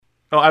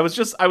Oh, I was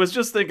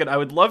just thinking, I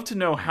would love to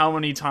know how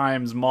many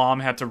times Mom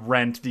had to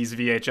rent these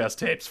VHS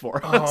tapes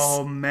for us.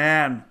 Oh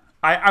man,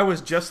 I was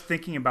just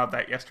thinking about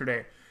that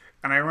yesterday,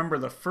 and I remember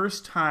the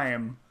first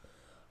time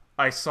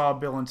I saw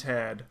Bill and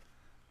Ted.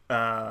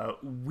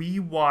 We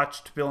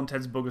watched Bill and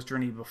Ted's Bogus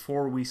Journey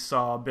before we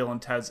saw Bill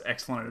and Ted's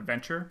Excellent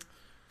Adventure.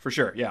 For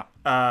sure, yeah.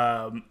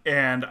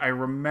 And I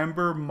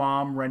remember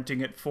Mom renting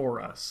it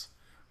for us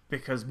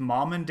because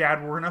Mom and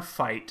Dad were in a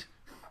fight,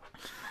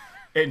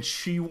 and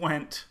she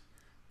went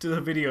to the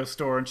video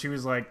store and she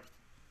was like,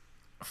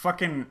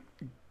 "Fucking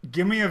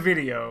give me a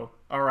video.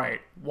 All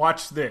right,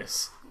 watch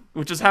this."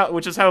 Which is how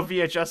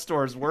VHS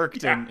stores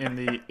worked Yeah.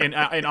 in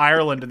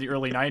Ireland in the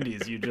early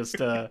 '90s. You just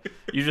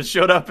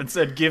showed up and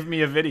said, "Give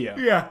me a video.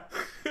 Yeah.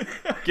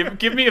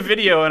 Give me a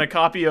video and a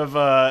copy of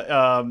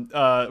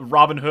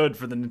Robin Hood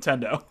for the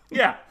Nintendo."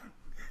 Yeah.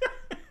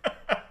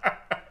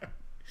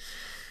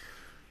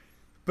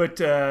 but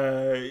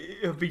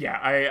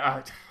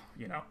yeah,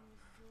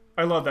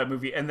 I love that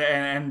movie,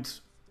 and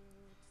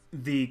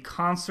the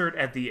concert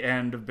at the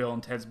end of Bill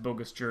and Ted's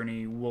Bogus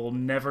Journey will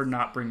never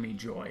not bring me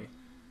joy.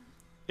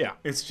 Yeah.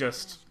 It's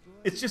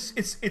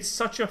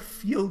such a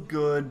feel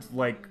good,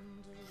 like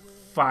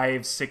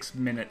 5-6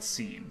 minute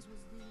scene.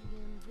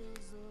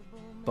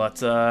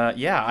 But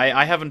yeah,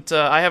 I haven't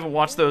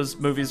watched those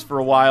movies for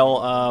a while.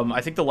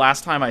 I think the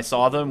last time I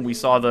saw them, we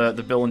saw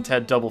the Bill and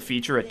Ted double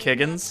feature at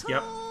Kiggins.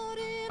 Yep.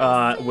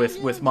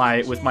 With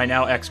my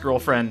now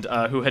ex-girlfriend,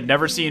 who had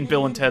never seen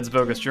Bill and Ted's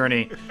Bogus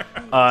Journey,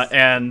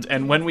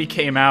 and when we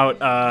came out,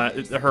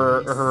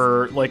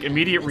 her like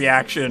immediate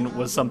reaction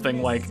was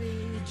something like,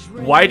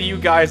 "Why do you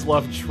guys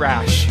love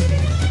trash?"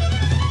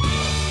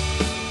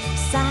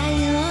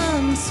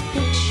 Science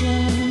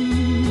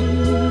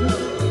fiction,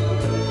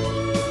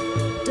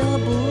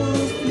 double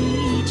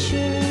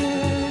feature,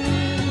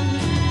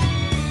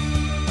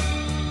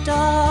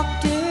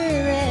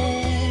 Dr. X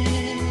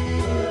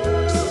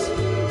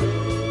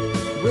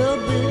will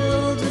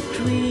build a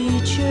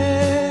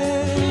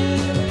creature,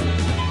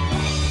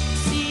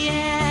 see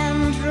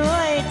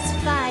androids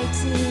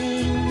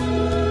fighting,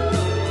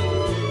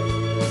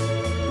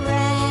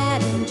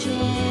 Brad and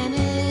Janet,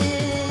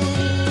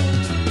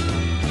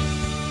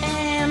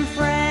 and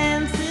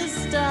Francis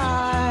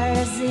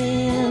stars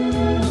in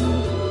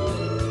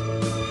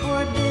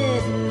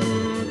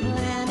Forbidden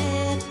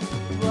Planet.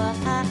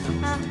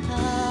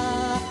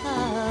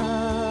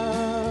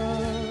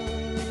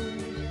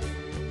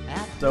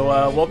 So,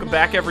 welcome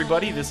back,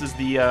 everybody. This is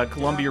the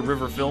Columbia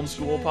River Film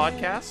School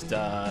podcast.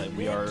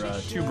 We are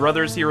two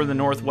brothers here in the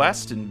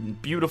Northwest in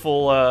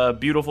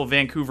beautiful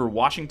Vancouver,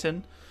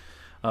 Washington,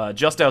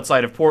 just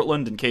outside of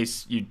Portland, in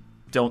case you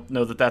don't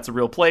know that that's a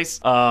real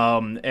place.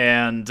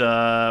 And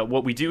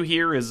what we do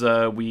here is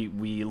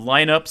we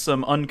line up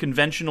some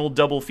unconventional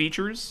double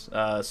features.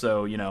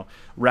 So,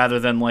 rather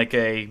than like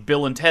a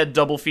Bill and Ted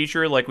double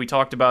feature like we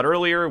talked about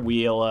earlier,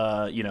 we'll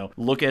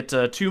look at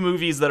two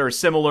movies that are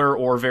similar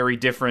or very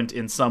different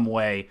in some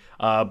way,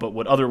 but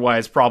would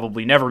otherwise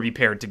probably never be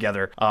paired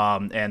together.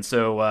 And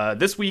so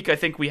this week I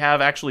think we have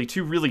actually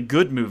two really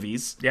good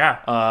movies.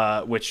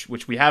 Yeah. Which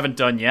we haven't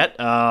done yet.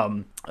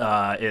 In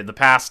the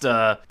past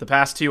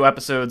two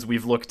episodes,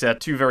 we've looked at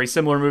two very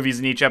similar movies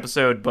in each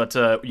episode, but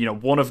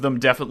one of them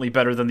definitely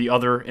better than the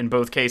other in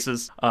both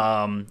cases.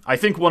 I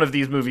think one of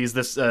these movies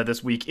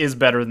this week is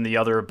better than the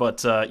other,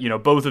 but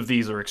both of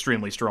these are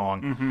extremely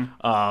strong.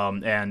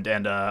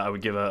 And I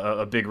would give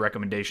a big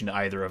recommendation to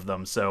either of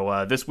them.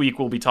 So this week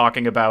we'll be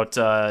talking about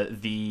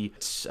the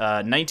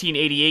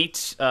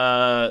 1988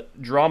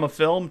 drama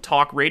film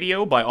Talk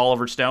Radio by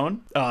Oliver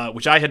Stone,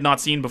 which I had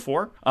not seen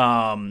before.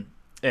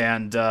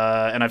 And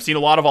I've seen a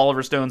lot of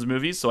Oliver Stone's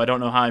movies, so I don't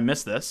know how I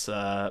missed this.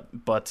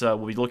 But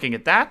we'll be looking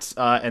at that,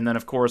 and then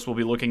of course we'll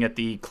be looking at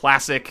the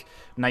classic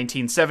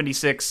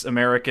 1976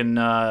 American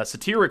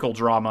satirical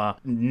drama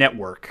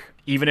Network.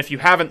 Even if you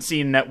haven't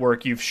seen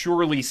Network, you've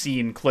surely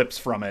seen clips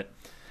from it.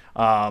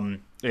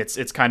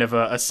 It's kind of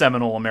a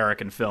seminal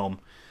American film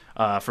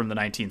from the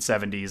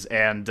 1970s,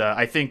 and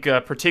I think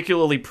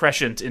particularly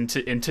prescient in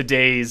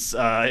today's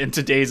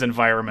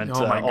environment.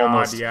 Oh my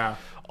God, yeah.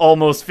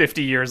 Almost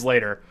 50 years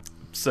later.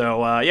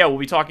 So, yeah, we'll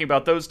be talking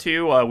about those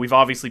two. We've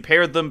obviously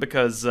paired them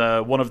because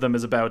one of them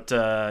is about,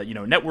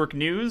 network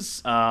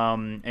news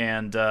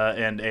and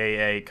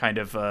a kind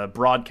of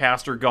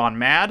broadcaster gone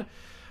mad.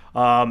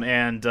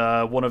 And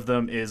one of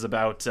them is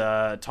about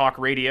talk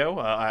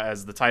radio,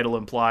 as the title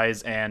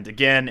implies, and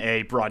again,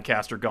 a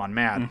broadcaster gone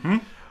mad. Mm-hmm.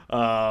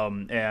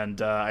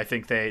 And I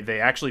think they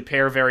actually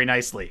pair very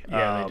nicely.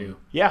 Yeah, they do.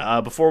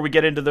 Yeah. Before we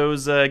get into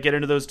those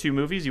two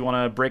movies, you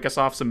want to break us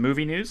off some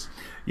movie news?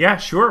 Yeah,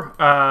 sure.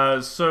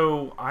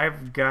 So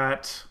I've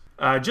got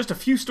just a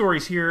few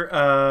stories here.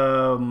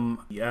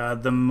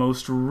 The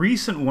most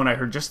recent one I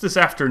heard just this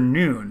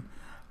afternoon,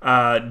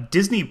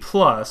 Disney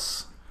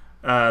Plus,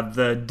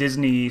 the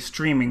Disney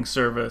streaming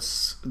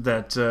service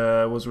that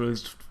was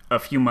released a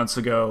few months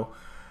ago,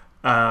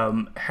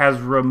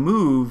 has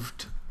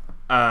removed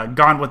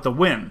Gone with the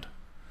Wind.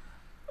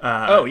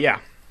 Oh, yeah.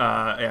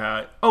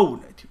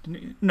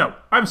 No,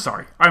 I'm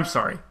sorry.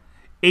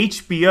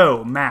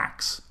 HBO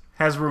Max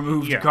has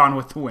removed Yeah. Gone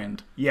with the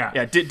Wind. Yeah.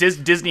 Yeah,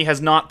 Disney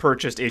has not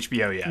purchased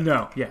HBO yet.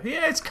 No. Yeah.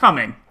 Yeah. It's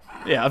coming.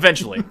 Yeah,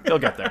 eventually they'll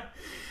get there.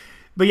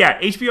 But yeah,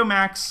 HBO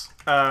Max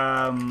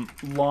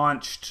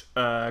launched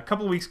a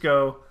couple of weeks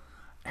ago.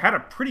 Had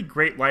a pretty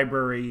great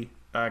library,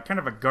 kind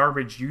of a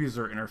garbage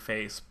user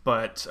interface,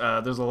 but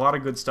there's a lot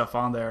of good stuff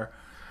on there.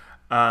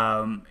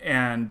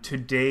 And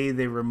today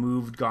they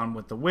removed Gone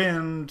with the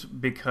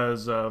Wind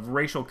because of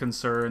racial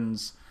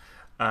concerns,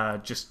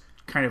 just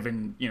kind of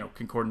in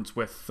concordance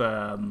with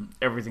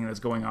everything that's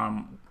going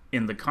on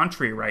in the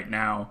country right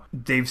now.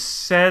 They've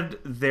said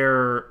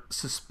they're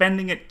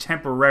suspending it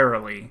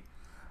temporarily,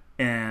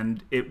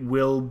 and it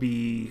will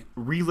be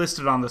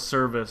relisted on the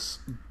service,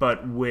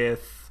 but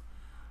with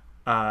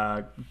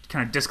kind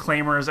of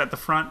disclaimers at the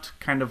front,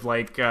 kind of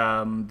like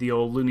the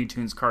old Looney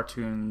Tunes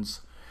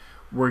cartoons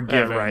were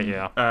given right,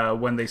 yeah.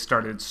 when they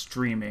started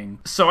streaming.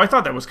 So I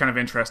thought that was kind of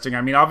interesting.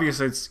 I mean,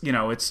 obviously it's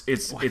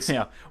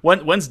Yeah.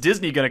 When's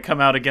Disney going to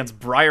come out against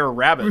Briar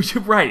Rabbit?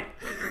 right.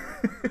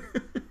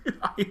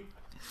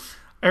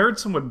 I heard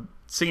someone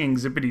singing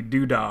Zippity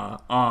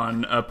Doodah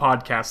on a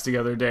podcast the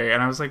other day,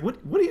 and I was like, "What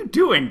are you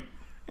doing?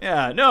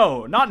 Yeah,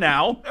 no, not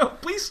now. Oh,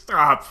 please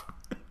stop."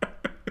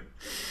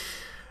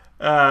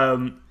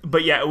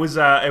 But yeah, it was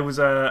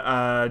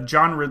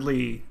John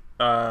Ridley,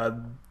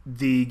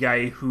 the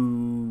guy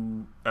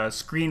who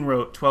screen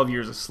wrote 12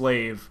 Years a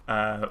Slave,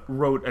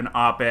 wrote an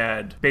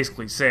op-ed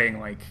basically saying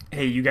like,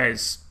 hey, you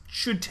guys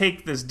should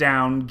take this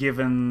down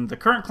given the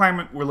current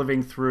climate we're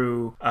living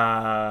through,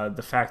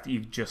 the fact that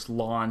you've just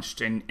launched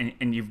and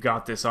you've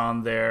got this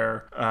on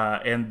there,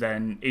 and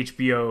then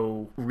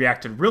HBO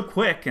reacted real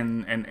quick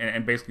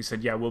and basically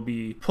said, yeah, we'll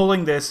be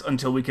pulling this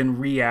until we can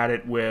re-add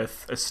it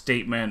with a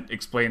statement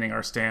explaining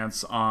our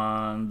stance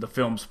on the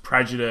film's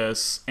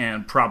prejudice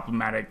and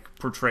problematic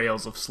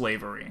portrayals of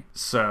slavery.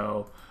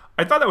 So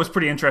I thought that was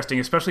pretty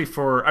interesting, especially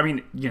for, I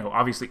mean,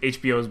 obviously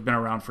HBO has been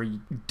around for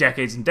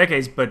decades and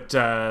decades, but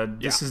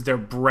this is their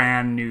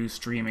brand new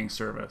streaming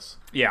service.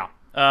 Yeah.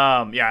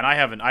 And I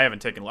haven't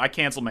taken. I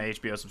canceled my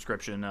HBO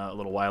subscription a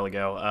little while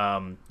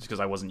ago, just because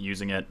I wasn't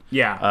using it.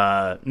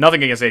 Yeah.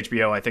 Nothing against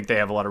HBO. I think they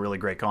have a lot of really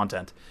great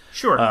content.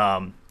 Sure.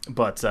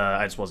 But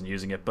I just wasn't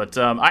using it. But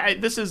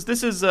this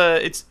is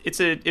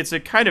it's a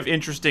kind of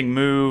interesting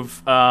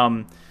move.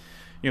 Gone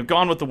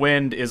with the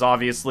Wind is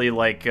obviously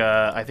like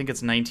I think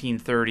it's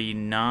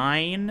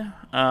 1939,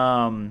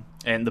 and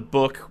the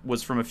book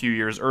was from a few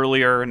years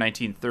earlier,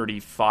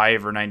 1935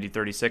 or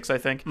 1936, I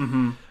think.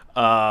 Mm-hmm.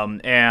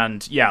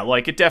 And yeah,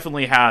 like it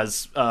definitely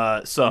has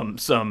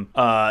some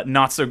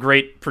not so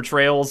great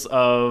portrayals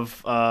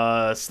of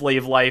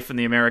slave life in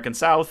the American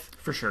South.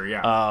 For sure,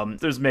 yeah.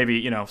 There's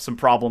maybe some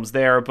problems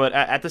there, but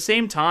at the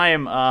same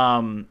time,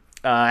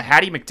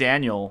 Hattie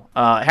McDaniel,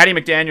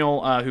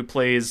 who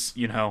plays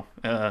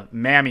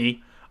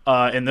Mammy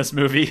in this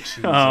movie.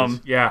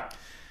 Yeah.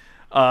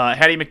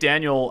 Hattie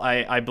McDaniel,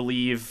 I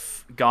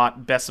believe,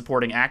 got Best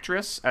Supporting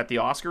Actress at the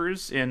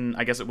Oscars in,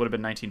 I guess it would have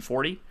been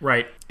 1940.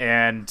 Right.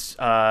 And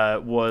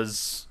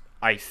was,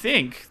 I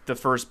think, the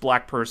first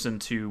black person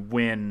to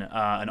win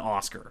an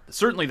Oscar.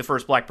 Certainly the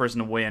first black person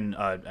to win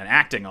an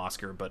acting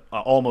Oscar, but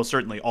almost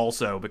certainly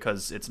also,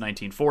 because it's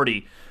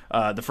 1940,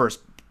 the first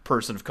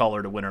person of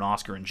color to win an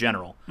Oscar in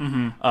general.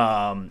 Mm-hmm.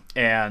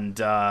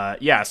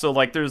 So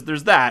like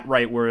there's that,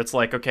 right, where it's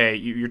like, okay,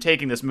 you're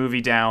taking this movie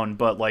down,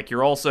 but like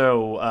you're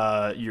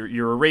also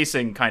you're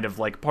erasing kind of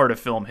like part of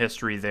film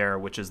history there,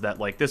 which is that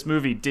like this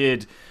movie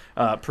did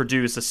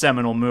produce a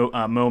seminal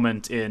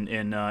moment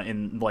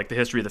in like the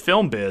history of the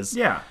film biz.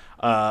 Yeah.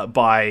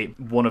 By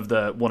one of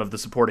the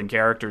supporting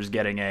characters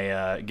getting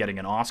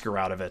an Oscar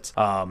out of it,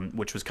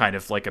 which was kind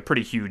of like a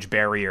pretty huge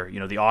barrier.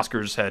 The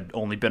Oscars had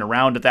only been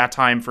around at that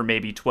time for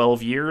maybe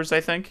 12 years,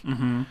 I think.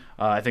 Mm-hmm.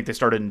 I think they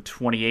started in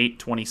 28,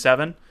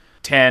 27.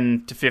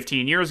 10 to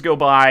 15 years go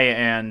by,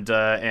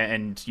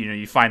 and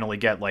you finally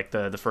get like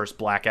the first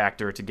black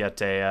actor to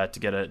get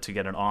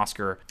an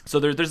Oscar. So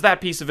there's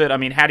that piece of it. I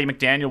mean, Hattie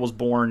McDaniel was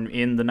born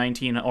in the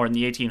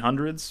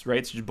 1800s,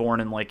 right? So she's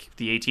born in like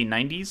the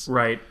 1890s,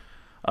 Right.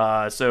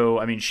 So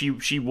I mean,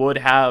 she would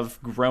have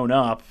grown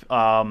up,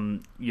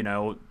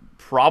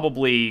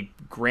 probably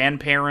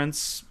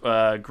grandparents,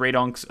 great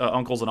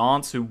uncles and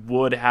aunts who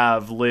would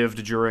have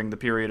lived during the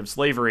period of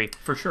slavery.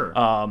 For sure.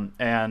 I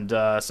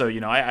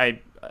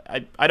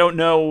don't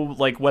know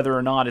like whether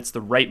or not it's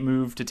the right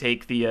move to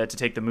take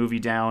the movie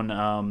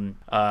down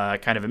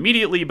kind of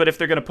immediately, but if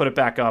they're going to put it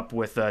back up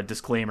with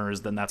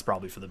disclaimers, then that's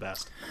probably for the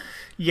best.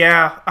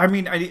 Yeah, I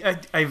mean,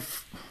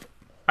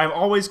 I'm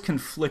always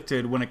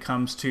conflicted when it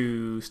comes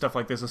to stuff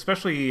like this,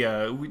 especially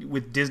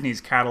with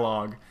Disney's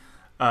catalog.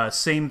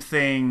 Same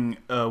thing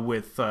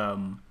with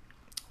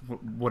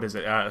what is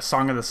it?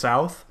 Song of the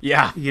South.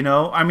 Yeah.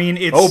 I mean,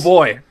 it's oh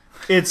boy,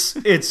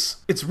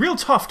 it's real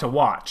tough to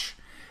watch.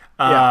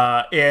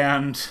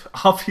 And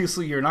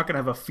obviously, you're not going to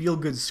have a feel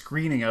good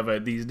screening of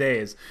it these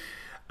days.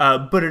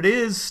 But it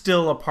is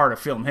still a part of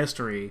film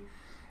history,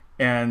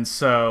 and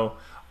so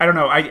I don't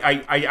know.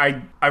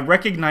 I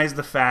recognize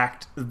the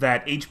fact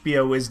that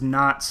HBO is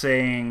not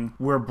saying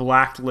we're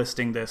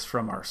blacklisting this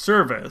from our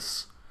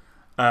service,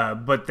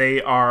 but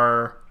they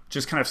are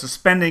just kind of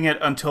suspending it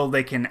until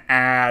they can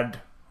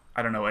add,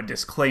 I don't know, a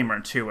disclaimer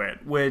to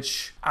it.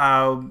 Which,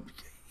 yeah,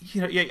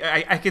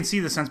 I can see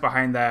the sense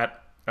behind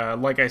that.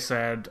 Like I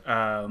said,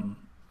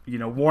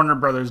 Warner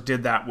Brothers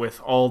did that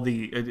with all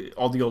the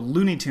old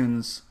Looney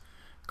Tunes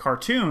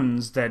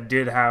cartoons that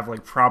did have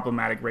like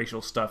problematic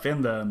racial stuff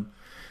in them.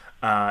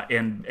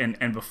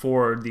 And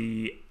before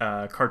the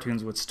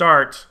cartoons would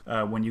start,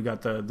 when you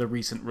got the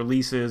recent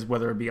releases,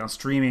 whether it be on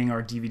streaming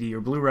or DVD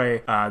or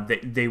Blu-ray,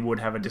 they would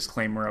have a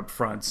disclaimer up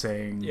front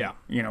saying,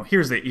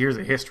 here's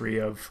a history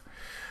of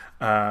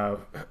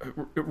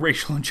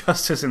racial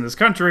injustice in this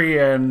country,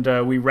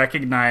 and we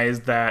recognize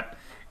that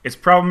it's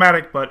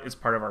problematic, but it's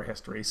part of our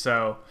history.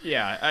 So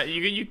yeah,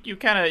 you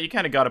kind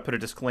of got to put a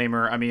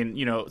disclaimer. I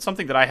mean,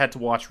 something that I had to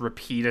watch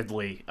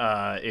repeatedly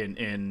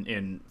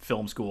in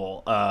film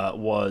school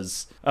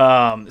was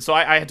so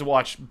I had to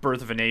watch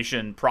Birth of a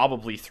Nation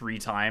probably 3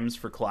 times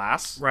for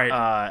class,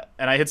 right?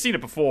 And I had seen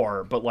it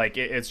before, but like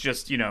it's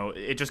just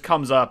it just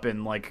comes up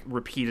in like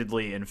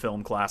repeatedly in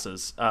film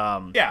classes.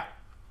 Yeah,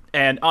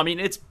 and I mean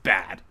it's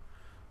bad.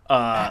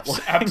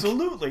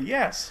 Absolutely,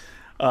 yes.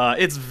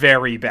 It's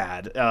very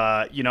bad,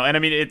 and I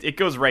mean it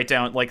goes right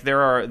down. Like there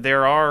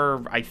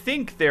are I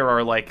think there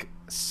are like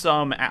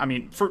some. I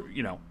mean, for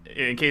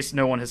in case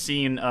no one has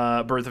seen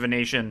Birth of a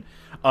Nation,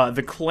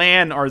 the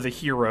Klan are the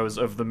heroes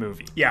of the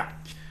movie. Yeah.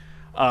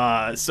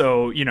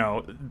 So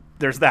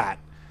there's that.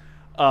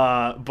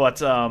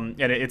 And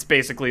it's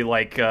basically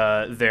like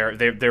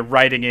they're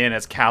riding in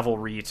as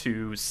cavalry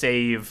to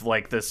save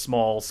like this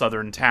small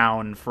southern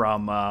town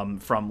from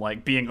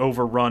like being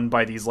overrun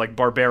by these like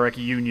barbaric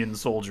Union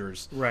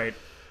soldiers. Right.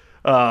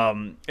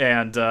 I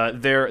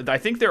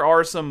think there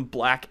are some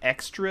black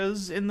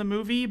extras in the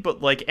movie,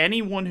 but like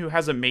anyone who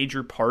has a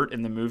major part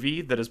in the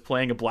movie that is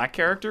playing a black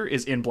character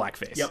is in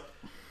blackface. Yep.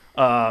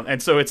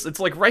 And so it's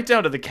like right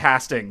down to the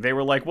casting. They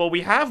were like, well,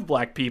 we have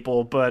black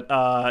people, but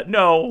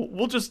no,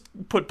 we'll just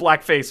put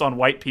blackface on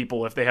white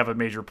people if they have a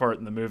major part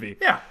in the movie.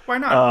 Yeah, why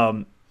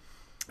not?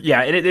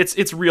 Yeah, and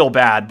it's real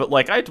bad. But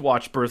like I had to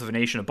watch Birth of a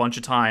Nation a bunch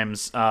of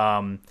times,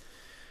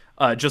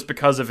 just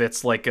because of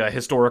its like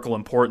historical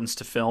importance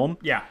to film.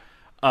 Yeah.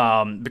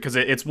 Because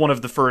it's one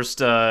of the first,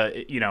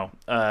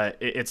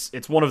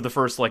 it's one of the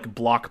first like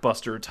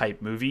blockbuster type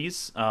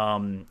movies.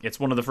 It's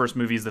one of the first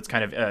movies that's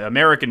kind of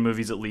American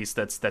movies, at least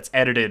that's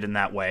edited in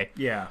that way.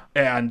 Yeah,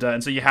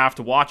 and so you have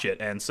to watch it,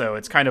 and so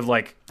it's kind of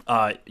like,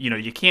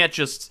 you can't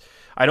just.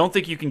 I don't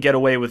think you can get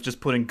away with just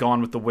putting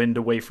Gone with the Wind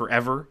away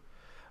forever.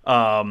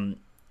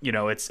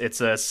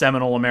 It's a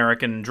seminal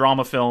American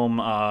drama film.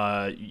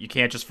 You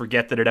can't just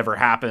forget that it ever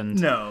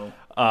happened. No.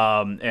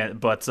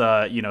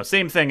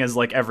 Same thing as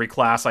like every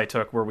class I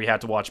took where we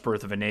had to watch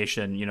Birth of a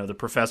Nation. The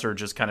professor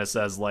just kind of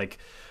says like,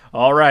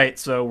 "All right,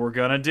 so we're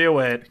gonna do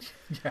it."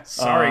 Yeah,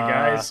 sorry,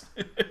 guys.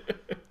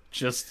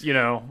 Just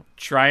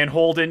try and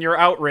hold in your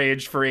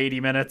outrage for 80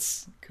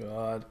 minutes.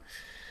 God.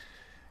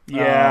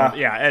 Yeah,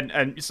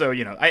 and so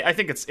I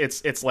think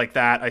it's like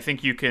that. I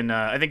think you could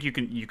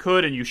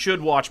and you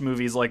should watch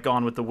movies like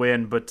Gone with the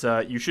Wind, but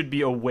you should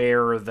be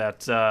aware that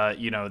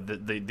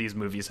these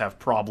movies have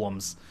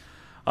problems,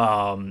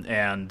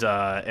 and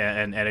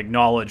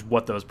acknowledge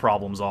what those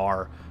problems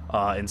are,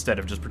 instead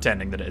of just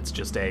pretending that it's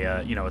just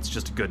a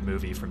good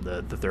movie from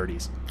the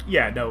 30s.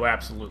 Yeah, no,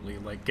 absolutely.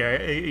 Like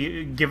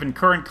given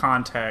current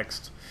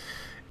context,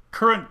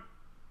 current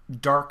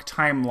dark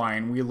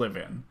timeline we live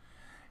in,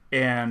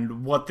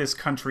 and what this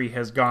country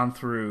has gone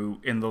through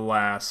in the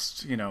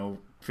last,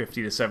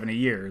 50 to 70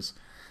 years,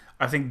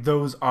 I think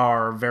those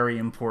are very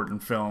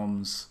important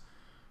films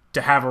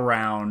to have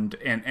around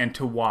and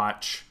to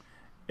watch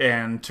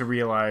and to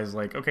realize,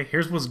 like, okay,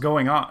 here's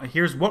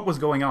what was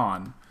going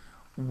on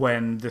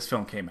when this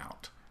film came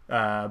out.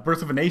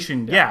 Birth of a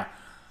Nation, yeah.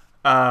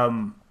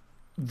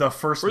 The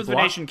first Birth of a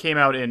Nation came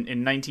out in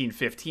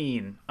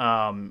 1915,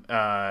 when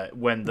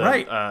the...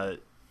 Right.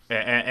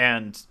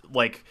 And,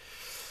 like...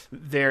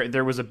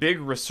 There was a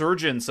big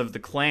resurgence of the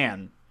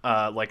Klan,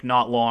 like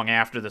not long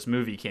after this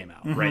movie came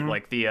out, right?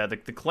 Like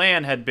the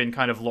Klan had been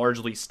kind of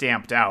largely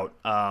stamped out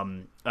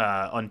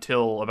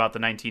until about the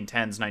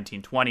 1910s,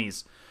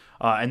 1920s,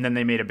 and then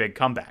they made a big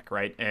comeback,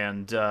 right?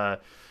 And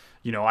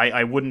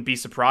I wouldn't be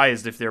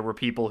surprised if there were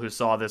people who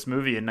saw this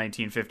movie in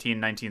 1915,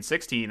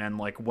 1916, and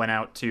like went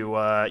out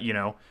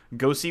to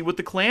go see what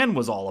the Klan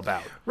was all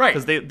about, right?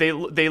 Because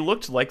they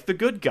looked like the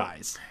good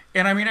guys.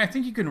 And I mean, I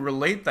think you can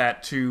relate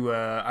that to,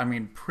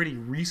 pretty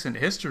recent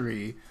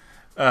history,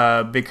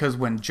 because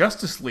when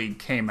Justice League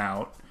came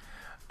out,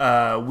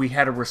 we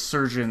had a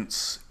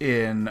resurgence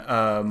in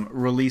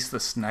Release the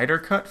Snyder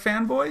Cut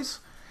fanboys,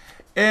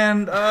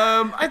 and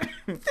I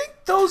think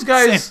those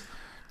guys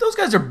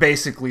are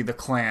basically the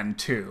Klan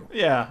too.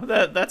 Yeah,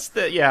 that's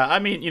the I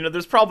mean,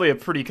 there's probably a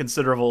pretty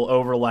considerable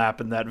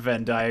overlap in that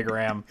Venn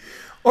diagram,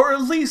 or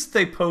at least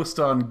they post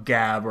on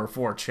Gab or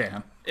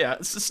 4chan.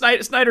 Yeah,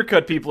 Snyder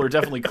Cut people are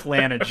definitely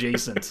Klan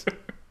adjacent.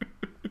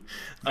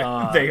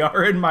 They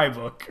are in my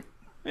book.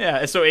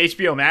 Yeah, so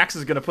HBO Max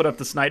is going to put up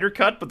the Snyder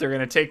Cut, but they're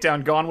going to take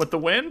down Gone with the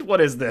Wind?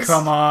 What is this?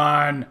 Come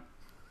on.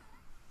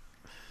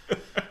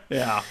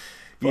 Yeah.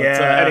 But,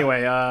 Yeah.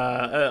 Anyway,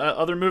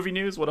 other movie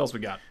news? What else we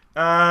got?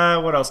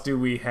 What else do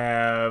we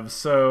have?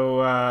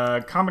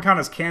 So, Comic-Con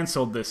is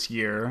canceled this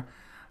year.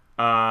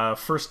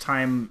 First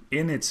time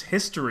in its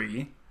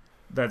history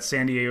that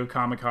San Diego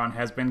Comic-Con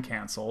has been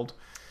canceled.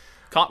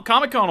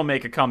 Comic-Con will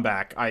make a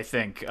comeback, I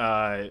think.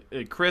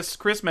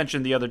 Chris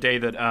mentioned the other day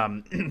that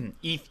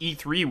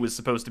E3 was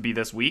supposed to be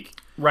this week.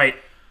 Right.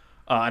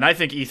 And I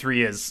think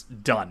E3 is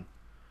done.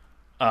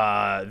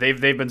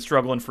 They've been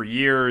struggling for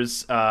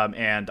years,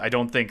 and I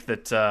don't think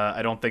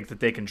that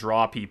they can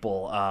draw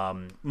people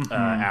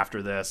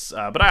after this.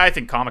 But I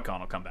think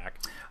Comic-Con will come back.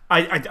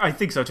 I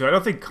think so too. I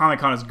don't think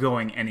Comic-Con is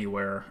going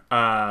anywhere.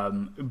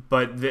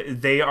 But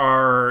they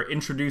are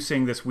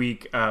introducing this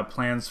week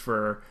plans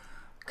for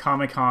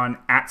Comic-Con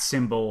at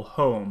Symbol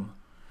Home.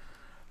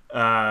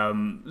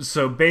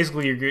 So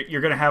basically,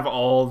 you're going to have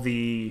all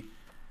the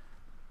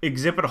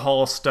exhibit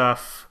hall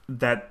stuff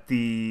that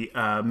the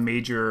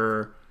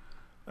major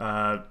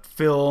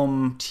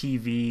film,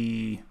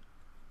 TV,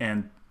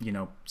 and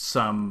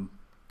some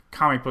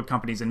comic book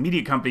companies and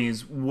media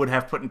companies would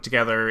have put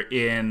together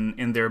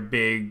in their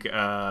big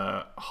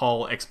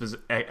hall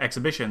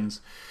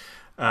exhibitions.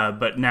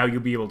 But now you'll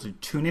be able to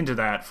tune into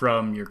that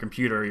from your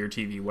computer, your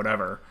TV,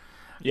 whatever.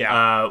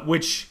 Yeah.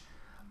 Which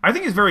I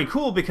think is very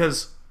cool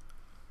because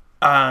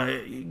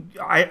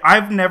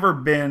I've never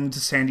been to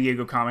San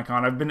Diego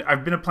Comic-Con.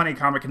 I've been to plenty of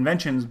comic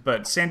conventions,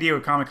 but San Diego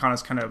Comic-Con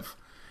is kind of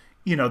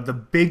the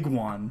big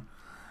one.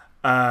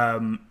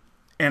 And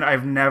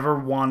I've never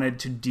wanted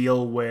to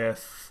deal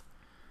with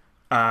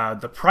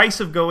the price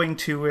of going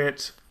to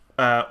it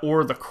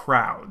or the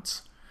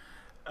crowds.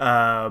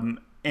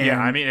 Yeah,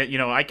 I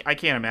mean, I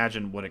can't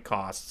imagine what it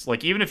costs.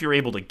 Like, even if you're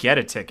able to get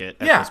a ticket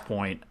at this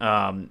point,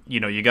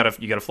 you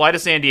gotta fly to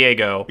San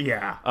Diego.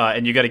 Yeah.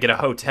 And you gotta get a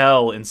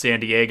hotel in San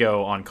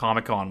Diego on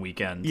Comic-Con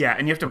weekend. Yeah,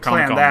 and you have to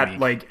Comic-Con plan that week.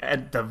 like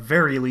at the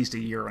very least a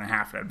year and a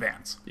half in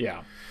advance.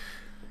 Yeah.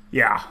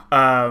 Yeah.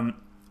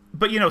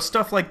 But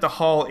stuff like the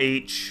Hall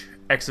H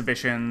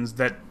exhibitions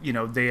that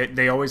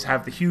they always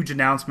have the huge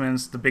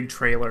announcements, the big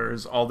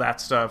trailers, all that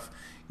stuff.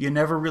 You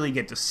never really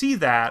get to see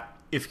that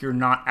if you're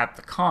not at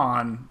the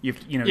con.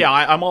 Yeah,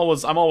 I'm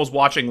always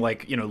watching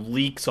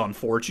leaks on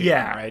 4chan.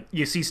 Yeah, right.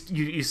 You see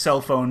you cell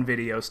phone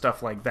video,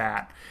 stuff like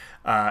that,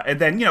 and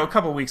then a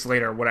couple weeks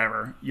later,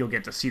 whatever, you'll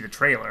get to see the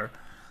trailer.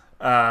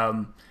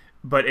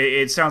 But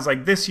it sounds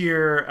like this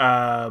year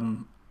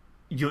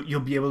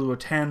you'll be able to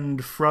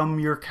attend from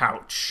your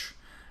couch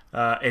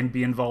and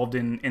be involved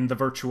in the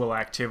virtual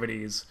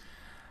activities.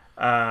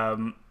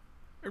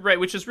 Right,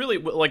 which is really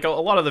like a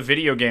lot of the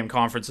video game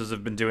conferences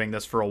have been doing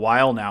this for a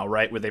while now,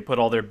 right? Where they put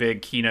all their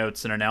big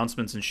keynotes and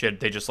announcements and shit,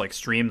 they just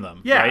stream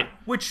them. Yeah, right?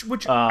 which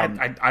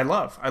I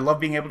love. I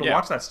love being able to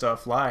watch that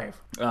stuff live.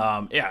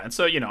 Yeah, and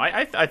so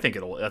I think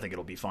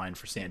it'll be fine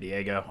for San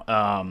Diego.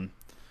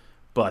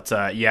 But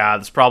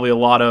there's probably a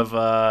lot of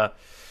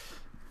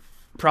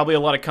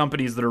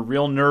companies that are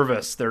real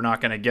nervous they're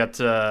not going to get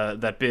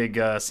that big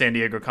San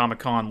Diego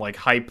Comic-Con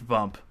hype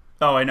bump.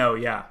 Oh, I know,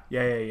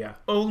 yeah.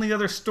 Only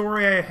other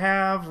story I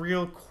have,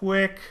 real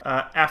quick.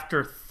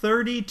 After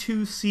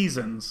 32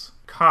 seasons,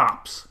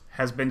 Cops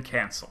has been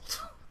canceled.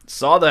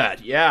 Saw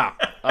that, yeah.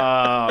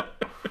 I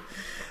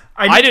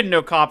didn't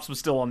know Cops was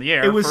still on the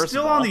air. It was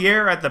still on the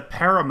air at the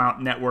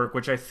Paramount Network,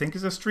 which I think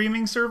is a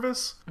streaming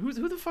service. Who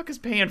the fuck is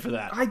paying for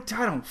that? I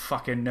don't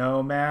fucking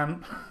know,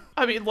 man.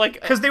 I mean,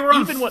 because they were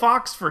on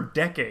Fox for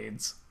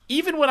decades.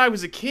 Even when I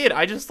was a kid,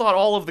 I just thought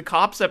all of the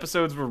Cops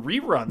episodes were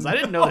reruns. I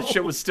didn't know that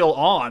shit was still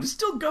on. It's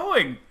still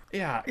going.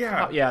 Yeah.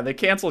 They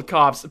canceled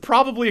Cops.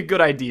 Probably a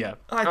good idea.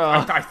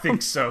 I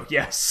think so.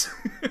 Yes.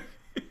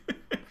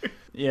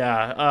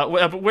 Yeah.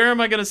 But where am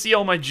I going to see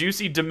all my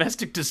juicy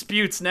domestic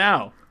disputes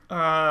now?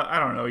 I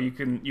don't know. You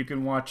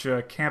can watch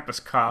Campus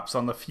Cops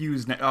on the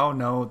Fuse. Oh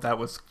no, that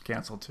was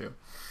canceled too.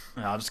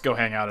 I'll just go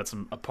hang out at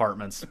some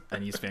apartments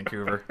in East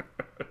Vancouver.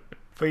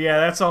 But yeah,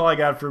 that's all I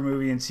got for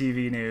movie and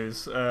TV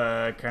news.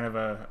 Kind of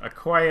a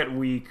quiet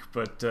week,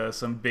 but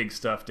some big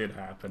stuff did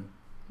happen.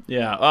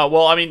 Yeah.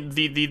 Well, I mean,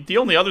 the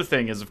only other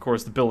thing is, of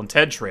course, the Bill and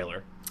Ted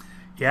trailer.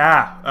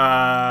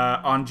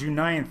 Yeah. On June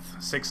 9th,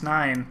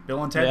 6/9,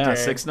 Bill and Ted Day.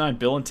 Yeah, 6/9,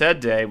 Bill and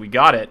Ted Day. We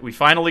got it. We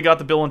finally got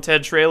the Bill and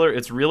Ted trailer.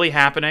 It's really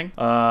happening.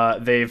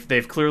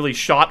 They've clearly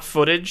shot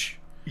footage.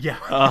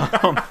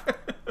 Yeah.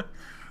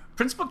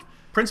 Principal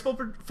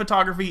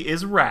photography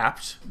is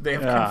wrapped. They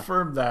have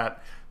confirmed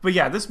that. But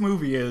yeah, this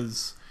movie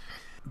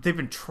they've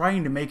been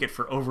trying to make it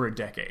for over a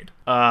decade.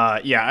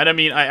 Yeah, and I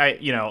mean,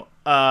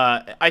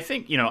 I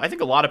think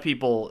a lot of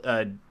people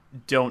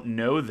don't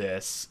know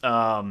this.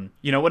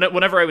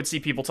 Whenever I would see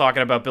people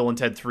talking about Bill and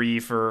Ted 3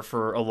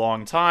 for a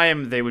long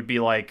time, they would be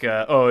like,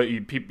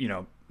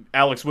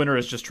 Alex Winter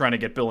is just trying to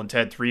get Bill and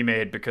Ted 3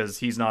 made because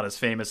he's not as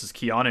famous as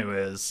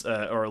Keanu is,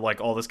 or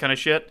like all this kind of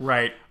shit.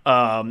 Right.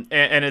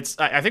 And it's,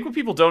 I think what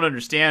people don't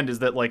understand is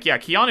that, like, yeah,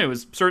 Keanu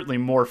is certainly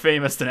more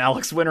famous than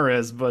Alex Winter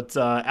is, but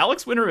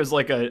Alex Winter is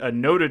like a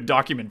noted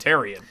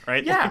documentarian,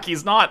 right? Yeah. Like,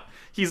 he's not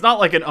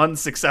like an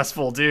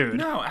unsuccessful dude.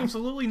 No,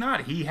 absolutely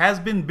not. He has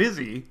been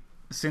busy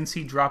since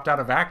he dropped out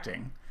of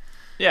acting.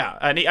 Yeah,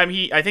 and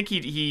I think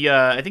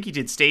he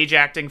did stage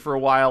acting for a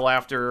while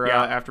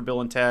after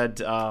Bill and Ted,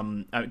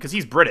 because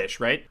he's British,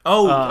 right?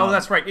 Oh,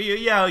 that's right.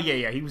 Yeah.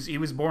 He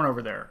was born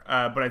over there,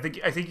 but I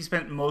think he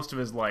spent most of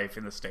his life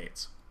in the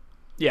States.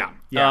 Yeah.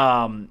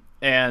 Yeah.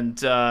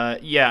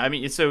 I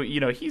mean, so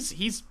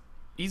he's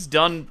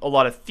done a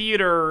lot of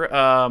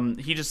theater.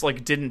 He just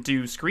like didn't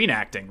do screen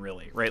acting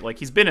really, right? Like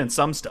he's been in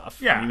some stuff.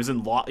 Yeah. I mean,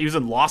 he was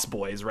in Lost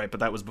Boys, right?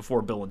 But that was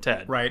before Bill and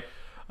Ted, Right.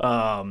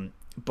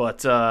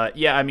 But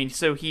I mean,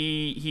 so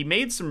he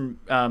made some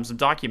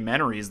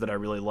documentaries that I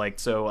really liked.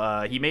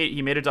 So he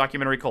made a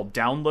documentary called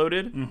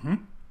Downloaded. Mm-hmm.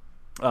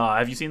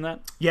 Have you seen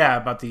that? Yeah,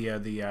 about the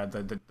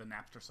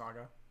Napster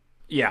saga.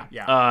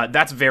 Yeah.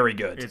 That's very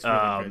good. It's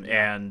really good,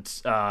 yeah.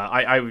 And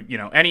I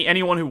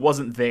anyone who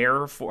wasn't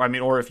there for, I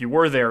mean, or if you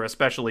were there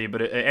especially,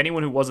 but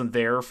anyone who wasn't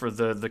there for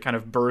the kind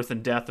of birth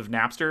and death of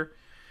Napster,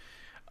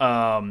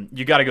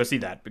 you got to go see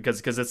that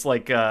because it's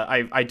like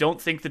I don't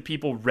think that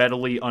people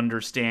readily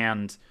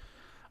understand.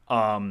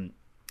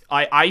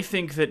 I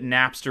think that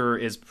Napster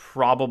is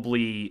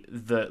probably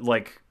the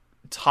like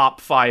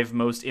top 5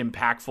 most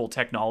impactful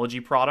technology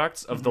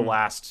products of the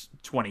last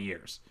 20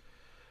 years.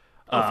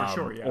 Oh, for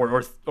sure, yeah.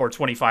 Or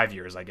 25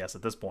 years, I guess,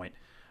 at this point.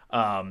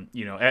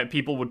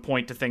 People would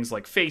point to things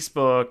like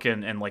Facebook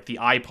and like the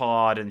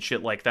iPod and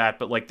shit like that,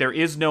 but like there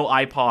is no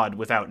iPod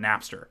without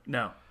Napster.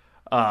 No.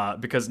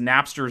 Because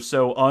Napster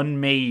so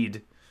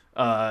unmade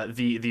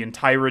the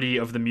entirety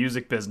of the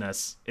music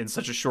business in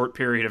such a short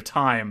period of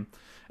time.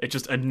 It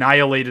just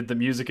annihilated the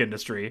music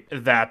industry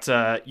that,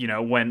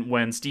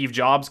 when Steve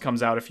Jobs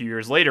comes out a few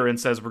years later and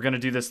says, we're going to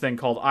do this thing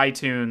called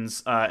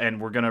iTunes and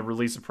we're going to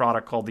release a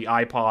product called the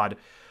iPod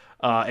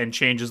and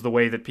changes the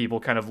way that people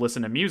kind of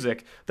listen to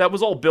music, that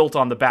was all built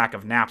on the back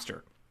of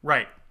Napster.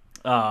 Right.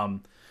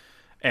 So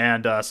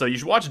you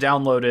should watch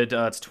Downloaded.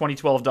 It's a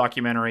 2012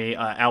 documentary.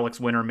 Alex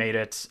Winter made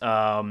it.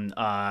 And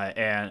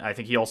I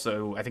think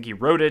he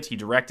wrote it, he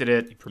directed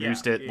it, he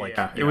produced it.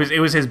 It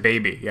was his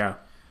baby. Yeah.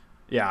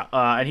 Yeah,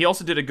 and he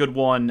also did a good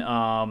one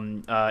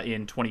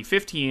in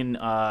 2015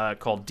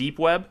 called Deep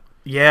Web.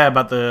 Yeah,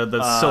 about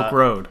the Silk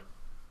Road.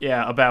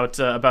 Yeah, about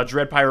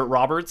Dread Pirate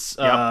Roberts,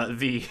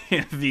 the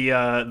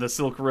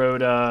Silk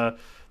Road,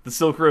 the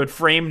Silk Road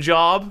frame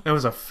job. It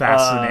was a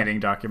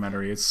fascinating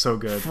documentary. It's so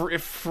good.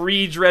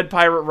 Free Dread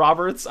Pirate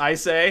Roberts, I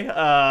say.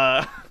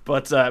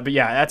 But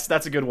yeah,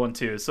 that's a good one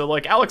too. So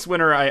like Alex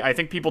Winter, I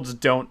think people just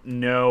don't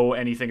know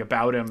anything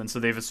about him, and so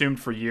they've assumed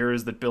for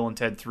years that Bill and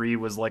Ted 3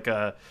 was like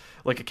a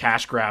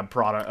cash grab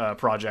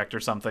project or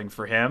something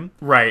for him.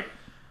 Right.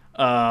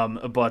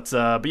 But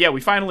yeah,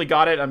 we finally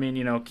got it. I mean,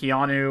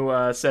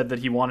 Keanu said that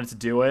he wanted to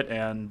do it,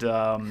 and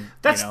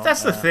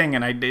that's the thing.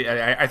 And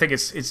I think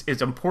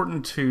it's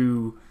important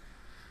to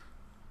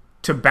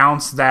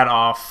bounce that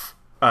off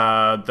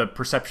the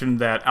perception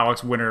that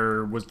Alex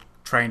Winter was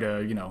trying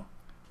to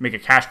make a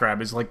cash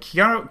grab is like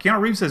Keanu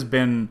Reeves has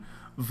been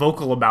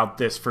vocal about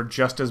this for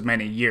just as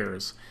many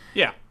years.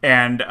 Yeah,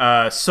 and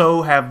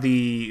so have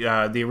the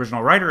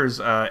original writers,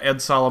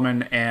 Ed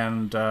Solomon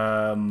and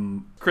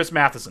Chris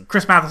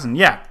Matheson.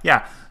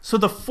 Yeah. So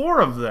the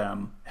 4 of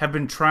them have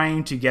been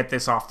trying to get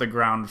this off the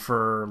ground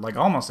for like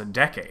almost a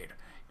decade,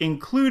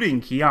 including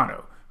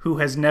Keanu, who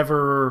has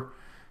never,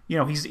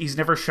 he's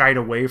never shied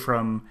away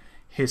from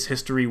his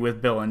history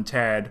with Bill and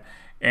Ted,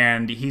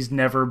 and he's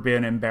never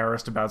been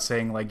embarrassed about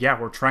saying like, yeah,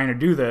 we're trying to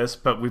do this,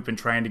 but we've been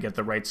trying to get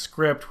the right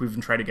script, we've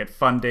been trying to get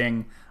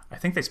funding. I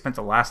think they spent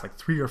the last like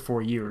 3 or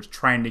 4 years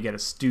trying to get a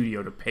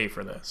studio to pay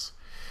for this.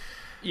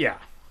 Yeah.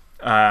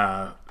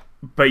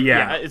 But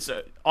yeah, it's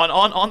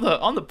on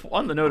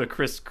the note of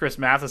Chris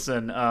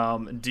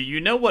Matheson. Do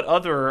you know what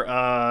other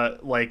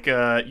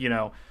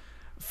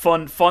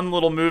fun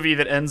little movie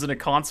that ends in a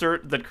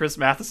concert that Chris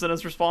Matheson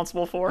is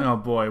responsible for? Oh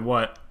boy,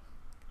 what?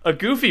 A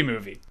Goofy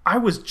movie. I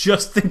was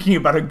just thinking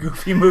about a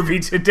Goofy movie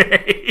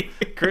today.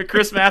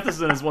 Chris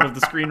Matheson is one of the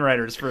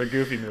screenwriters for a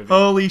Goofy movie.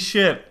 Holy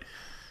shit!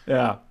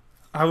 Yeah.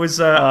 I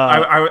was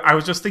I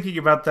was just thinking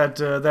about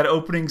that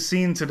opening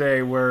scene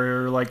today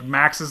where like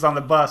Max is on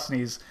the bus and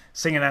he's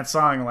singing that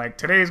song like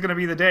today's gonna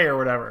be the day or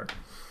whatever.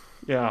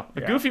 Yeah,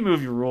 Goofy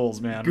movie rules,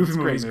 man. Goofy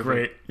movie's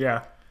great.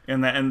 Yeah,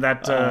 and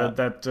that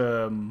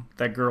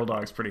girl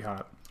dog's pretty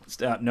hot.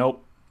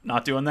 Nope,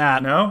 not doing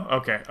that. No,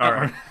 okay, all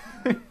right.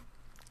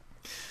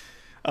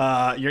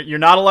 You're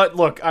not allowed.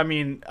 Look, I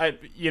mean,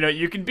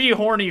 you can be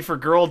horny for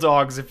girl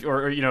dogs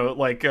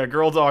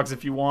girl dogs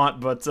if you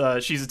want,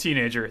 but she's a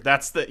teenager.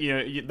 That's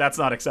that's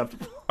not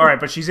acceptable. All right,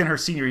 but she's in her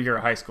senior year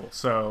of high school,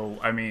 so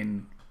I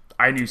mean,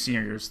 I knew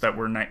seniors that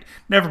were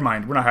never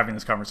mind. We're not having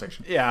this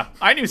conversation. Yeah,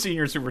 I knew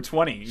seniors who were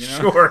 20.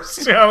 Sure,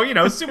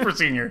 so super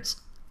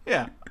seniors.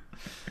 Yeah.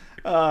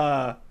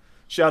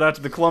 Shout out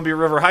to the Columbia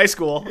River High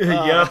School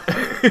Yep.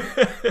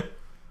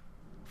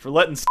 for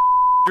letting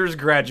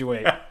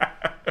graduate.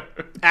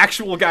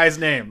 Actual guy's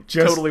name.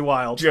 Totally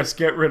wild. Just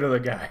get rid of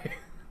the guy.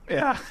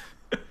 Yeah.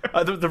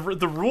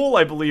 The rule,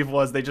 I believe,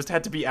 was they just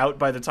had to be out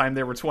by the time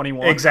they were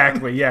 21.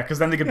 Exactly, yeah, because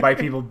then they could buy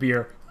people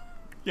beer.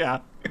 Yeah,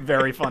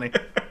 very funny.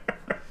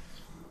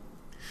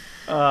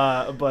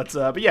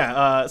 But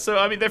yeah. So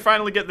I mean, they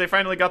finally got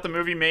the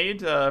movie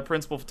made.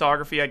 Principal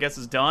photography, I guess,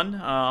 is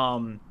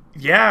done.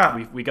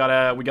 Yeah. We got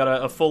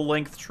a full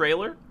length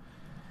trailer.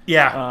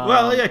 Yeah.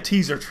 Well, a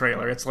teaser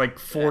trailer. It's like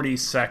 40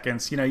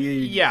 seconds. You know,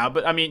 Yeah,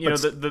 but I mean, you know,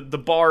 the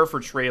bar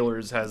for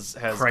trailers has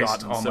Christ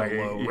gotten so almighty,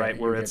 low, yeah, right?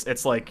 you Where get-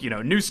 it's like, you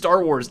know, new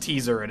Star Wars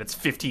teaser and it's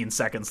 15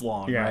 seconds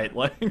long, Yeah. right?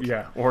 Like,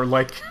 Yeah, or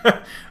like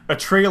a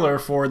trailer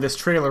for this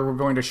trailer we're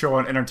going to show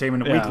on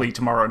Entertainment Yeah. Weekly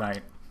tomorrow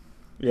night.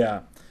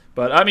 yeah.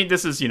 But I mean,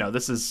 this is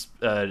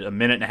a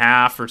minute and a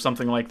half or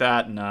something like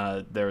that,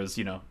 and there's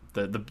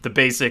the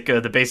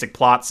basic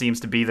plot seems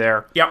to be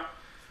there. Yep.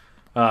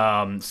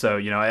 So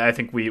you know, I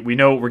think we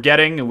know what we're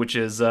getting, which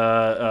is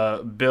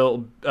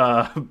Bill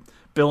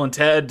and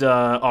Ted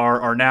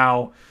are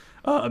now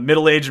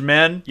middle-aged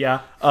men, Yeah.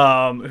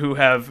 who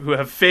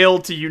have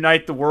failed to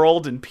unite the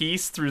world in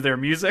peace through their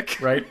music,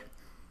 Right.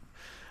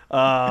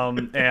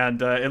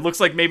 and it looks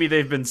like maybe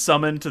they've been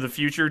summoned to the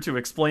future to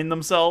explain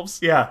themselves.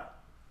 Yeah.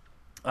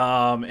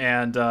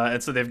 And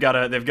so they've got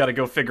to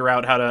go figure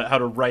out how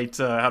to write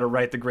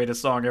the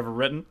greatest song ever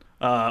written,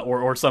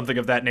 or something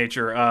of that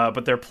nature.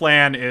 But their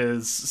plan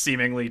is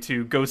seemingly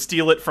to go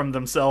steal it from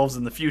themselves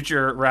in the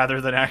future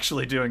rather than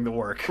actually doing the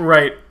work.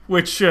 Right.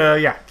 Which,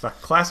 yeah, the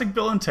classic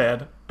Bill and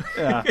Ted.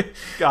 Yeah,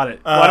 got it.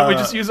 Why don't we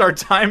just use our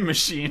time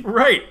machine?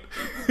 Right.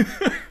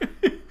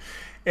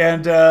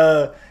 And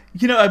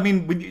you know, I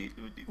mean,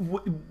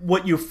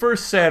 what you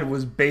first said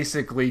was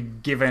basically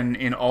given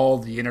in all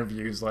the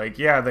interviews. Like,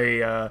 yeah, they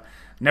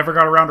never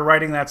got around to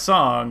writing that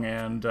song,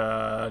 and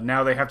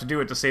now they have to do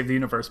it to save the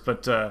universe.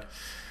 But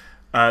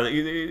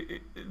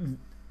it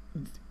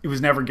was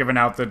never given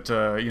out that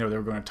you know, they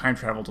were going to time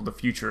travel to the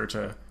future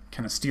to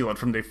kind of steal it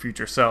from their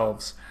future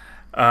selves.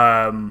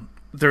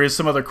 There is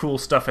some other cool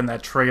stuff in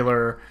that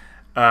trailer.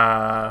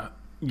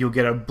 You'll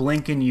get a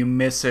blink and you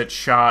miss it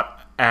shot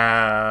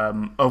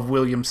of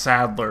William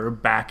Sadler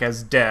back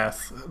as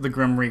Death, the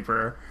Grim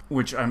Reaper,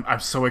 which I'm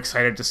so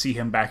excited to see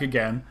him back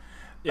again.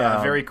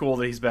 Yeah, very cool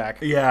that he's back.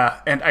 Yeah,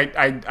 and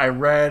I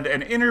read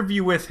an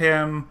interview with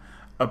him.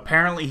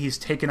 Apparently he's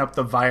taken up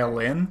the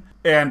violin,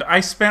 and I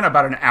spent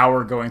about an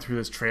hour going through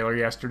this trailer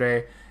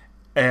yesterday,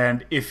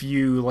 and if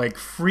you like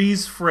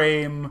freeze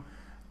frame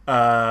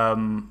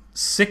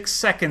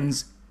 6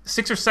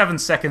 or 7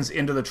 seconds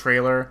into the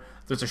trailer,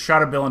 there's a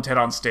shot of Bill and Ted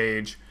on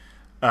stage.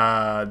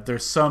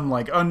 There's some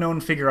like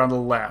unknown figure on the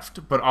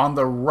left, but on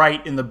the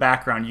right in the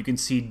background you can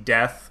see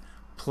Death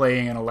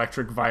playing an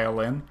electric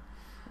violin.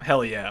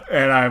 Hell yeah.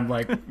 And I'm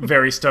like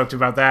very stoked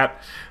about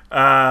that.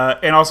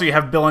 And also you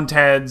have Bill and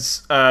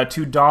Ted's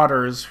two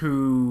daughters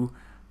who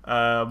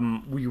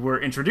we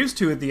were introduced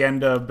to at the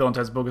end of Bill and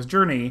Ted's Bogus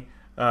Journey,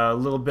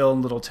 Little Bill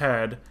and Little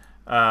Ted.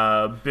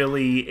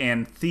 Billy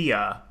and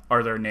Thea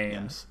are their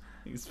names.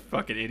 These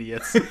fucking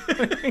idiots.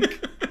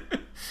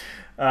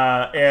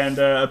 And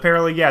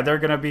apparently, yeah, they're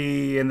going to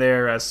be in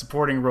there as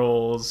supporting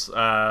roles.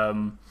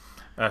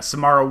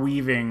 Samara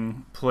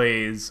Weaving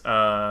plays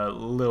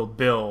Lil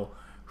Bill,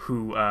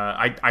 who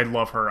I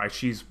love her.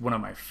 She's one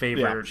of my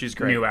favorite Yeah, she's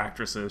great. new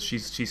actresses.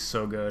 She's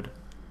so good.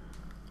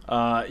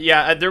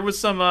 Yeah, there was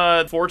some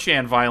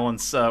 4chan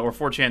violence or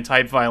 4chan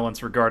type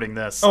violence regarding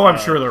this. Oh, I'm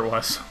sure there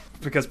was.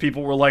 Because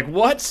people were like,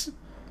 "What?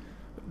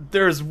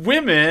 There's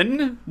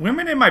women?"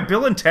 Women in my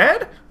Bill and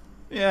Ted?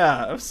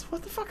 Yeah,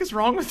 what the fuck is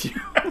wrong with you?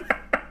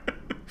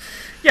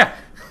 Yeah.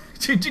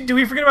 Do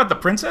we forget about the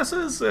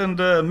princesses and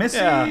Missy?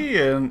 Yeah.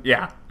 And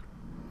yeah.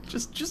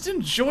 just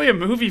enjoy a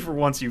movie for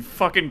once, you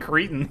fucking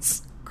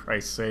cretins.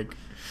 Christ's sake.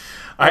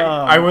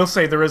 I will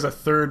say there is a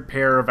third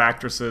pair of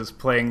actresses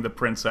playing the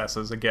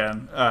princesses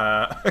again.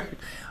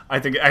 I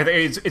think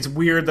it's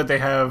weird that they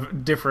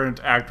have different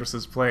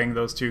actresses playing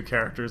those two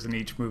characters in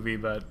each movie,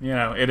 but you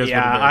know, it is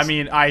Yeah, what it is. I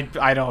mean,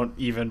 I don't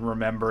even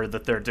remember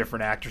that they're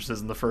different actresses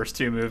in the first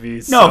two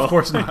movies. No, so- of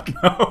course not.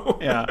 No.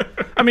 Yeah,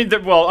 I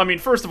mean,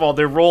 first of all,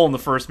 their role in the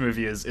first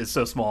movie is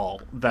so small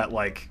that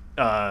like,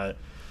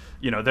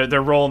 you know,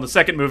 their role in the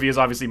second movie is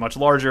obviously much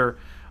larger.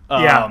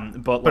 Yeah,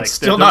 but like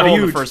still the not role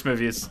in huge. the first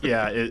movie is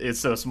it's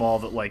so small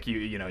that like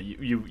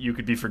you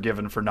could be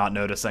forgiven for not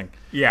noticing.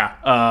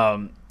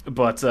 Yeah.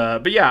 But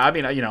yeah, I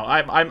mean, you know,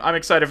 I'm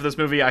excited for this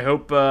movie. I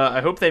hope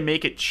they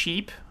make it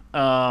cheap.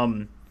 I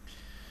mean,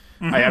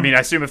 I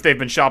assume if they've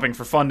been shopping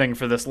for funding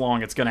for this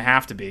long, it's going to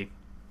have to be.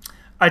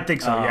 I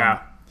think so,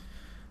 yeah.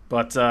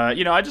 But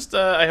you know,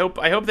 I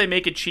hope they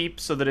make it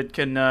cheap so that it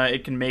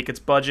can make its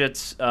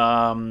budget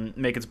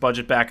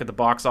back at the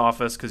box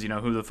office, because you know,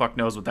 who the fuck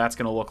knows what that's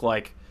going to look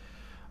like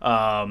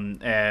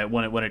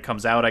when it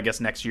comes out. I guess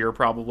next year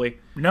probably.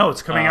 No,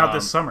 it's coming out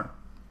this summer.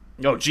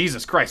 Oh,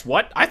 Jesus Christ!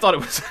 What? I thought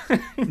it was.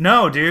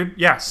 No, dude.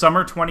 Yeah,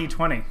 summer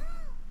 2020.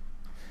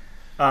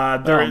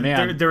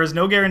 man. There is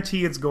no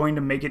guarantee it's going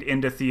to make it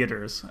into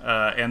theaters,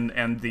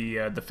 and the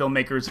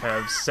filmmakers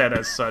have said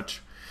as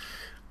such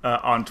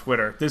on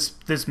Twitter.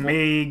 This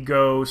may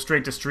go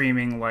straight to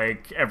streaming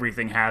like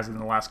everything has in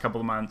the last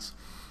couple of months.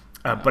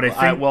 But I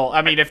think,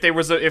 I mean, if there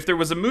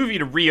was a movie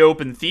to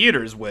reopen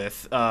theaters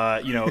with,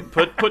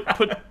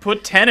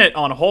 put Tenet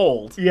on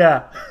hold.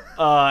 yeah.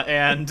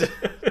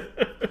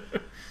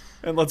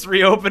 And let's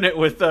reopen it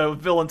with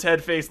Bill and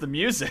Ted Face the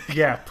Music.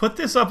 Yeah, put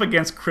this up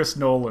against Chris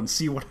Nolan,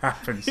 see what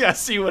happens. Yeah,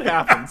 see what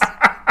happens.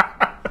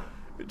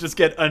 Just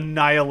get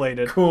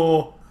annihilated.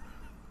 Cool.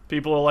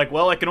 People are like,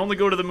 well, I can only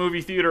go to the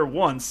movie theater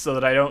once so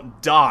that I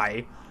don't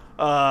die.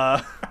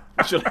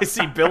 Should I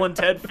see Bill and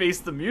Ted Face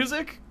the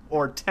Music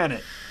or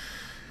Tenet?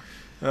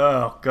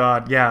 Oh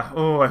God, yeah.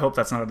 Oh, I hope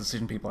that's not a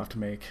decision people have to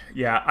make.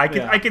 Yeah,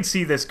 I could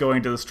see this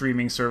going to the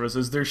streaming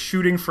services. They're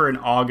shooting for an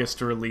August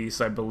release,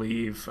 I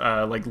believe,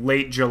 like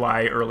late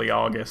July, early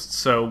August.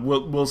 So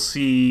we'll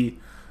see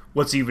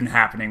what's even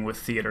happening with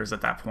theaters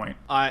at that point.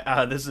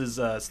 This is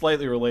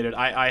slightly related.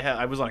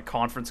 I was on a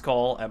conference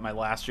call at my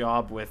last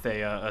job with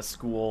a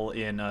school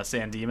in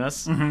San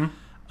Dimas. Mm-hmm.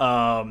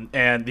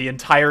 And the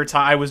entire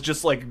time I was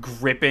just like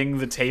gripping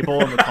the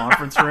table in the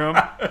conference room,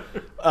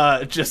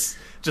 just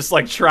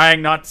like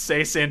trying not to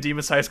say San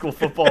Dimas High School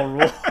football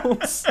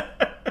rules.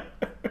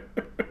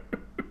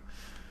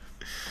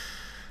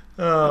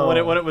 Oh. When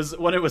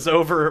it was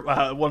over,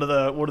 one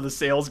of the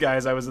sales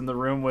guys I was in the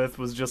room with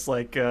was just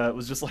like, "Are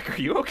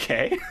you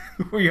okay?"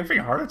 Were you having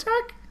a heart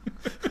attack?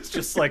 It's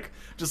just like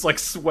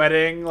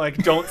sweating, like,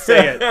 don't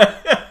say it.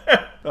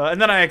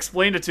 And then I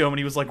explained it to him, and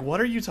he was like, "What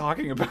are you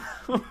talking about?"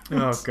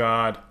 Oh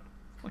God.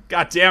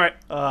 God damn it.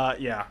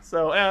 Yeah.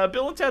 So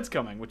Bill and Ted's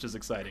coming, which is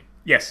exciting.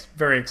 Yes,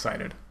 very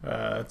excited.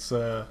 It's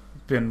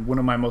been one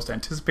of my most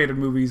anticipated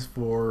movies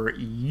for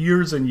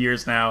years and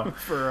years now.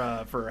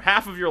 For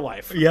half of your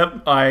life.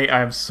 Yep,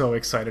 I'm so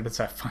excited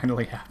it's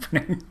finally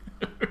happening.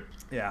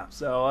 Yeah.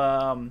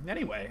 So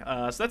anyway,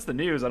 so that's the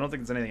news. I don't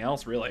think there's anything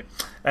else really.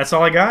 That's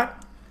all I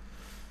got.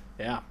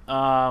 Yeah.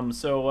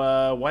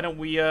 So why don't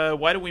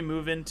we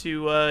move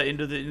into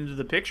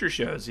the picture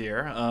shows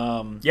here?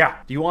 Yeah.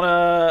 Do you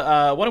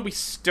wanna? Why don't we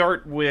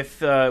start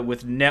with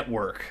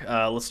Network?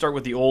 Let's start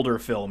with the older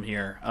film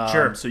here.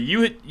 Sure. So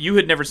you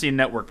had never seen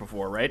Network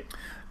before, right?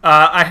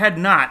 I had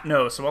not.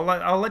 No. So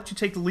I'll let you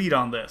take the lead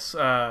on this.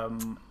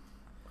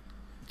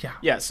 Yeah.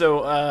 Yeah.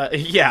 So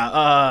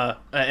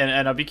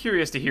and I'll be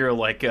curious to hear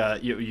like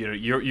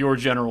your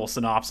general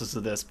synopsis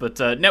of this.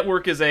 But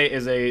Network is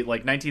a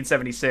like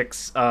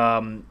 1976.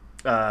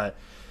 I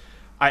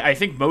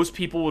think most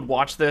people would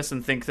watch this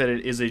and think that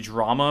it is a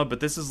drama,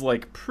 but this is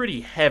like pretty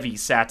heavy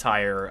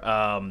satire.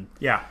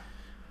 Yeah.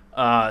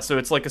 So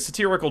it's like a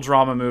satirical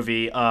drama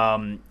movie,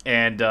 and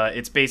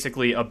it's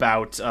basically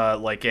about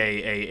like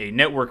a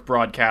network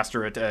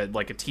broadcaster,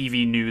 like a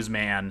TV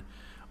newsman.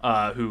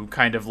 Who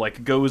kind of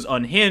like goes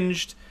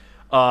unhinged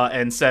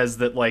and says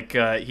that like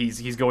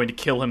he's going to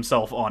kill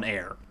himself on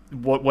air.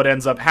 What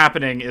ends up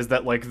happening is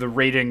that like the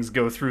ratings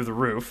go through the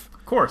roof.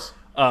 Of course.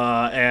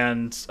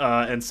 And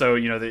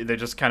so they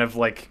just kind of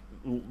like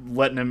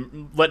letting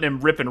him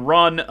rip and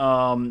run.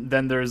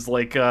 Then there's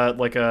like a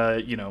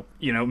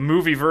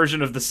movie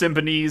version of the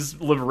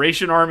Symbionese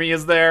Liberation Army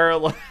is there.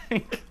 Like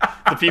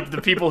the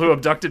people who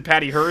abducted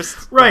Patty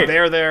Hearst. Right.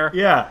 They're there.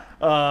 Yeah.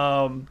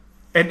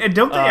 And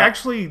don't they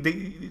actually?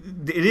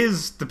 It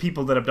is the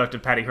people that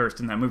abducted Patty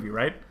Hearst in that movie,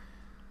 right?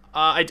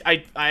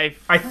 I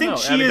think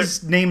she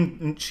is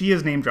named. She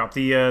is name dropped.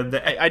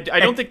 I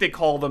don't think they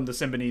call them the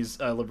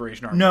Symbionese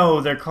Liberation Army.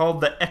 No, they're called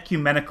the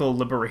Ecumenical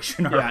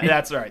Liberation Army. Yeah,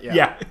 that's right.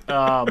 Yeah.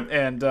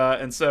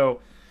 And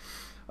so.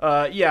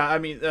 I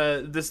mean,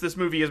 this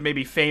movie is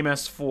maybe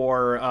famous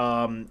for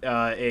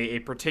a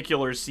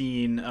particular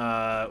scene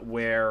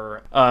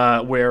where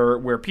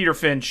Peter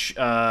Finch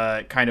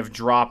kind of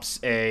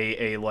drops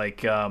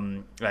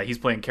he's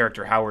playing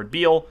character Howard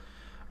Beale.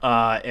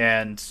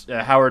 And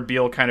Howard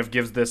Beale kind of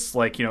gives this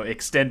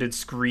extended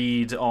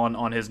screed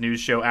on his news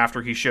show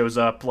after he shows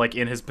up like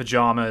in his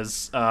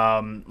pajamas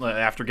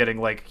after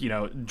getting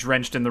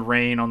drenched in the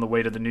rain on the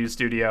way to the news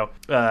studio.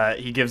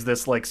 He gives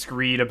this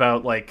screed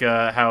about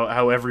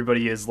how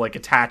everybody is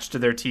attached to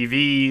their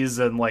TVs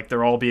and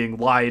they're all being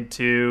lied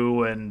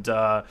to and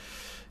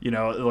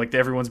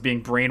everyone's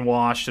being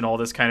brainwashed and all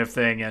this kind of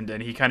thing,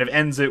 and he kind of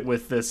ends it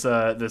with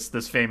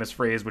this famous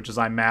phrase, which is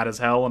 "I'm mad as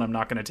hell and I'm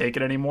not going to take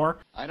it anymore."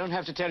 I don't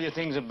have to tell you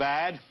things are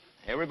bad.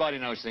 Everybody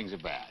knows things are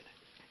bad.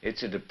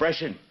 It's a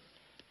depression.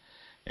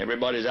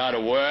 Everybody's out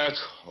of work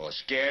or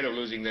scared of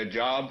losing their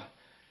job.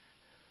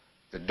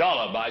 The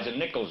dollar buys a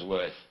nickel's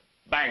worth.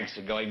 Banks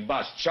are going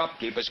bust.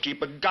 Shopkeepers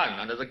keep a gun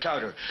under the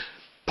counter.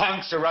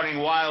 Punks are running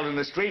wild in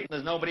the street, and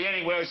there's nobody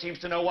anywhere who seems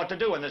to know what to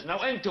do, and there's no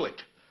end to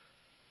it.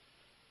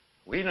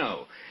 We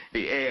know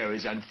the air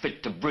is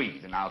unfit to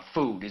breathe and our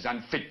food is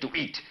unfit to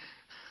eat.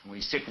 We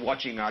sit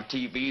watching our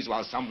TVs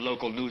while some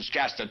local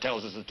newscaster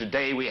tells us that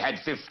today we had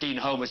 15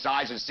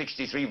 homicides and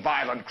 63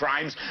 violent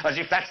crimes, as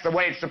if that's the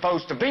way it's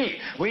supposed to be.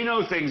 We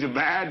know things are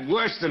bad,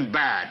 worse than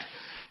bad.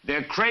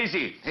 They're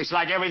crazy. It's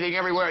like everything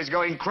everywhere is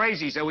going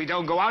crazy, so we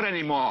don't go out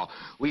anymore.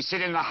 We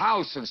sit in the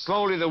house, and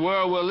slowly the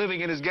world we're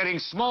living in is getting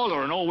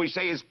smaller, and all we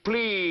say is,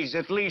 please,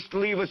 at least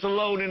leave us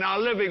alone in our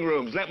living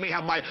rooms. Let me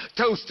have my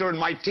toaster and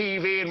my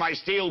TV and my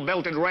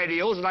steel-belted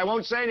radios, and I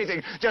won't say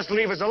anything. Just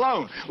leave us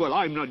alone. Well,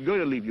 I'm not going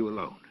to leave you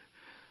alone.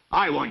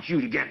 I want you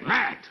to get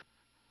mad.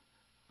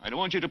 I don't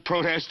want you to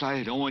protest.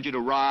 I don't want you to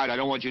riot. I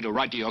don't want you to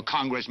write to your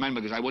congressmen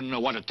because I wouldn't know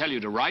what to tell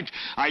you to write.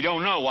 I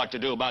don't know what to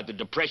do about the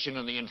depression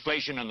and the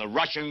inflation and the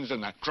Russians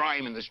and the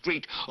crime in the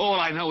street. All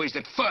I know is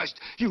that first,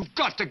 you've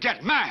got to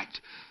get mad.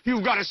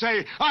 You've got to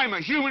say, I'm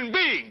a human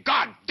being.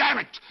 God damn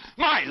it.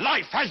 My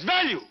life has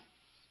value.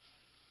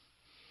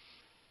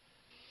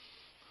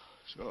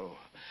 So,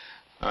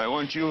 I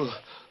want you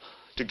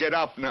to get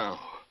up now.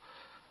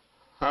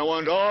 I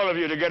want all of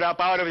you to get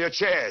up out of your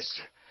chairs.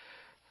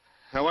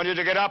 I want you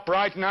to get up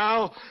right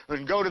now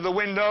and go to the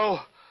window,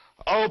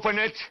 open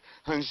it,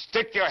 and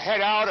stick your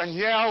head out and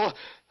yell,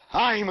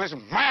 I'm as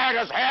mad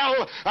as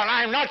hell, and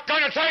I'm not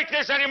going to take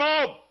this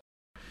anymore!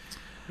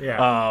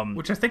 Yeah,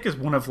 which I think is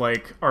one of,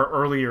 like, our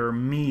earlier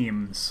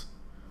memes.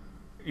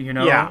 You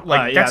know? Yeah,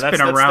 that's been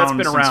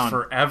around since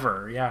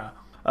forever, yeah.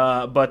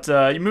 But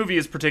the movie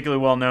is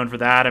particularly well known for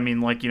that. I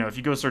mean, like, you know, if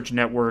you go search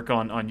Network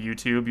on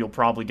YouTube, you'll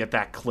probably get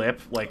that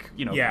clip, like,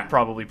 you know,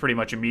 probably pretty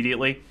much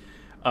immediately.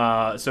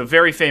 So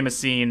very famous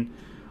scene.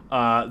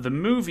 The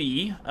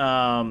movie,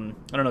 I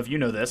don't know if you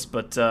know this,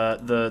 but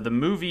the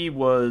movie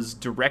was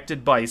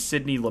directed by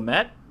Sidney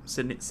Lumet.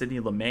 Sidney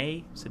Lumet.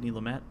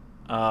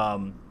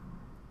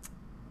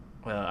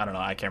 Well, I don't know.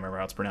 I can't remember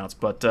how it's pronounced,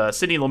 but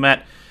Sidney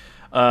Lumet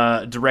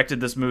directed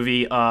this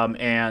movie,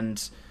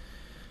 and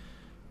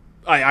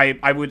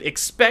I would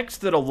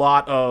expect that a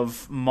lot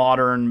of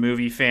modern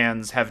movie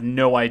fans have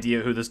no idea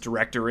who this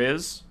director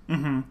is.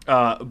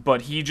 Mm-hmm.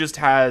 But he just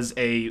has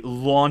a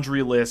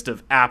laundry list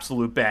of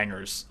absolute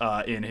bangers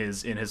in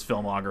his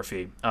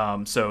filmography.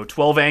 So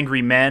 12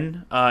 Angry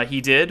Men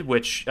he did,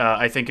 which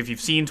I think if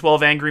you've seen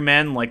 12 Angry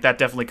Men, like that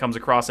definitely comes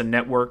across a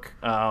Network.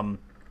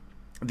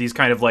 These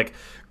kind of like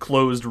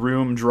closed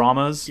room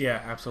dramas.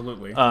 Yeah,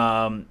 absolutely.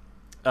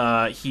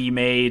 He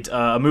made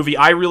a movie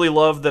I really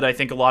love that I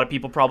think a lot of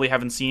people probably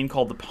haven't seen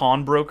called The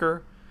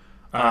Pawnbroker.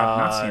 I've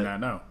not seen that,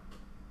 no.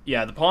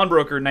 Yeah, The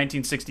Pawnbroker,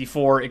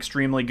 1964,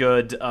 extremely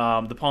good.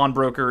 The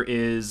Pawnbroker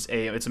it's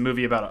a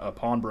movie about a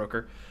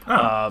pawnbroker.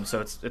 Oh. So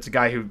it's a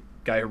guy who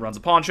runs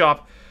a pawn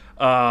shop,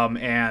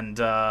 and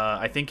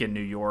I think in New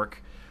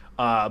York.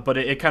 But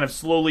it kind of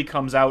slowly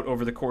comes out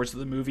over the course of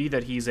the movie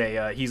that he's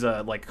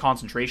a like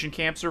concentration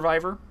camp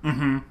survivor.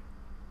 Mm-hmm.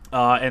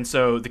 And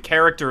so the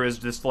character is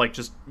just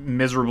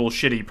miserable,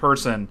 shitty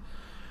person.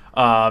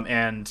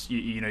 And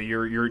you know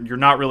you're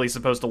not really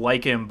supposed to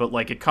like him, but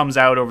like it comes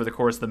out over the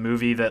course of the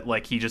movie that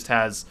like he just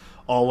has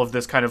all of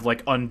this kind of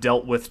like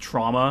undealt with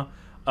trauma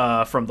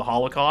from the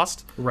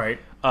Holocaust, right?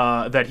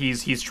 That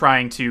he's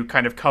trying to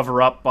kind of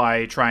cover up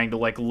by trying to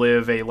like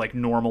live a like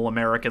normal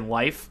American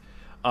life,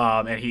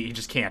 and he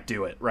just can't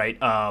do it, right?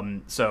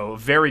 So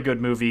very good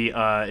movie.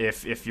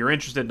 If you're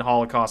interested in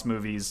Holocaust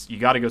movies, you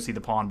got to go see The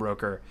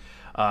Pawnbroker,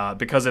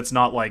 because it's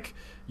not like.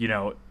 You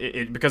know,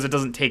 because it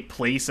doesn't take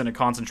place in a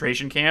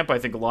concentration camp, I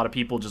think a lot of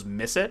people just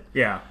miss it.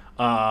 Yeah.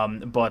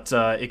 But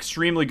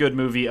extremely good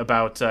movie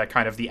about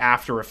kind of the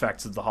after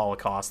effects of the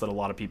Holocaust that a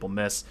lot of people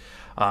miss.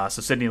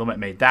 So Sidney Lumet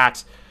made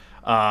that.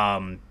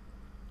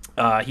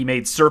 He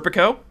made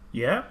Serpico.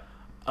 Yeah.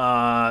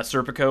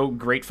 Serpico,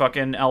 great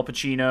fucking Al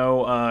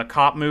Pacino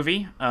cop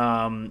movie.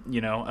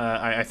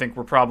 I think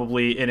we're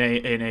probably in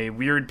a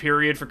weird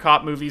period for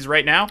cop movies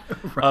right now.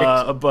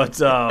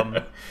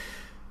 Right.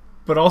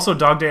 But also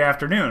Dog Day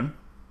Afternoon.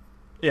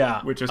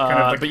 Yeah, which is kind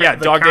of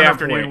Dog Day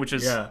Afternoon, which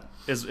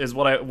is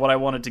what I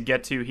wanted to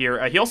get to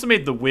here. He also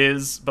made The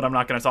Wiz, but I'm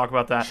not going to talk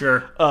about that.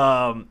 Sure.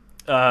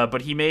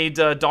 But he made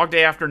Dog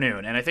Day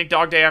Afternoon, and I think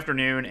Dog Day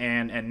Afternoon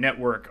and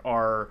Network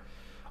are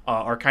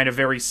kind of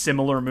very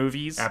similar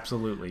movies.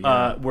 Absolutely.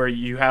 Yeah. Where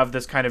you have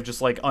this kind of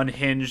just like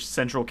unhinged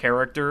central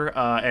character,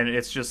 and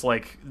it's just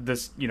like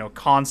this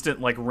constant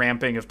like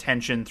ramping of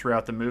tension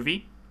throughout the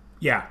movie.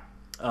 Yeah.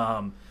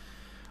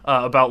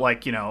 About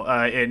like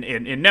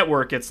in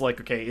Network, it's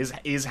like, okay,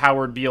 is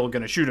Howard Beale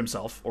going to shoot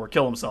himself or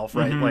kill himself,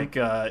 right? Mm-hmm. Like,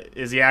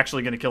 is he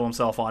actually going to kill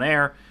himself on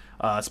air?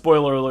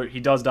 Spoiler alert: he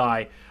does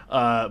die,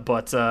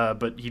 but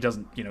he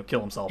doesn't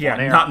kill himself on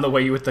air. Yeah, not in the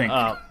way you would think.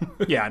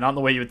 Yeah, not in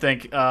the way you would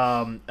think.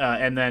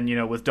 And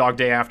then with Dog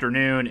Day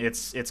Afternoon,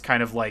 it's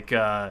kind of like. Is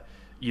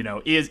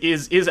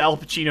Al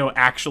Pacino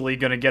actually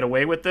going to get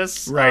away with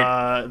this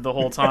the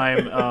whole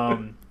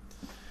time?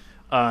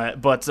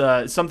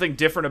 But something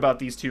different about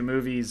these two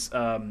movies,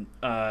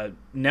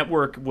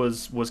 Network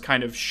was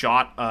kind of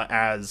shot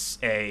as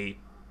a...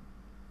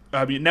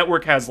 I mean,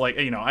 Network has, like,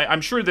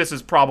 I'm sure this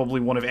is probably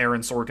one of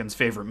Aaron Sorkin's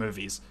favorite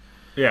movies.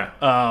 Yeah.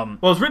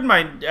 Well, it's written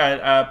by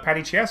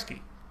Patty Chayefsky.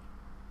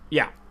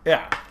 Yeah.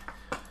 Yeah.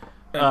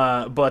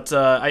 But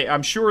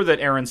I'm sure that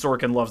Aaron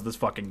Sorkin loves this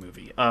fucking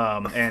movie.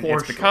 And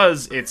it's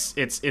because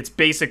it's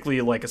basically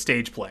like a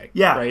stage play.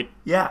 Yeah. Right?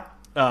 Yeah.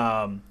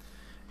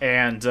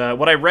 And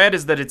what I read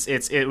is that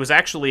it was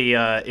actually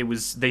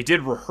they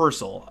did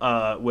rehearsal,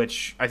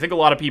 which I think a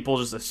lot of people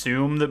just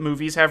assume that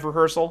movies have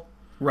rehearsal.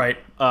 Right.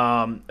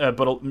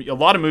 But a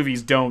lot of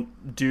movies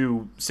don't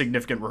do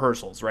significant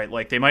rehearsals, right?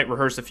 Like they might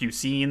rehearse a few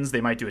scenes,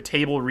 they might do a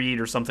table read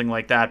or something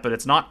like that, but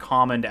it's not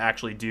common to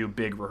actually do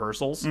big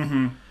rehearsals.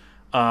 Mm-hmm.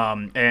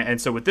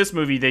 And so with this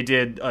movie, they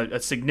did a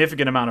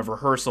significant amount of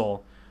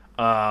rehearsal,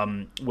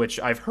 which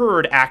I've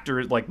heard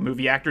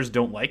movie actors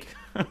don't like.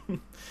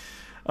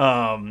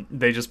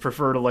 They just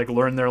prefer to like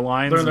learn their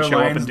lines and show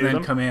up and do then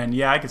them. come in.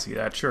 Yeah, I can see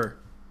that. Sure.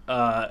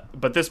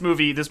 But this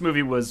movie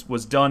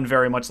was done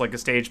very much like a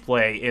stage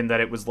play in that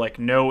it was like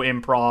no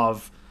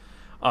improv.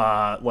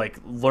 Like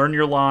learn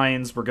your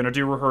lines. We're gonna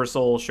do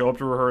rehearsal. Show up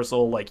to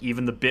rehearsal. Like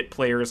even the bit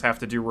players have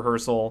to do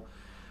rehearsal.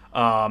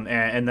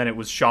 And then it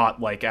was shot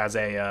like as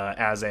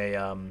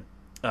a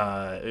kind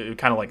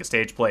of like a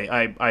stage play.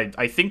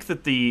 I think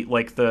that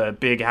the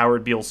big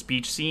Howard Beale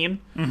speech scene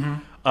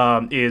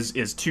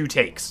is 2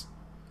 takes.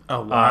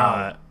 Oh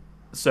wow.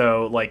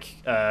 So like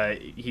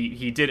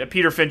he did.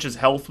 Peter Finch's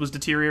health was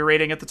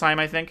deteriorating at the time,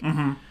 I think.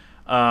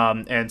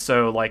 Mm-hmm. And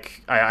so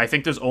like I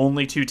think there's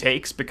only 2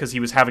 takes because he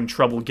was having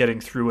trouble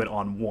getting through it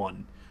on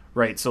one.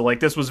 Right. So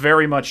like this was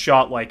very much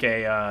shot like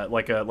a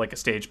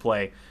stage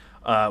play,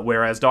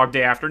 whereas Dog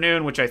Day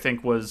Afternoon, which I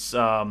think was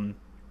Sidney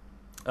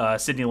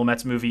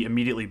Lumet's movie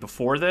immediately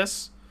before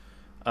this,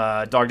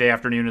 Dog Day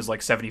Afternoon is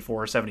like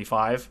 74 or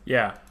 75.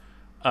 Yeah.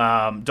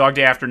 Dog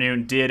Day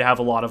Afternoon did have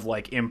a lot of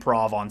like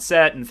improv on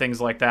set and things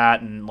like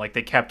that, and like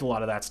they kept a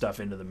lot of that stuff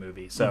into the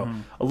movie. So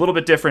a little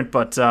bit different,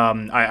 but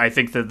I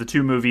think that the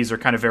 2 movies are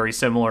kind of very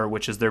similar,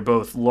 which is they're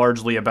both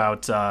largely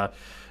about the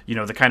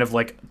kind of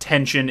like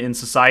tension in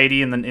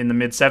society in the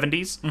mid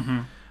 70s,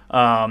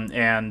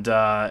 and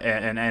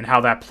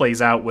how that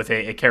plays out with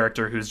a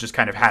character who's just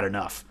kind of had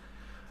enough.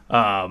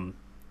 So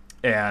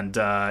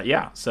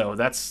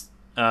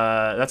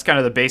that's kind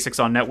of the basics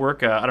on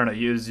Network. I don't know.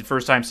 It was your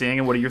first time seeing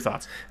it. What are your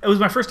thoughts? It was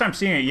my first time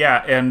seeing it,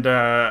 yeah. And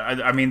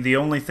I mean, the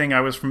only thing I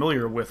was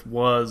familiar with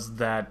was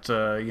that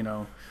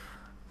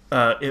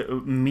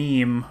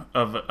meme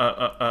of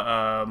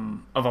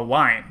a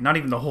line, not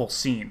even the whole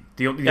scene.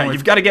 The only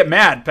You've got to get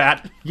mad,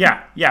 Pat.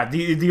 Yeah.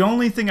 The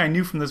only thing I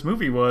knew from this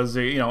movie was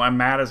I'm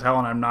mad as hell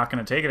and I'm not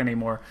going to take it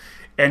anymore.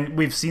 And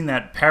we've seen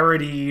that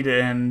parodied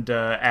and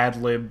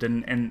ad-libbed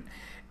and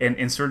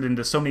inserted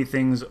into so many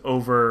things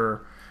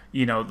over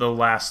the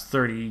last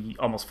 30,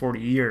 almost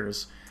 40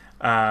 years.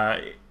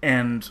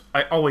 And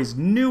I always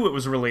knew it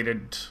was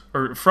related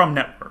or from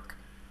Network,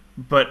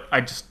 but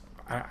I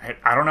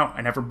don't know.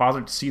 I never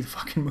bothered to see the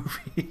fucking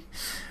movie.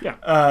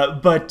 Yeah.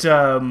 But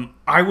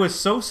I was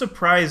so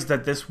surprised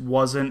that this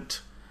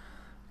wasn't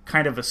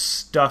kind of a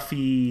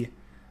stuffy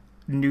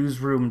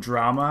newsroom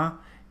drama.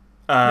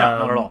 No,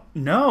 not at all.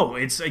 No,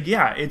 it's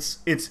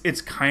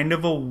kind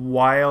of a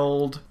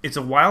wild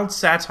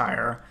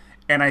satire.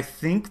 And I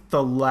think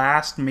the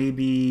last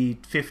maybe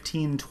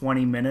 15,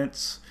 20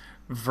 minutes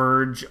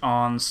verge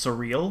on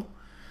surreal.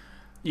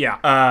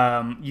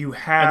 Yeah. You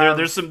have... And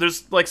there's some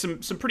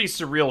pretty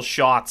surreal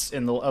shots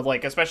in the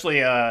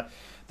especially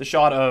the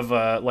shot of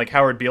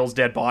Howard Beale's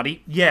dead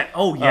body. Yeah.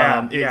 Oh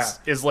yeah.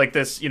 Is like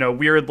this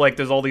weird, like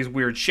there's all these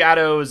weird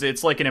shadows.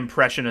 It's like an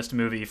impressionist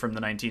movie from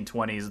the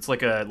 1920s. It's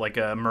like a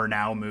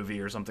Murnau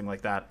movie or something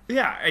like that.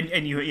 Yeah,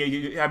 and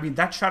you I mean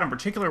that shot in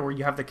particular where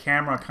you have the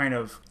camera kind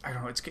of, I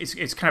don't know,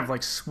 it's kind of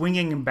like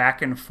swinging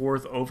back and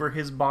forth over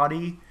his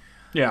body.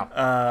 Yeah.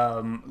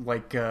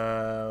 Like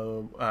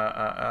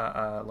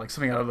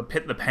something out of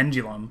the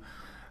Pendulum.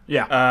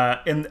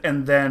 Yeah.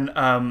 And then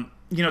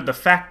the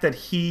fact that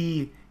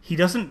he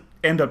doesn't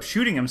end up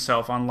shooting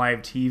himself on live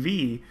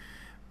TV,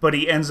 but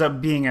he ends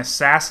up being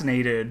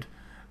assassinated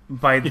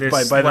by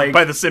this by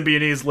the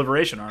Symbionese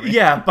Liberation Army.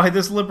 Yeah, by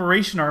this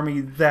Liberation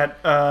Army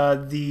that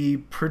the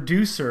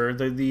producer,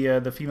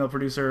 the female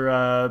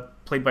producer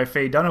played by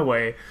Faye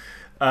Dunaway,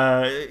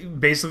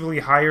 basically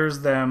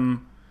hires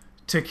them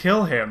to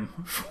kill him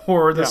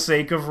for the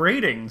sake of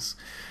ratings,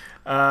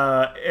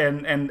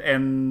 and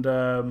then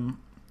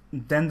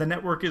the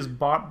network is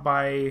bought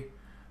by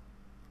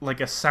like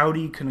a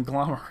Saudi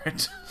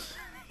conglomerate.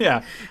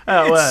 Yeah,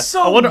 it's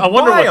so I wonder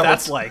what wild.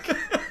 that's like.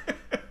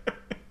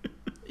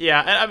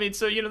 Yeah, I mean,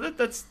 so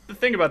that's the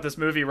thing about this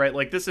movie, right?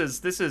 Like this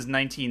is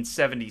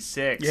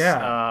 1976.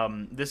 Yeah.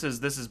 This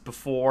is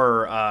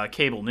before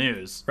cable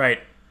news. Right.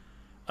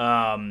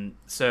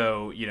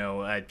 So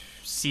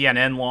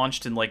CNN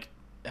launched in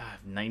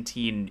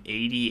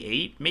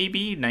 1988,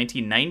 maybe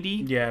 1990.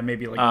 Yeah,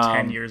 maybe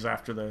 10 years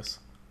after this.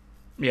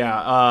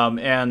 Yeah,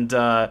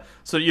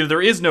 so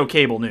there is no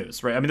cable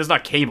news, right? I mean, there's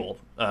not cable,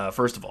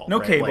 first of all. No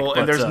right? cable,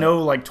 and there's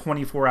no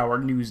 24-hour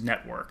news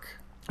network.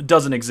 It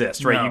doesn't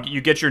exist, right? No. You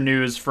get your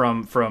news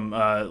from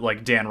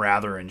Dan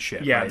Rather and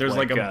shit. Yeah, right? there's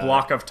a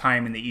block of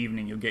time in the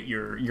evening you'll get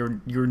your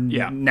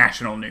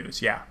national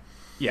news. Yeah.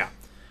 Yeah.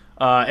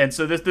 And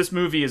so this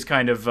movie is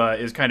kind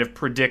of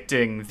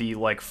predicting the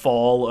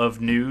fall of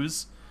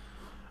news,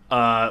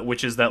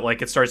 which is that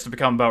it starts to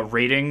become about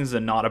ratings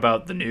and not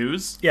about the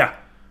news. Yeah.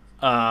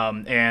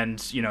 And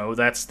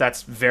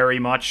that's very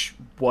much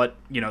what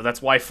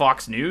that's why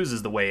Fox News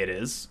is the way it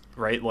is,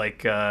 right?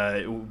 Like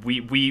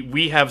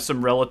we have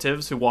some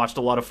relatives who watched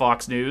a lot of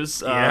Fox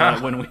News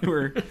when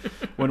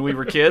we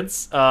were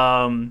kids,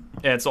 and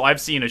so I've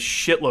seen a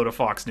shitload of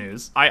Fox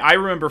News. I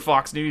remember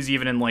Fox News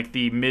even in like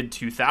the mid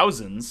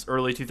 2000s,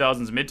 early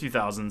 2000s, mid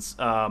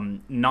 2000s,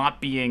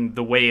 not being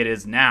the way it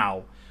is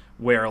now,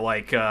 where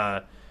like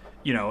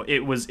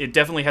it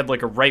definitely had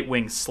like a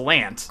right-wing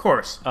slant, Of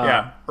course,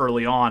 yeah.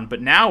 early on,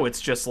 but now it's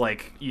just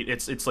like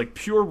it's like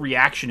pure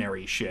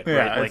reactionary shit, Yeah,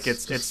 right? Like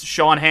it's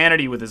Sean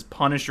Hannity with his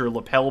Punisher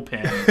lapel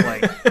pin,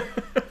 like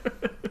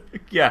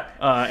Yeah.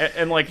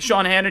 and like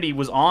Sean Hannity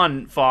was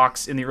on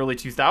Fox in the early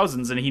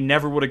 2000s, and he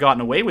never would have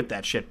gotten away with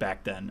that shit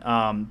back then.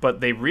 But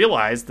they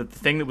realized that the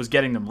thing that was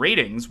getting them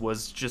ratings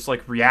was just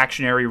like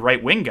reactionary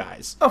right-wing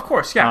guys. Of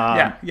course,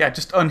 yeah,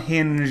 just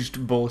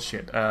unhinged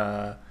bullshit.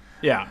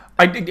 Yeah.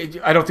 I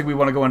don't think we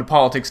want to go into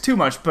politics too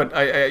much, but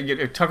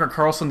Tucker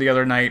Carlson the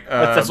other night.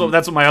 That's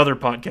what my other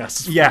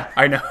podcast is. Yeah,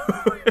 I know.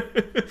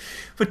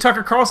 But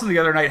Tucker Carlson the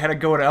other night had a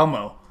go at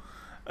Elmo.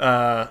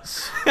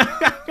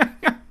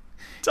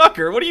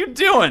 Tucker, what are you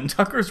doing?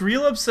 Tucker's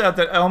real upset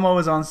that Elmo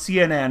is on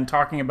CNN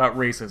talking about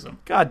racism.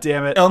 God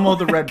damn it. Elmo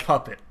the red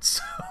puppet.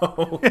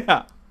 So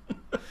Yeah.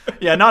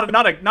 Yeah,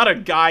 not a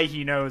guy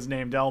he knows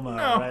named Elmo,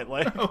 right?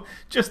 Like, no,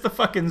 just the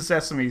fucking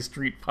Sesame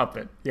Street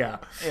puppet. Yeah.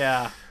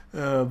 yeah.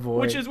 Oh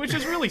boy. Which is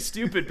really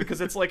stupid, because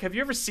it's like, have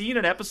you ever seen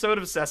an episode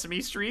of Sesame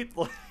Street?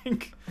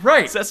 Like,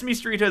 Right. Sesame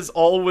Street has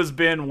always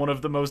been one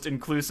of the most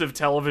inclusive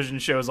television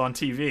shows on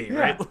TV,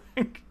 right?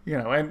 Like,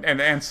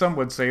 and some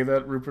would say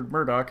that Rupert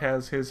Murdoch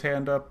has his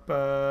hand up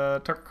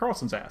Tucker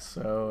Carlson's ass.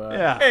 So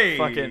yeah, hey.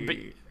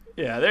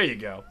 there you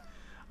go.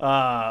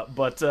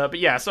 But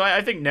yeah, so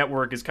I think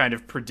Network is kind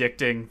of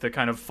predicting the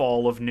kind of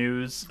fall of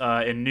news,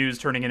 and news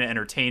turning into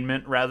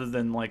entertainment rather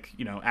than like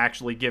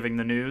actually giving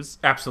the news.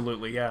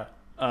 Absolutely, yeah.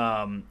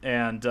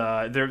 And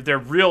they're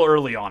real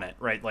early on it,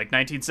 right? Like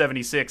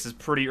 1976 is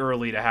pretty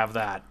early to have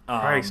that.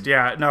 Christ,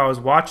 yeah. No, I was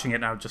watching it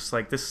and I was just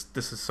like, this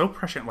is so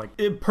prescient. Like,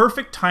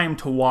 perfect time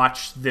to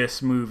watch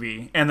this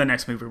movie and the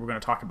next movie we're going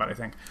to talk about, I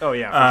think. Oh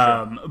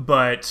yeah, for sure.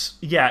 But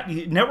yeah,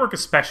 Network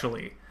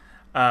especially,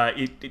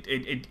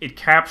 it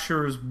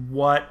captures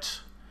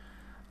what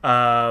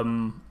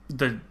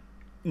the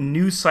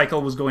news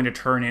cycle was going to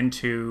turn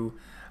into,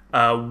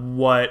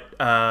 what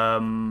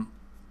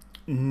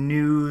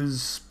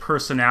news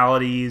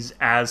personalities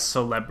as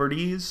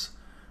celebrities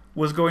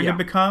was going to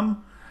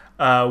become,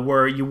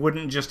 where you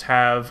wouldn't just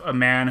have a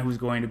man who's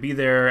going to be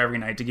there every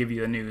night to give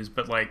you the news,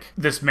 but like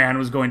this man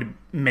was going to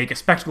make a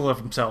spectacle of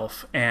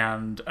himself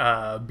and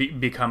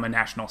become a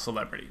national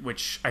celebrity,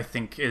 which I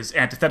think is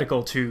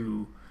antithetical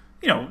to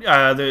to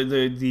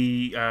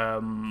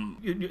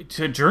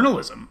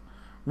journalism,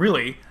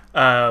 really.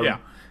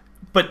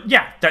 But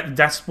yeah,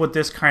 that's what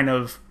this kind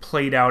of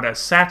played out as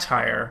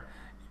satire.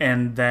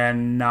 And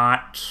then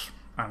not,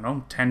 I don't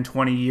know, 10,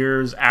 20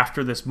 years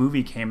after this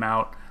movie came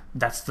out,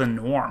 that's the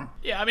norm.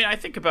 Yeah, I mean, I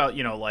think about,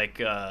 modern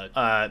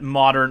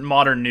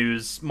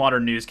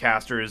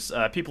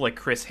newscasters, people like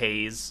Chris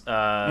Hayes.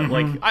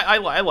 Like,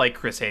 I like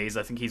Chris Hayes.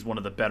 I think he's one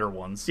of the better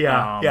ones.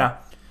 Yeah.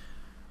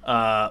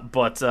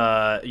 But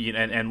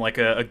and like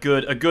a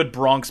good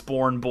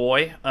Bronx-born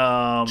boy.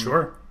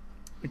 Sure.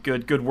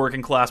 Good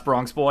working class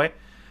Bronx boy.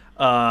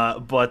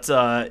 But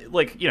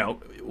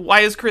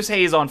why is Chris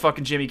Hayes on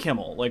fucking Jimmy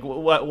Kimmel? Like,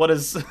 what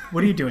is?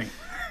 What are you doing?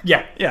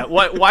 Yeah. Yeah.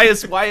 Why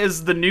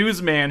is the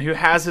newsman who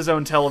has his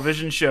own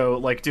television show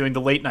like doing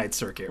the late night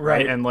circuit,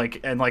 right? And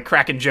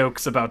cracking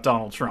jokes about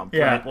Donald Trump,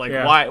 right?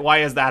 Like, why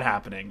is that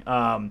happening?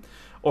 Why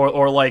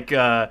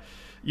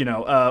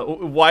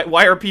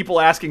are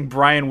people asking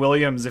Brian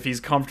Williams if he's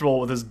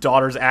comfortable with his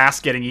daughter's ass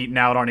getting eaten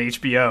out on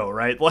HBO,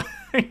 right?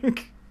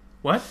 Like,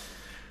 what?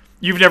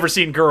 You've never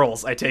seen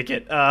Girls, I take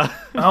it.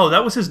 Oh,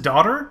 that was his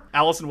daughter?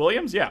 Allison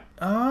Williams, yeah.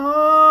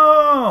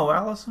 Oh,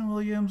 Allison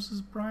Williams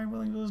is Brian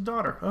Williams'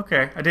 daughter.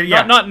 Okay, I did.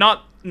 Yeah,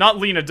 not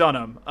Lena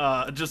Dunham.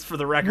 Just for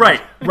the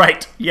record.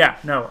 Right. Yeah,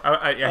 no,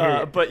 I hear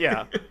you. But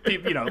yeah,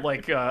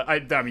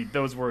 I mean,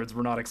 those words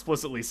were not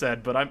explicitly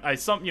said, but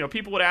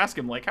people would ask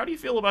him like, "How do you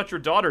feel about your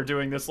daughter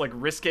doing this like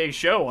risque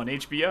show on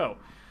HBO?"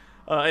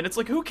 And it's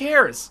like, who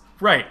cares?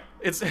 Right.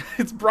 It's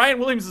Brian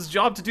Williams'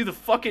 job to do the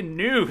fucking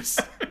news.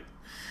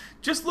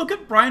 Just look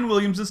at Brian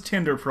Williams'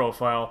 Tinder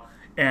profile,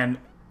 and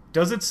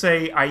does it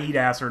say "I eat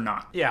ass" or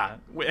not? Yeah,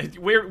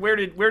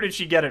 where did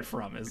she get it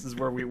from? Is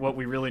what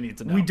we really need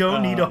to know. We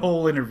don't need a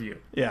whole interview.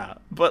 Yeah,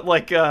 but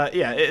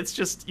it's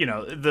just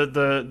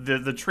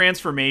the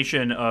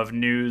transformation of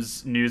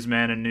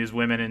newsmen and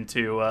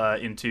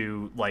newswomen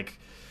into like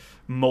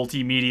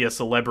multimedia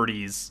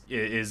celebrities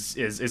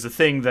is a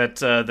thing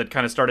that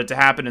kind of started to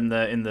happen in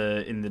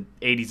the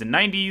 80s and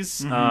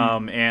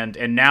 90s,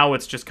 and now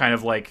it's just kind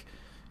of like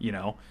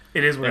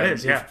It is what it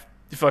is, yeah.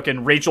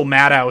 Fucking Rachel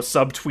Maddow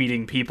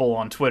subtweeting people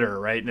on Twitter,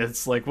 right? And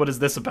it's like, what is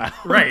this about?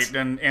 Right,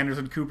 and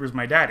Anderson Cooper's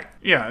my daddy.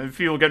 Yeah,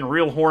 people getting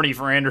real horny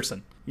for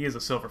Anderson. He is a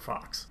silver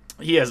fox.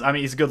 He is. I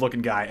mean, he's a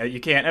good-looking guy. You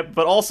can't.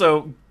 But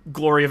also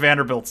Gloria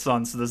Vanderbilt's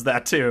son, so there's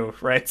that too,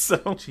 right?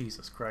 So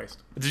Jesus Christ.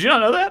 did you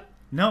not know that?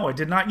 No, I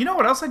did not. You know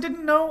what else I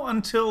didn't know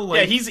until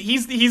like. Yeah,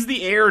 he's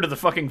the heir to the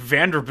fucking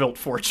Vanderbilt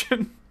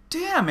fortune.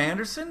 Damn,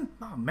 Anderson.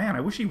 Oh man,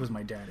 I wish he was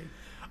my daddy.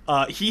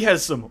 He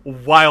has some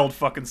wild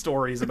fucking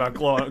stories about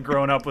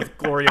growing up with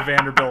Gloria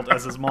Vanderbilt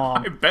as his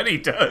mom. I bet he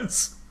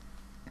does.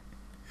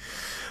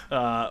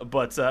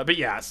 But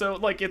yeah, so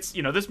like it's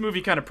this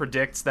movie kind of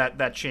predicts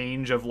that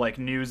change of like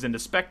news into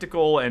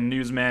spectacle and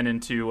newsmen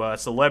into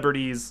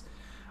celebrities,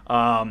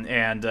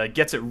 and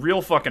gets it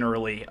real fucking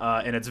early,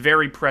 and it's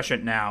very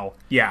prescient now.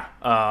 Yeah.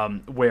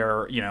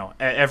 Where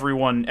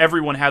everyone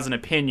has an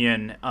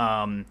opinion,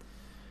 and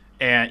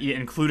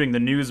including the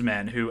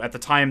newsmen who at the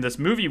time this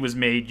movie was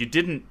made, you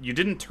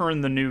didn't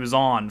turn the news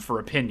on for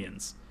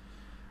opinions.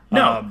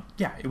 No.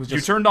 Yeah, it was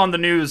just. You turned on the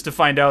news to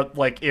find out,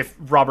 like, if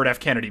Robert F.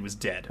 Kennedy was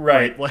dead.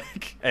 Right.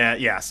 Like,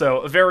 yeah, so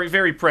a very,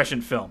 very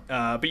prescient film.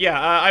 But yeah,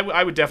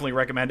 I would definitely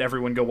recommend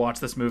everyone go watch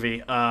this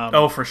movie.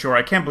 Oh, for sure.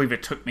 I can't believe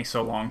it took me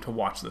so long to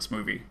watch this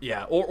movie.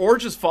 Yeah, or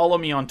just follow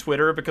me on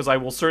Twitter, because I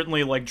will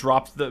certainly, like,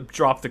 drop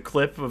the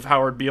clip of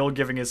Howard Beale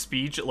giving his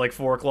speech at, like,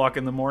 4 o'clock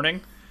in the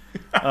morning.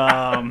 Those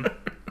are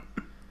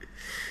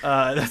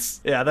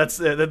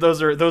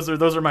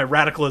my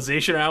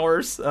radicalization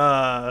hours.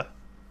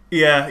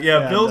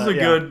 Yeah. Bill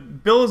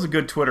is a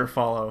good Twitter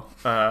follow.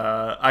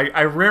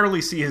 I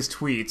rarely see his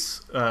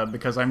tweets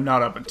because I'm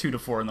not up at 2 to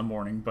 4 in the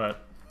morning.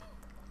 But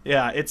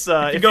yeah, it's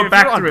if you go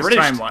back through his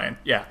timeline.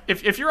 Yeah,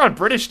 if you're on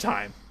British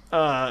time,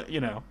 you're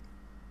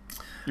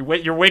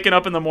waking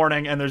up in the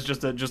morning and there's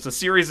just a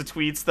series of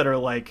tweets that are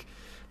like,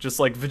 just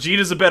like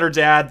Vegeta's a better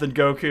dad than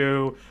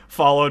Goku,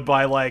 followed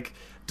by like,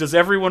 does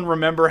everyone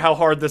remember how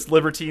hard this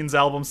Libertines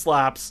album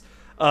slaps?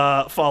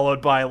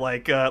 Followed by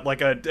like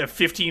a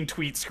 15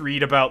 tweet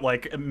screed about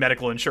like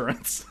medical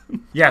insurance.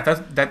 Yeah,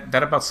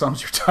 that about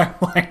sums your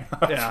timeline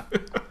up. Yeah.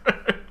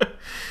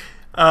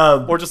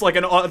 Or just like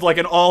an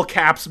all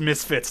caps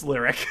Misfits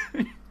lyric.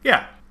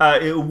 Yeah.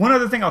 One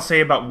other thing I'll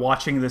say about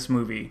watching this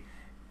movie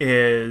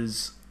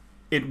is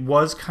it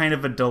was kind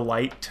of a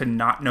delight to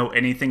not know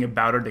anything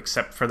about it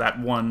except for that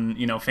one,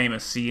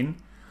 famous scene.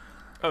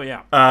 Oh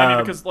yeah, I mean,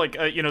 because like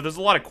there's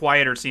a lot of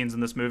quieter scenes in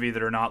this movie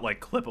that are not like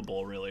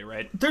clippable, really,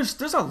 right?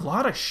 There's a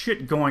lot of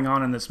shit going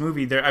on in this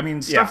movie. There, I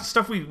mean,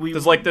 stuff we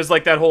there's like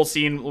that whole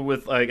scene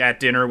with like at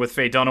dinner with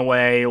Faye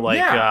Dunaway, like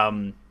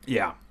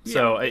yeah.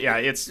 So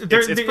it's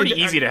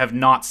pretty easy to have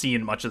not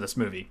seen much of this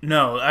movie.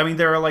 No, I mean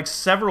there are like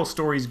several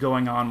stories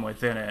going on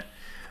within it,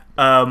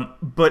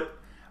 but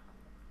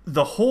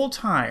the whole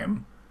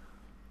time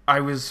I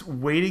was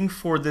waiting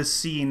for this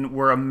scene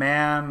where a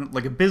man,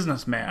 like a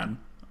businessman,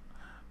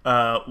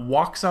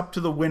 walks up to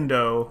the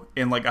window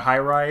in like a high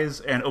rise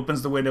and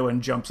opens the window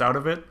and jumps out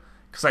of it,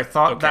 because I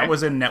thought that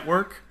was in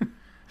Network,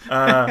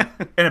 and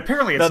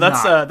apparently it's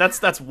not.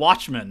 That's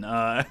Watchmen.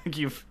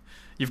 You've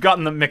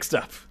gotten them mixed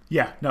up.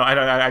 Yeah, no,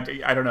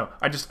 I don't know.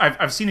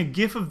 I've seen a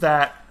GIF of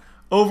that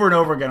over and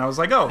over again. I was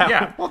like,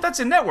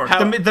 that's in Network.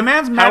 The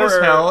man's mad as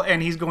hell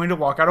and he's going to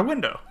walk out a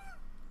window.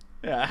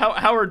 Yeah,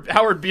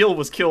 Howard Beale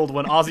was killed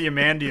when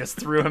Ozymandias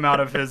threw him out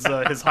of his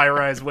high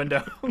rise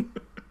window.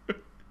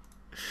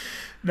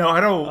 No,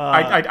 I don't.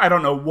 I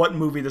don't know what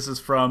movie this is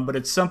from, but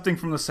it's something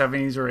from the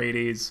 70s or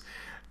 80s,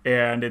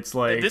 and it's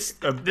like this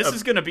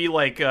is going to be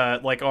like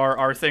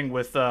our thing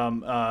with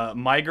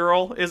My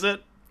Girl. Is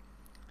it?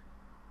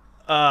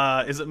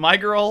 Is it My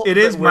Girl? It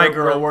is My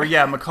Girl, where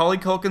Macaulay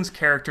Culkin's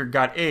character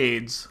got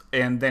AIDS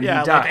and then he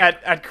died.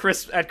 Like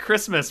at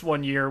Christmas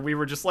one year, we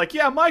were just like,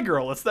 My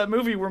Girl. It's that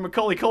movie where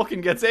Macaulay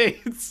Culkin gets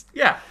AIDS.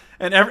 Yeah.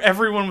 And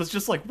everyone was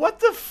just like,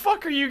 "What the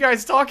fuck are you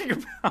guys talking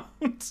about?"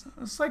 It's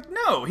like,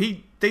 no,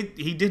 he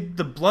did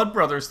the Blood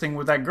Brothers thing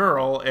with that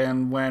girl,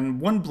 and when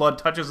one blood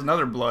touches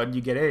another blood,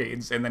 you get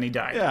AIDS, and then he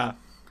died. Yeah,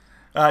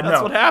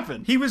 that's what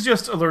happened. He was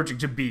just allergic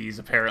to bees,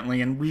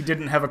 apparently, and we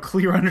didn't have a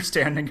clear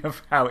understanding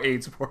of how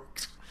AIDS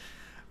worked.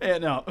 Yeah,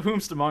 no,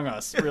 whomst among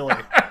us, really.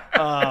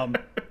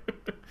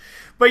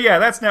 But yeah,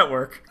 that's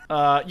Network.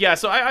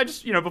 So I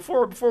just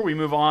before we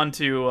move on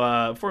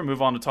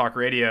to talk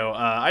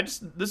radio,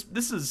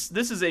 this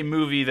is a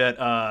movie that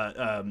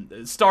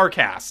star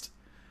cast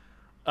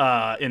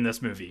in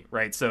this movie,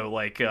 right? So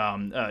like you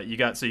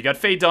got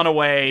Faye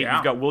Dunaway,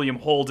 you've got William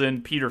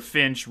Holden, Peter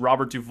Finch,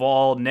 Robert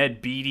Duvall,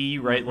 Ned Beatty,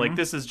 right? Mm-hmm. Like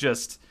this is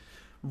just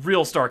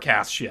real star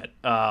cast shit.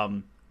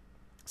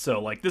 So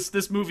like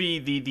this movie,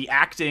 the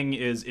acting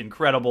is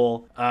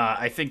incredible.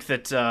 I think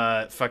that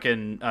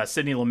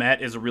Sidney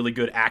Lumet is a really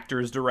good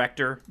actor's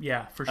director.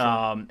 Yeah, for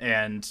sure.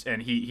 And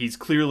he's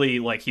clearly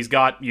like he's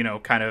got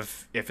kind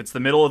of, if it's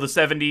the middle of the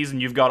 70s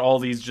and you've got all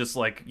these just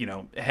like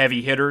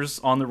heavy hitters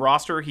on the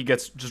roster, he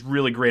gets just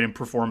really great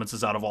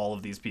performances out of all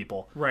of these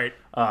people. Right.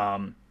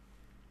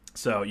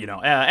 So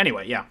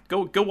anyway,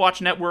 go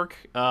watch Network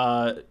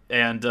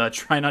and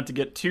try not to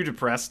get too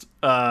depressed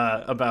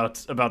about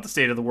the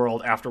state of the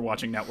world after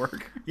watching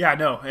Network. Yeah,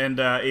 no, and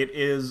it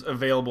is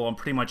available on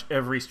pretty much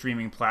every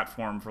streaming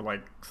platform for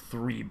like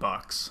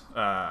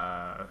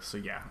 $3. So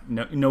yeah,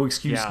 no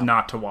excuse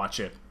not to watch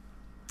it.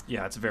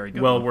 Yeah, it's a very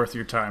good Well one. worth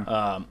your time.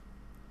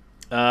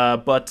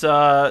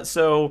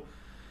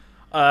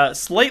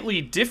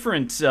 Slightly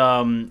different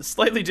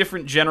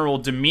general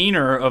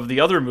demeanor of the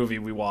other movie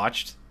we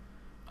watched.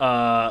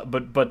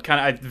 But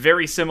kind of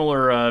very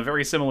similar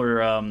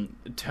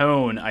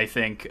tone, I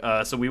think.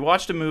 So we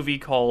watched a movie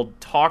called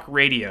Talk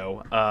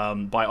Radio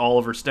by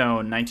Oliver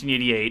Stone,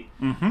 1988,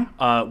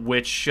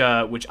 which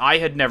I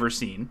had never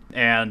seen.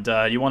 And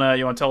you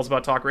wanna tell us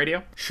about Talk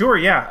Radio? Sure,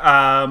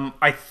 yeah.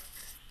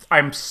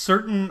 I'm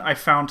certain I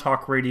found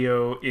Talk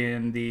Radio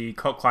in the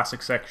cult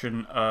classic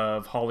section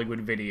of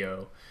Hollywood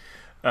Video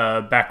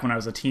back when I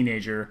was a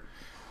teenager,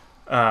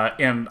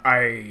 and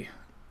I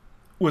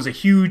was a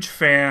huge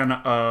fan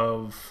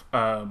of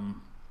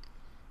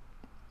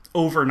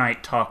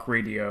overnight talk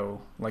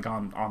radio, like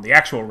on the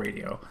actual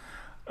radio,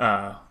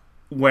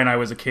 when I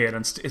was a kid,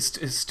 and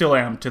still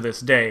am to this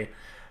day.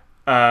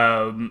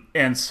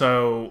 And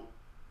so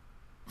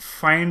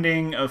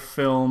finding a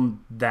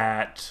film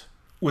that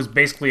was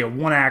basically a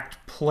one-act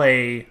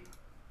play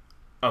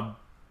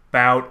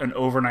about an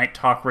overnight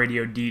talk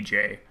radio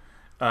DJ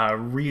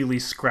really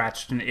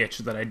scratched an itch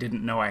that I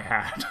didn't know I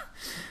had.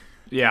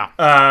 Yeah.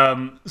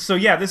 So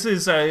yeah, this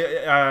is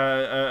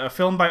a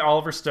film by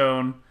Oliver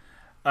Stone.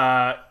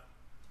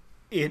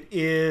 It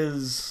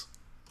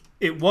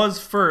was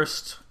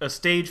first a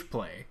stage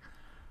play,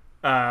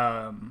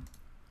 and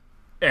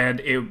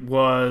it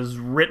was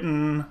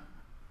written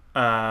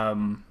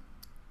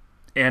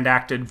and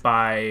acted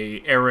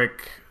by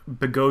Eric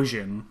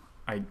Bogosian.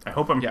 I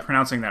hope I'm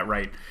pronouncing that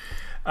right.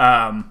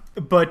 So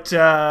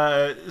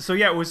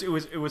yeah, it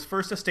was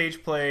first a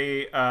stage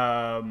play,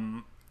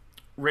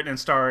 written and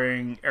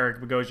starring Eric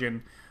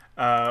Bogosian,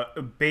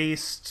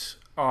 based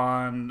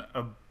on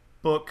a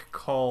book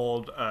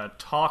called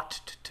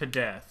Talked to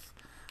Death,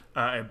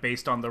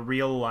 based on the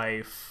real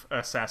life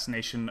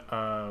assassination /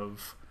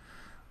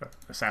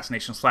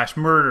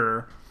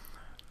 murder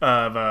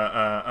of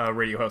a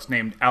radio host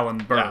named Alan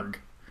Berg.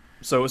 Yeah.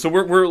 So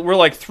we're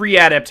like 3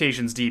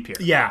 adaptations deep here.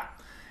 Yeah,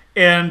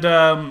 and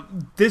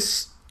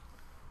this,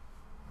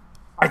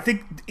 I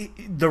think,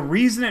 the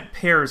reason it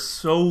pairs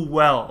so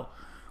well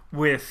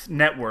with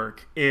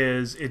Network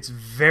is it's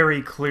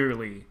very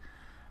clearly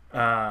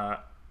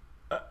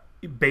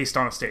based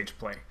on a stage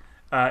play.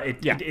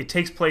 It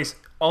takes place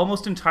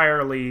almost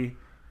entirely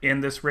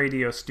in this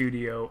radio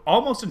studio,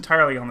 almost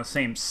entirely on the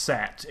same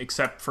set,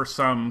 except for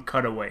some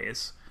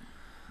cutaways.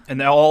 And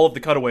all of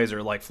the cutaways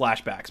are like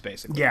flashbacks,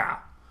 basically. Yeah.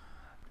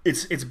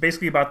 It's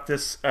basically about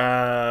this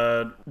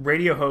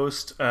radio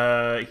host.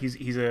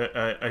 He's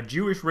a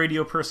Jewish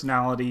radio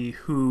personality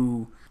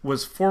who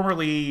was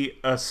formerly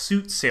a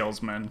suit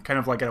salesman, kind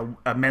of like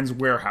a Men's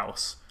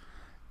Warehouse.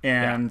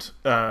 And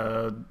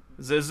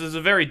this is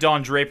a very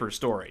Don Draper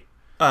story.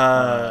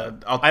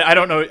 I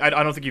don't know. I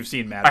don't think you've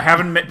seen Mad Men.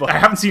 I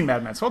haven't seen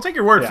Mad Men, so I'll take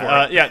your word for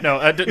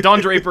it.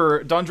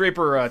 Don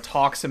Draper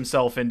talks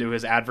himself into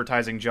his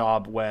advertising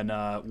job when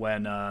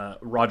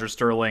Roger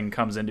Sterling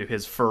comes into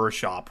his fur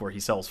shop where he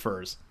sells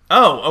furs.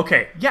 Oh,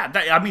 okay, yeah.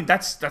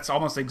 That's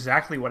almost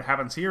exactly what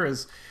happens here.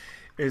 Is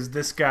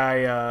this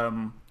guy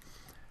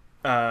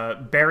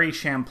Barry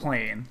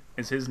Champlain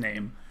is his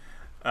name?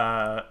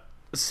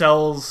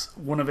 Sells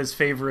one of his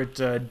favorite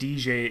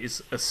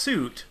DJs a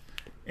suit.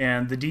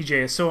 And the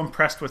DJ is so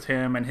impressed with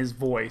him and his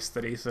voice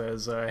that he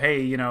says,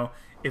 hey,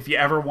 if you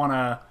ever want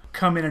to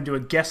come in and do a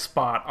guest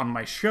spot on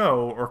my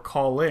show or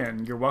call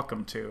in, you're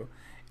welcome to.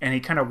 And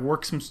he kind of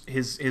works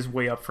his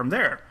way up from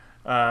there,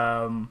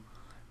 and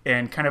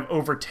kind of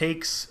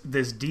overtakes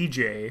this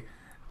DJ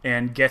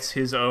and gets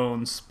his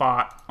own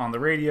spot on the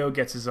radio,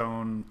 gets his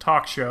own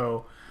talk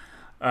show,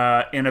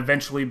 and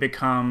eventually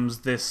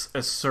becomes this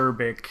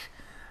acerbic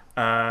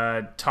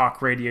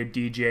talk radio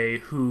DJ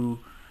who...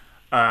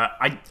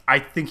 I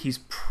think he's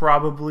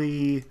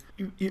probably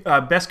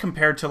best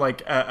compared to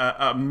like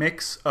a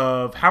mix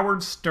of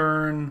Howard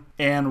Stern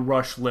and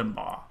Rush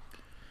Limbaugh.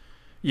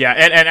 Yeah,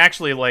 and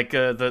actually like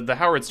the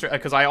Howard Stern,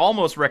 because I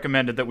almost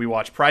recommended that we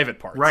watch Private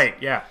Parts. Right.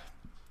 Yeah.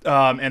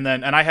 And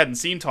I hadn't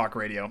seen Talk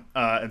Radio,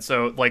 and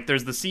so like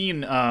there's the scene,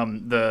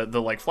 the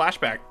like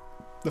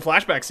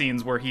flashback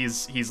scenes where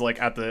he's like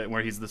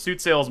where he's the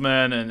suit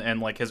salesman and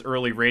like his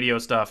early radio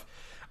stuff.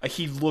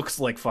 He looks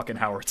like fucking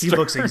Howard Stern. He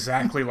looks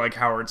exactly like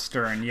Howard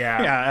Stern,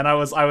 yeah. Yeah, and I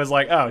was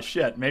like, oh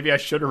shit, maybe I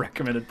should have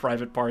recommended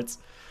Private Parts.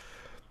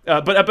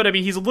 But I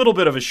mean, he's a little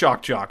bit of a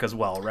shock jock as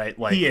well, right?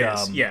 Like he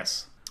is,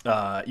 yes.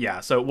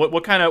 Yeah. So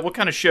what kind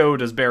of show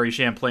does Barry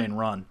Champlain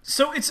run?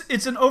 So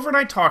it's an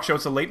overnight talk show.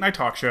 It's a late night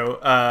talk show,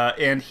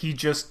 and he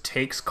just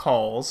takes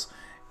calls,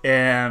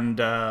 and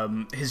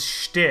his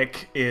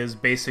shtick is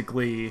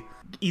basically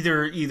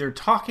either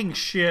talking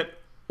shit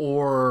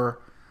or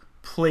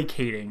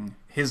placating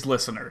his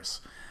listeners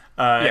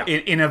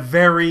in a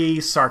very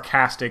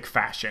sarcastic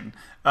fashion.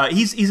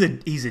 He's a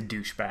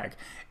douchebag,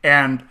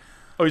 and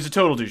he's a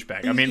total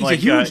douchebag. I mean, he's a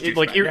huge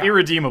douchebag,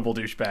 irredeemable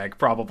douchebag,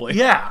 probably.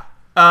 Yeah,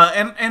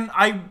 and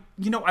I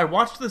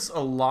watched this a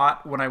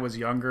lot when I was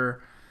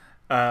younger,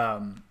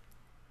 and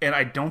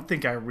I don't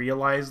think I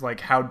realized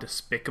like how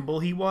despicable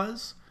he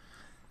was.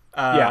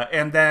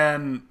 And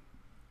then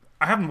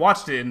I haven't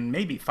watched it in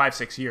maybe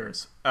 5-6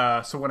 years.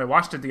 So when I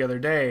watched it the other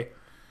day,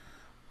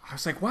 I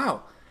was like,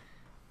 wow,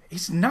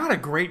 he's not a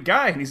great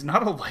guy, and he's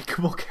not a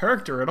likable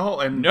character at all.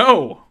 And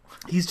No.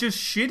 he's just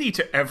shitty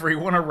to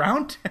everyone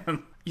around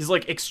him. He's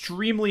like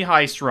extremely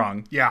high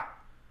strung. Yeah.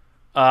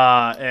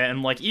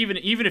 And like even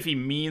if he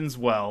means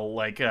well,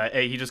 like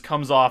he just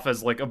comes off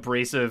as like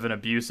abrasive and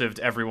abusive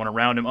to everyone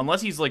around him,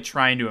 unless he's like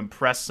trying to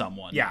impress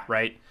someone. Yeah.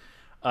 Right.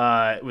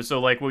 So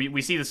like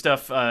we see the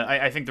stuff.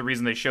 I think the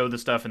reason they show the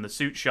stuff in the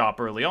suit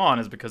shop early on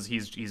is because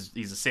he's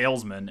a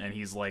salesman and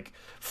he's like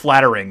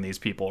flattering these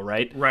people,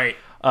 right? Right.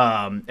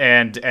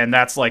 And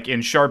that's like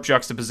in sharp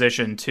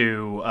juxtaposition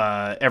to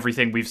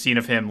everything we've seen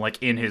of him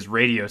like in his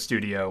radio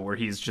studio, where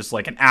he's just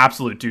like an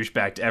absolute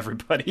douchebag to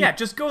everybody. Yeah,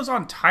 just goes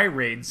on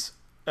tirades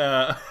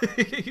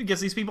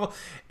against these people,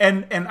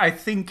 and I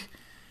think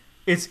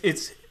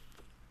it's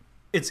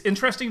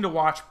interesting to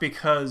watch,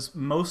 because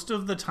most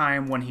of the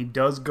time when he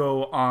does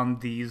go on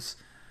these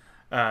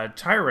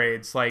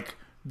tirades, like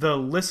the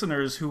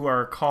listeners who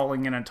are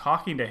calling in and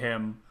talking to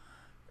him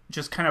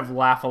just kind of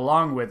laugh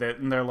along with it,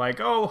 and they're like,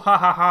 "Oh, ha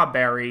ha ha,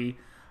 Barry,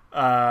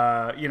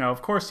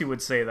 of course you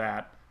would say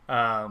that."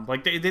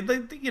 Like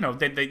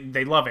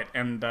they love it,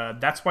 and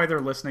that's why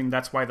they're listening.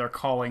 That's why they're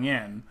calling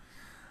in.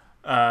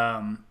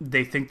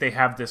 They think they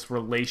have this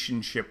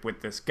relationship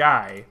with this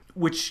guy,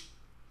 which,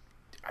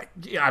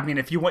 I mean,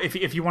 if you want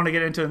to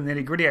get into the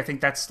nitty gritty, I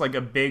think that's like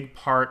a big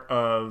part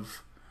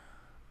of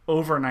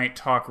overnight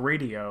talk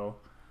radio.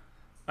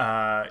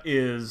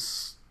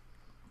 Is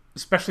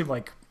especially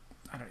like,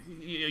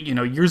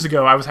 years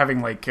ago I was having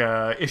like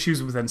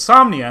issues with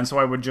insomnia, and so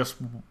I would just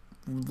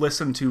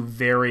listen to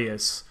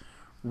various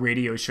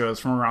radio shows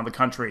from around the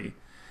country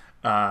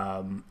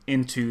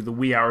into the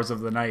wee hours of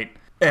the night.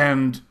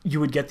 And you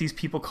would get these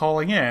people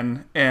calling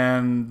in,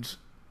 and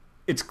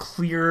it's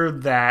clear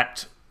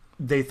that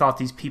they thought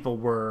these people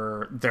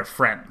were their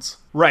friends.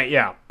 Right.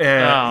 Yeah.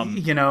 And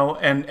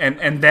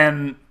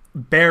then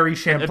Barry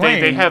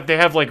Champlain. They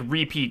have like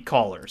repeat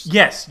callers.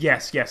 Yes.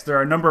 There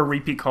are a number of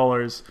repeat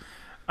callers.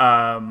 There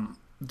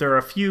are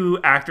a few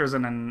actors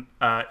in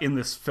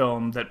this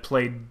film that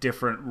played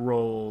different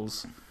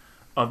roles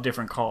of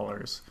different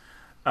callers.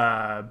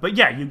 But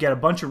yeah, you get a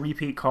bunch of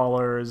repeat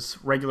callers,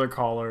 regular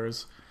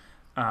callers.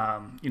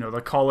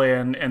 They'll call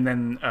in, and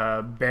then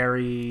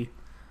Barry,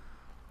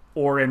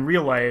 or in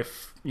real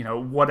life,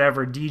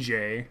 whatever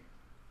DJ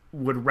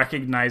would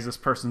recognize this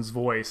person's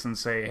voice and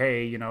say,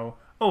 "Hey,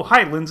 oh,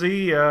 hi,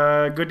 Lindsay,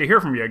 good to hear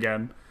from you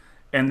again,"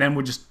 and then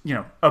would just,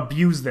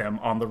 abuse them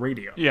on the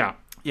radio. Yeah.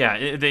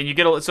 Yeah, then you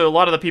get so a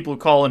lot of the people who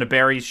call into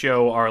Barry's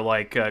show are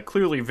like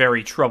clearly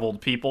very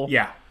troubled people.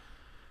 Yeah.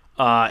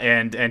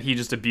 And he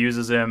just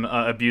abuses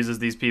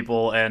these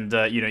people, and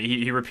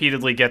he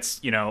repeatedly gets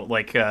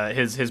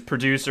his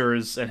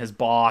producers and his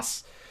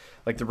boss,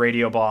 like the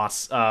radio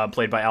boss,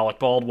 played by Alec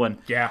Baldwin.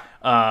 Yeah.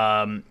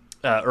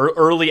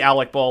 Early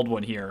Alec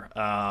Baldwin here.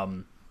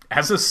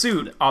 As a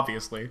suit,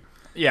 obviously.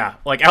 Yeah,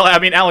 like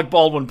Alec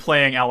Baldwin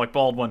playing Alec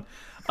Baldwin.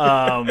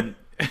 Like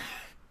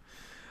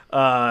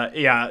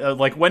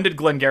when did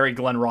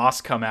Glenn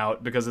Ross come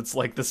out? Because it's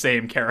like the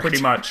same character.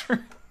 Pretty much.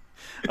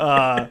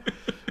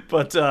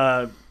 But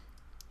so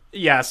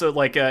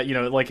like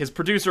like his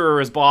producer or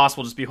his boss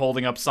will just be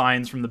holding up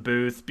signs from the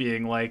booth,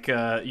 being like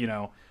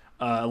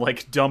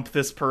like dump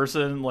this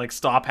person, like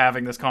stop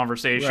having this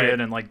conversation, right.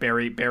 And like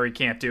Barry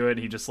can't do it.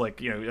 He just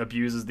like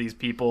abuses these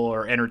people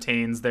or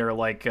entertains their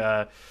like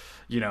they're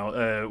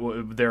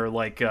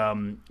like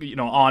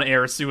on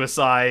air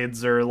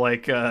suicides or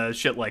like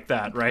shit like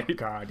that, right? Oh,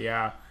 God,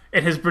 yeah.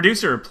 And his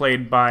producer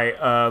played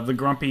by the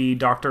grumpy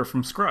doctor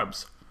from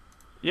Scrubs.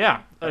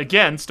 Yeah,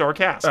 again, star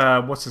cast.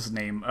 What's his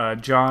name?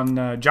 John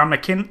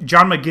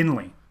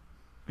McGinley.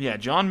 Yeah,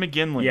 John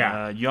McGinley.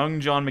 Yeah. Young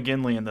John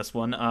McGinley in this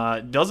one.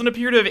 Doesn't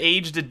appear to have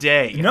aged a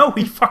day. No,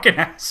 he fucking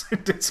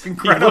hasn't. It's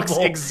incredible. He looks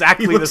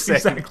exactly the same.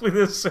 Exactly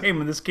the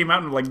same, and this came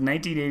out in like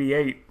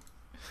 1988.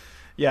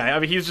 Yeah, I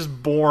mean, he was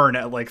just born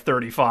at like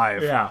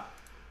 35. Yeah.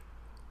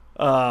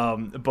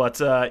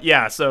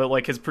 So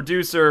like his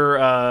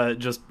producer,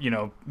 just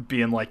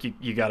being like,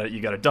 you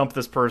gotta dump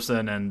this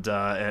person and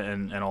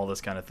all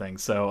this kind of thing.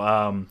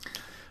 So,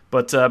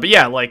 but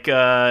yeah, like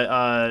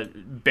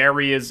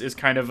Barry is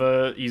kind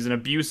of he's an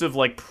abusive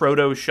like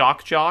proto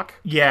shock jock.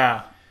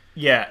 Yeah,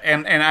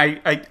 and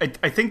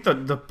I think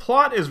the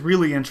plot is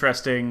really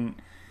interesting.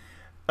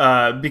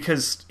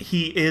 Because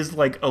he is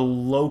like a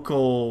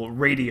local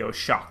radio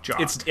shock jock.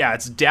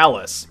 It's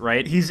Dallas,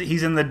 right?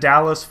 He's in the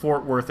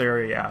Dallas-Fort Worth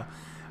area.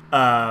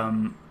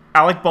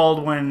 Alec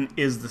Baldwin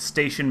is the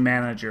station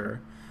manager,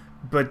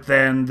 but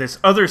then this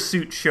other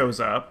suit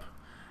shows up,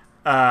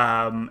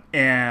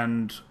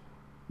 and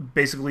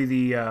basically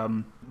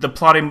the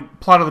plot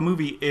of the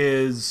movie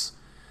is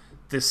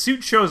this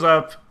suit shows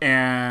up,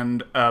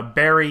 and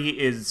Barry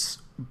is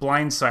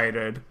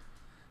blindsided.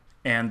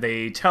 And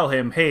they tell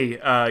him, "Hey,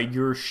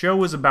 your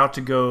show is about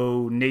to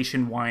go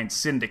nationwide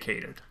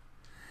syndicated.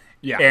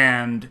 Yeah.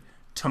 And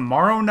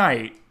tomorrow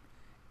night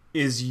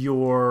is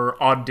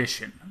your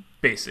audition,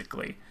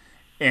 basically.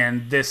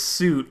 And this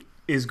suit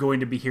is going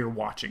to be here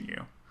watching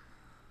you.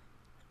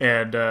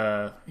 And,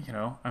 I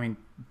mean,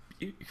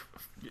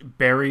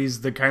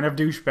 Barry's the kind of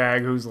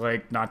douchebag who's,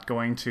 like, not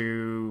going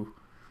to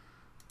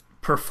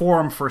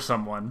perform for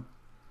someone.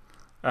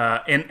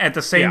 And at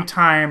the same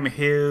time,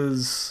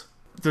 there's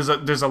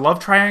a love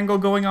triangle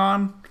going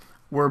on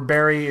where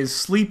Barry is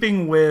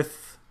sleeping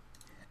with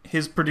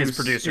his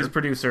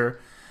producer,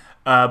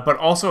 but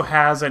also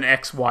has an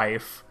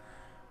ex-wife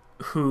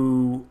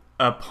who,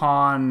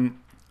 upon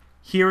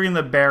hearing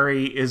that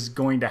Barry is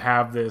going to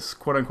have this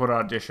quote-unquote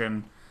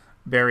audition,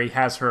 Barry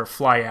has her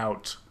fly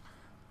out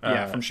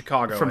from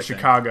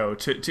Chicago.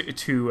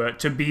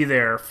 To be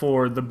there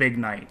for the big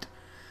night.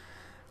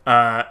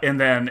 And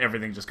then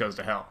everything just goes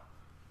to hell.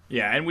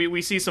 Yeah, and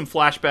we see some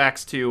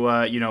flashbacks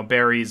to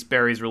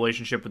Barry's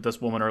relationship with this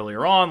woman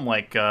earlier on.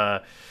 Like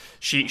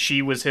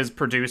she was his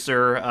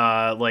producer,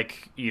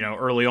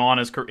 early on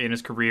in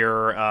his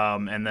career,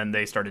 and then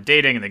they started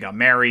dating and they got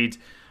married.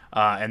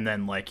 And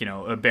then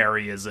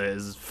Barry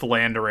is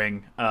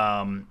philandering,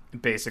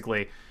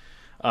 basically,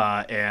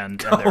 and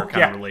their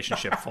kind of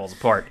relationship falls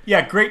apart.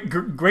 Yeah,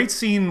 great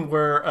scene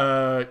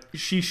where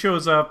she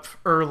shows up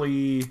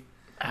early.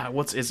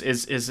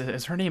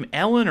 Is her name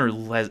Ellen or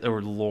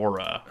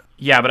Laura?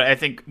 Yeah, but I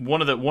think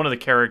one of the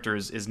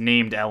characters is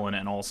named Ellen,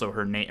 and also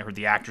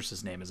the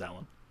actress's name is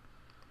Ellen.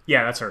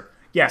 Yeah, that's her.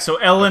 Yeah, so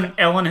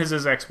Ellen is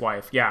his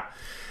ex-wife. Yeah,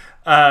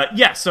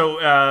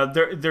 So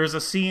there's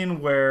a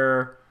scene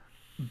where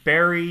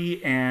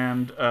Barry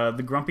and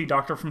the grumpy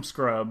doctor from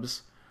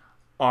Scrubs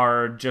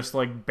are just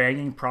like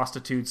banging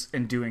prostitutes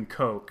and doing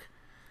coke.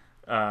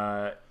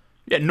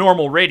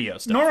 Normal radio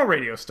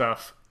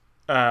stuff.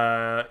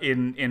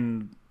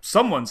 In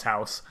someone's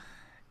house,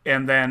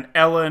 and then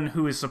Ellen,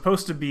 who is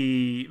supposed to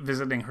be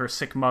visiting her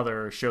sick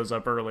mother, shows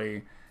up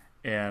early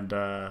and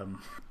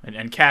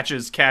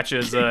catches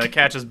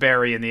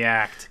Barry in the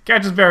act.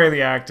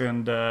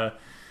 And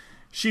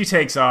she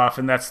takes off,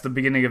 and that's the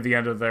beginning of the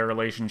end of their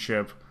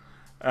relationship.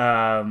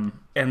 And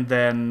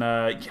then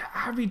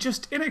I mean,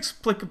 just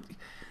inexplicably,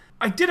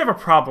 I did have a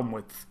problem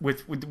with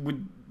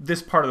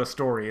this part of the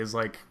story. Is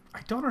like, I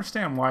don't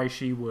understand why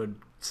she would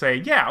say,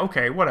 yeah,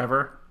 okay,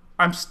 whatever.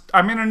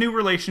 I'm in a new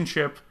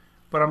relationship,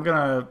 but I'm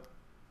gonna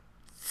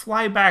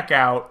fly back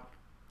out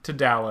to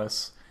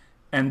Dallas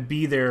and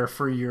be there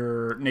for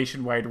your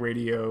nationwide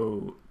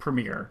radio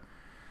premiere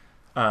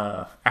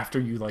after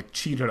you like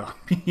cheated on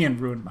me and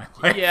ruined my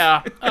life.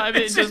 Yeah, I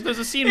mean, there's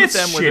a scene with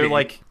them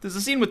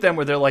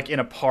where they're like in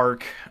a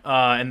park,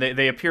 and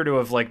they appear to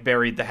have like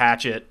buried the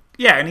hatchet.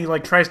 Yeah, and he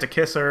like tries to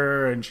kiss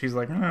her, and she's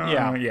like,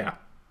 yeah.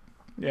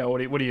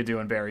 What are you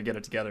doing, Barry? Get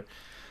it together.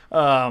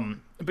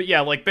 But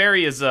yeah, like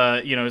Barry is,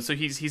 so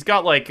he's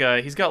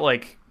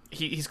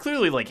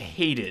clearly like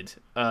hated,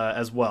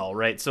 as well,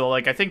 right? So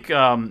like, I think,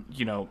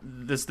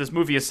 this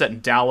movie is set in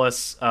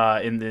Dallas,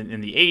 in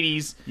the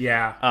 80s.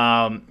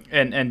 Yeah.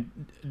 And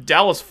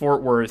Dallas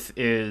Fort Worth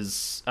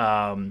is,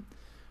 I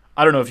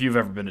don't know if you've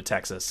ever been to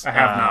Texas. I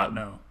have not,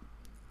 no.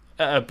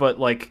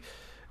 But like,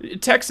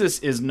 Texas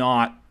is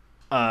not,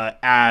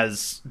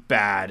 as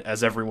bad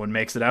as everyone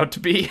makes it out to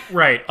be.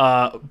 Right.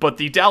 But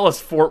the Dallas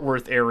Fort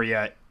Worth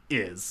area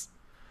is.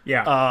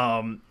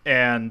 Yeah.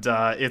 And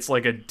it's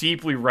like a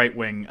deeply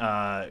right-wing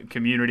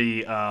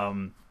community.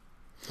 And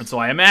so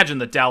I imagine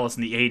that Dallas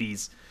in the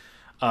 80s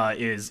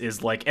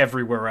is like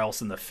everywhere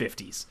else in the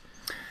 50s.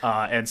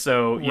 And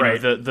so, you know,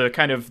 the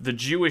kind of the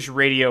Jewish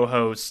radio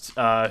host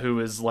who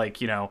is like,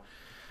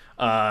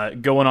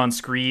 going on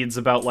screeds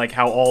about like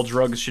how all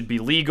drugs should be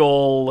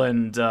legal,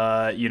 and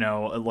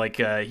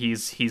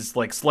he's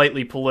like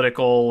slightly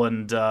political,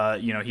 and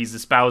he's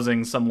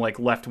espousing some like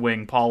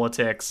left-wing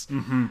politics.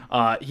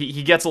 Mm-hmm.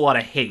 He gets a lot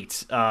of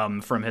hate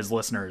from his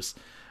listeners,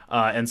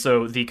 and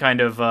so the kind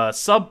of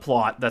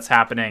subplot that's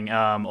happening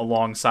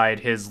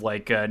alongside his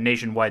like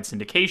nationwide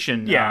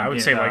syndication, I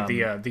would say like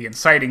the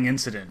inciting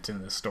incident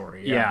in this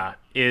story,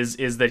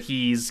 is that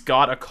he's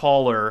got a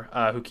caller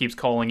who keeps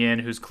calling in,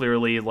 who's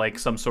clearly like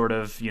some sort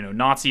of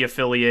Nazi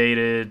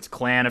affiliated,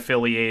 Klan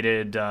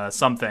affiliated,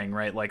 something,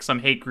 right? Like some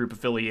hate group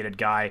affiliated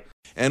guy.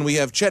 And we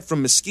have Chet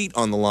from Mesquite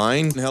on the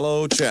line.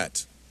 Hello,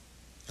 Chet.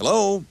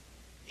 Hello.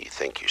 You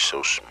think you're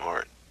so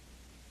smart.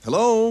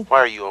 Hello. Why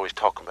are you always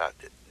talking about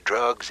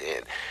drugs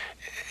and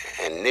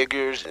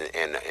niggers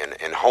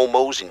and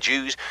homos and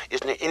Jews?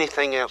 Isn't there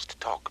anything else to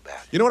talk about?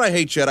 You know what I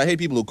hate, Chet? I hate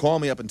people who call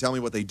me up and tell me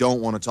what they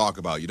don't want to talk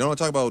about. You don't want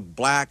to talk about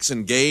blacks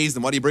and gays,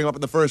 then why do you bring them up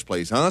in the first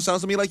place, huh?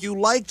 Sounds to me like you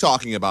like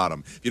talking about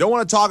them. If you don't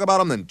want to talk about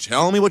them, then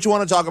tell me what you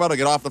want to talk about or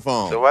get off the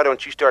phone. So why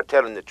don't you start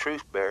telling the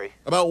truth, Barry?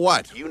 About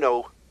what? You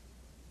know,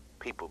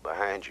 people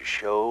behind your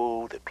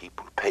show, the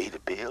people who pay the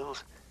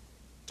bills.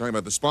 Talking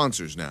about the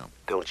sponsors now.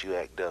 Don't you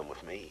act dumb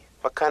with me.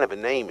 What kind of a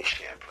name is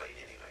Champlain,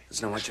 anyway?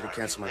 Listen, I want you to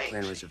cancel my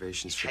plane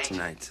reservations for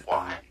tonight.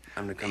 I'm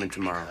gonna come in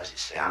tomorrow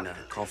and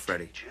call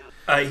Freddie.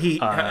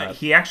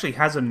 He actually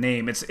has a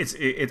name. It's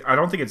I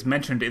don't think it's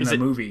mentioned in the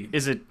movie.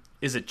 Is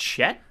it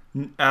Chet?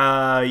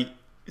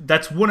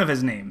 That's one of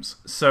his names.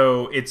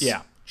 So it's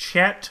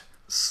Chet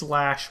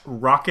 /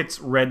 Rockets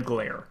Red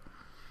Glare.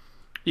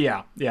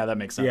 Yeah, that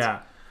makes sense.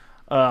 Yeah.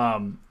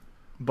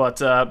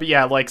 But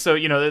yeah, like, so,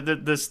 you know,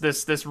 this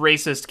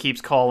racist keeps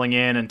calling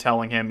in and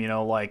telling him, you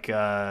know, like,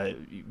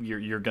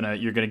 you're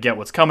gonna get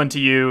what's coming to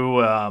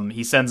you.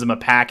 He sends him a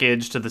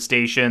package to the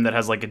station that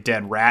has like a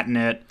dead rat in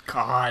it.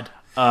 God.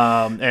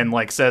 And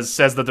like says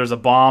that there's a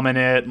bomb in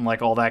it and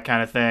like all that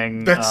kind of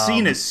thing. That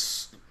scene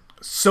is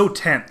so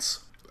tense.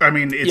 I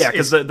mean, it's, yeah,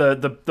 because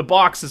the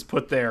box is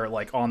put there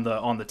like on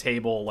the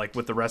table, like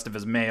with the rest of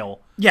his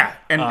mail. Yeah,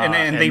 and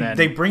then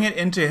they bring it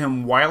into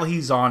him while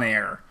he's on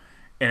air,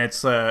 and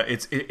it's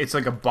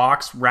like a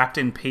box wrapped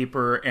in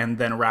paper and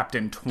then wrapped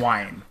in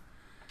twine.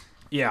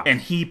 Yeah,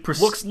 and he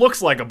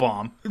looks like a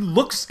bomb.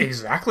 Looks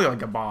exactly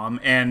like a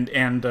bomb, and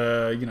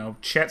you know,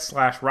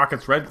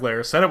 Chet/Rockets Red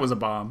Glare said it was a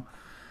bomb,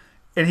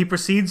 and he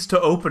proceeds to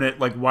open it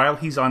like while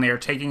he's on air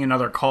taking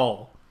another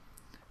call,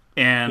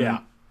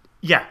 and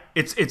yeah,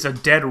 it's a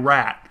dead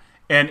rat,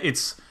 and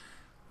it's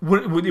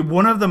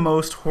one of the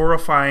most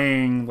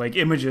horrifying like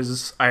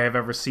images I have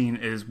ever seen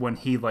is when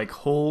he like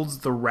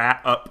holds the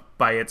rat up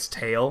by its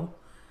tail.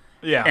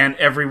 Yeah, and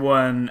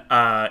everyone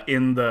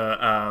in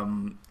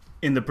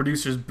the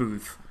producer's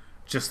booth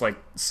just like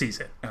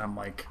sees it, and I'm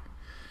like,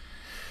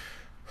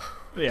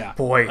 yeah,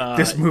 boy,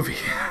 this movie.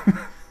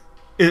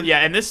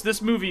 Yeah, and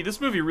this movie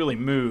really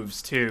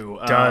moves too.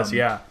 Does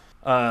yeah.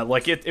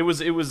 Like it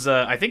was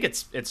I think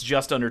it's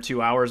just under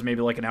 2 hours,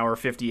 maybe like an hour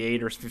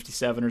 58 or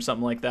 57 or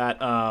something like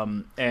that.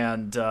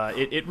 And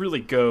it really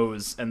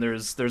goes, and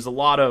there's a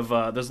lot of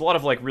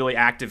like really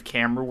active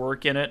camera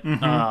work in it.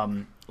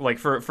 Mm-hmm. Like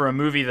for a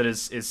movie that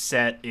is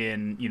set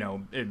in, you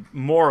know,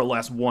 more or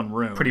less one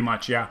room. Pretty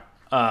much, yeah.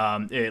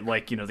 It,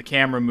 like, you know, the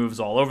camera moves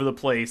all over the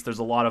place. There's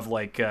a lot of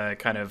like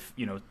kind of,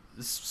 you know,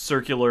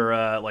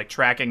 circular like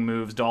tracking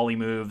moves, dolly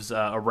moves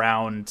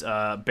around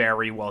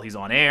Barry while he's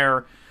on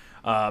air.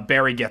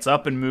 Barry gets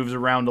up and moves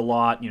around a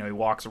lot. You know, he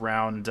walks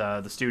around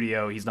the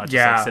studio. He's not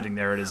just like sitting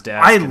there at his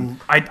desk.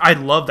 I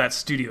love that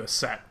studio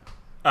set.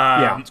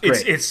 Yeah, it's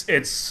great.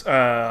 It's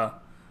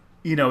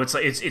you know,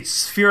 it's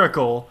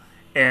spherical,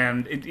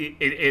 and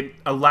it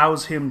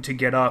allows him to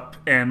get up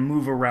and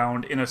move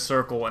around in a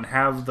circle and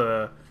have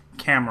the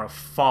camera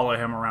follow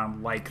him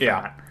around like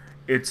that.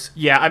 It's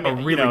I mean, a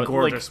really, you know,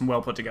 gorgeous and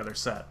well put together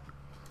set.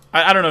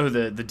 I don't know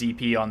who the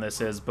DP on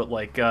this is, but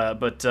like,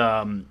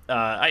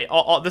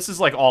 this is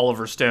like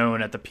Oliver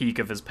Stone at the peak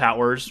of his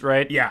powers,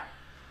 right? Yeah.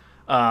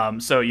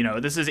 So, you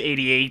know, this is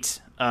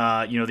 88.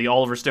 You know, the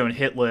Oliver Stone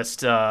hit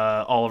list.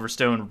 Oliver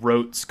Stone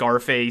wrote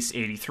Scarface,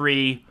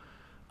 83.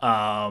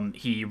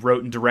 He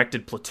wrote and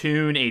directed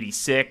Platoon,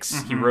 86.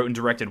 Mm-hmm. He wrote and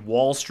directed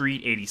Wall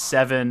Street,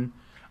 87.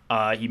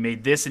 He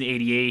made this in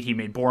 88. He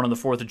made Born on the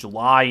 4th of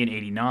July in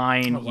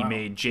 89. Oh, wow. He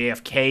made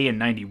JFK in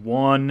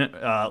 91.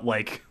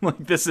 Like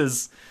this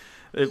is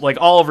like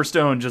Oliver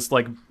Stone, just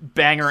like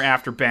banger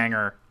after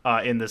banger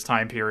in this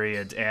time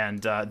period.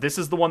 And this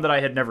is the one that I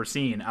had never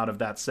seen out of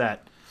that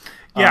set.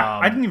 Yeah,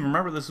 I didn't even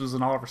remember this was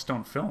an Oliver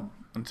Stone film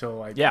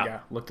until I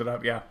looked it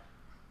up. Yeah.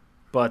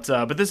 But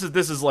this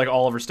is like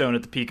Oliver Stone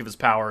at the peak of his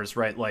powers,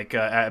 right? Like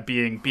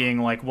being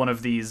like one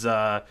of these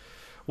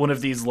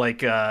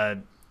like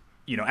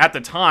you know, at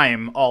the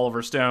time,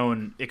 Oliver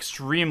Stone,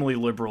 extremely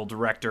liberal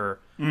director.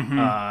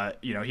 Mm-hmm.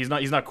 You know, he's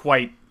not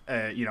quite.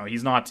 You know,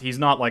 he's not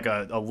like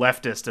a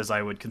leftist as I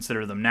would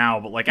consider them now.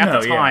 But like at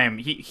the time,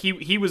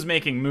 he was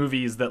making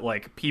movies that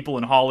like people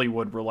in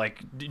Hollywood were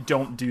like,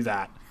 don't do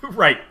that.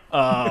 Right.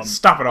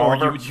 Stop it,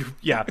 Oliver.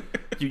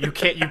 You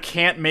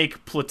can't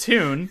make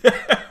Platoon.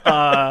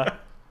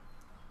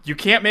 You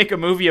can't make a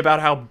movie about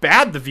how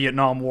bad the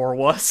Vietnam War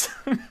was.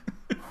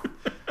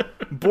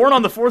 Born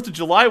on the 4th of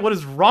July, what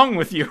is wrong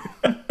with you?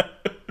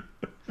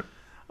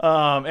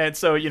 And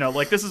so, you know,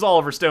 like, this is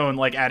Oliver Stone,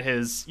 like, at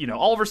his, you know,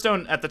 Oliver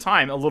Stone at the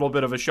time, a little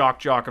bit of a shock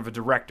jock of a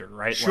director,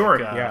 right? Sure,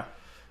 like, yeah.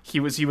 He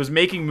was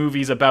making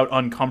movies about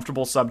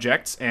uncomfortable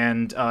subjects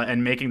and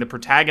making the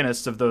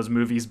protagonists of those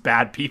movies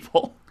bad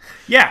people.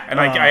 Yeah, and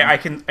I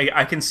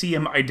can see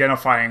him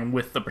identifying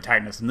with the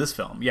protagonist in this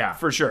film. Yeah,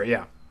 for sure.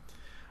 Yeah.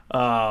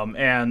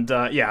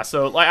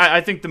 So I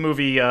think the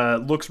movie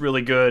looks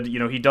really good. You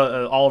know, he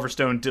does. Oliver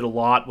Stone did a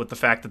lot with the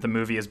fact that the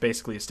movie is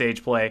basically a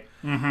stage play.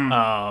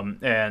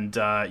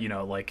 Mm-hmm. You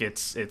know, like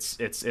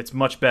it's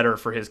much better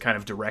for his kind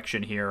of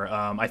direction here.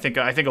 I think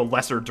a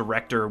lesser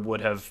director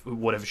would have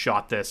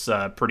shot this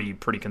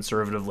pretty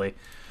conservatively.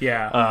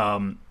 Yeah.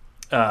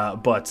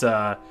 But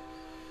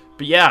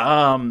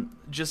yeah,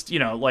 just, you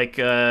know, like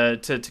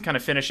to kind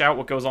of finish out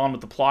what goes on with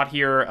the plot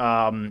here.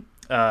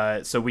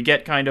 So we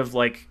get kind of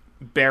like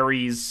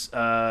Barry's you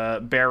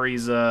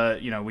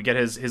know, we get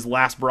his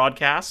last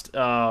broadcast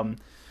where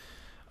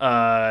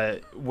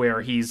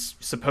he's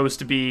supposed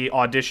to be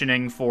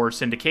auditioning for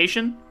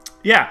syndication.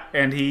 Yeah,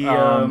 and he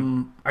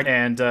and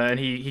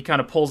he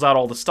kind of pulls out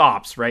all the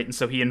stops, right? And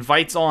so he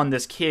invites on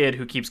this kid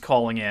who keeps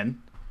calling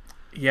in.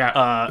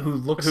 Yeah, who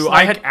looks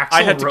like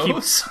Axl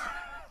Rose.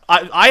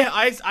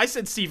 I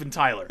said Steven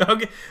Tyler.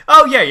 Okay.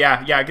 Oh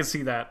yeah, I can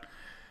see that.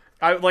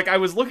 I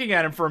was looking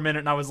at him for a minute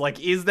and I was like,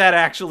 is that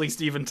actually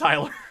Steven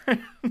Tyler?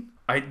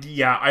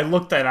 I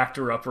looked that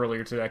actor up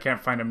earlier today. I can't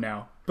find him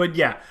now. But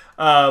yeah,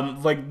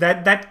 like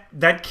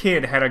that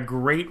kid had a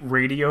great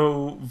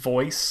radio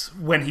voice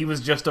when he was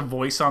just a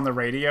voice on the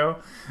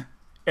radio,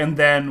 and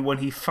then when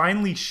he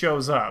finally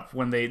shows up,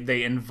 when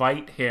they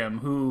invite him,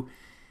 who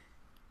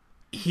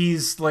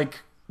he's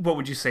like, what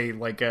would you say,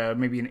 like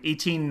maybe an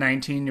 18,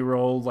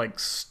 19-year-old like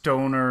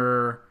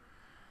stoner.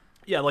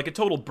 Yeah, like a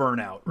total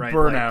burnout, right?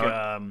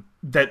 Burnout.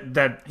 Like,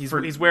 that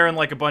he's wearing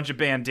like a bunch of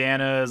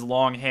bandanas,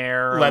 long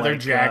hair, leather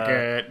like,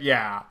 jacket.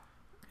 Yeah.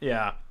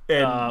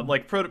 And,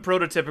 like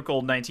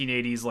prototypical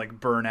 1980s like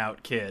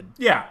burnout kid.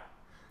 Yeah.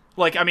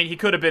 Like, I mean, he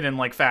could have been in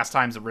like Fast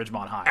Times at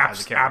Ridgemont High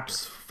as a character.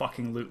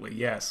 Fucking lutely,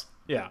 yes.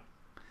 Yeah.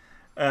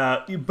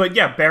 But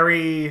yeah,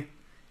 Barry,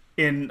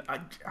 in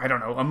I don't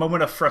know, a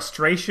moment of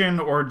frustration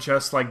or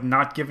just like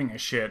not giving a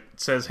shit,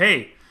 says,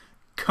 "Hey,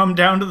 come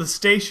down to the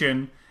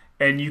station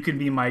and you can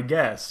be my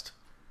guest."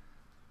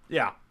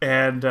 Yeah.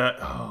 And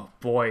oh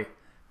boy,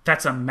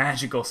 that's a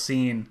magical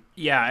scene.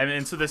 Yeah,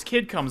 and so this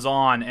kid comes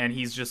on, and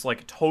he's just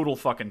like a total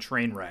fucking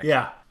train wreck.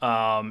 Yeah.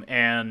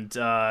 And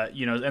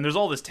there's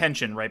all this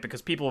tension, right?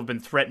 Because people have been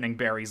threatening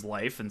Barry's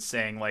life and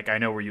saying, like, I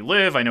know where you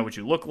live, I know what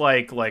you look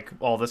like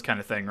all this kind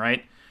of thing,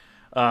 right?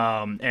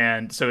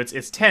 And so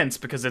it's tense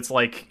because it's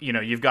like,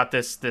 you've got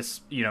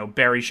this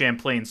Barry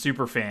Champlain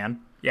super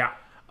fan. Yeah.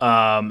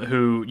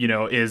 Who,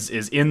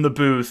 is in the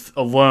booth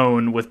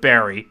alone with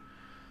Barry.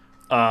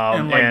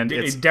 And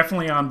it's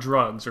definitely on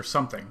drugs or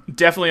something.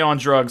 Definitely on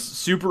drugs,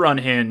 super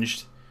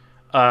unhinged,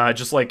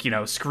 just like,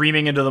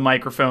 screaming into the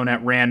microphone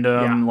at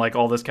random, like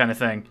all this kind of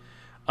thing.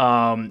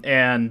 One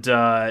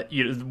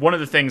of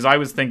the things I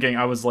was thinking,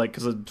 I was like,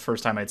 because the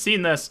first time I'd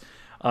seen this,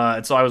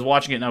 and so I was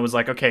watching it and I was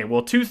like, okay,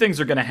 well, two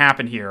things are going to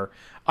happen here.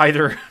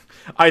 Either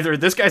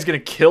this guy's going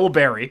to kill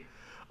Barry,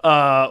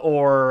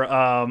 or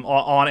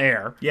on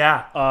air.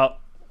 Yeah.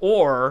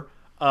 Or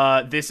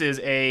this is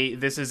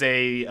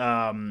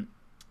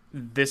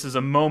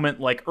a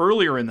moment like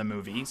earlier in the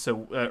movie.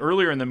 So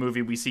earlier in the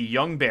movie, we see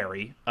young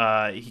Barry,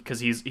 because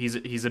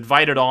he's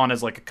invited on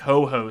as like a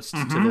co-host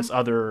to this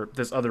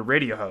other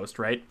radio host,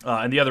 right?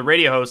 And the other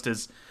radio host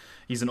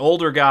he's an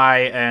older guy,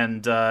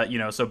 and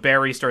so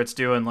Barry starts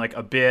doing like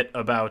a bit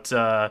about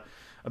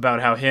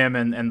how him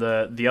and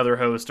the other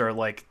host are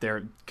like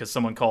there because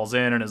someone calls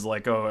in and is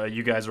like, oh,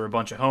 you guys are a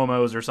bunch of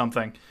homos or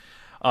something.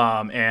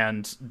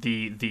 And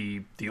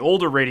the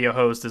older radio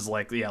host is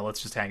like, yeah,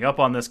 let's just hang up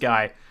on this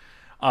guy.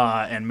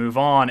 And move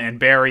on, and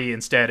Barry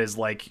instead is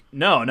like,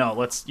 no,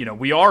 let's,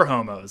 we are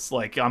homos.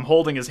 Like, I'm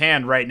holding his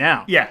hand right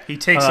now. Yeah, he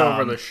takes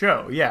over the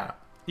show. Yeah,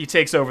 he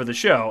takes over the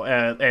show,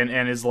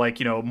 and is like,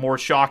 more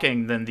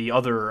shocking than the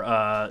other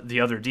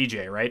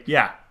DJ, right?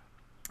 Yeah.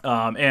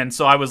 And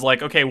so I was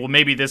like, okay, well,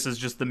 maybe this is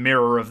just the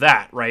mirror of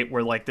that, right?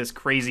 Where like this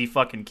crazy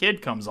fucking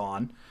kid comes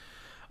on,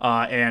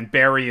 and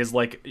Barry is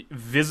like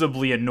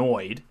visibly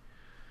annoyed.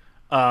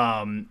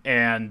 Is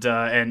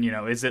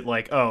it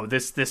like, oh,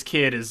 this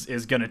kid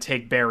is gonna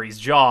take Barry's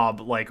job,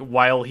 like,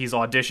 while he's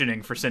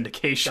auditioning for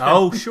syndication?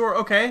 Oh, sure,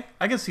 okay,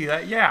 I can see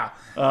that. Yeah.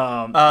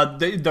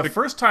 The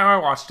first time I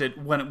watched it,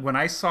 when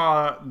I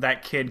saw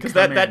that kid, because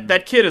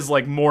that kid is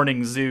like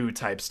Morning Zoo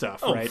type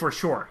stuff, right? Oh, for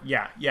sure.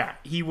 Yeah.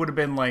 He would have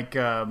been like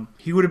an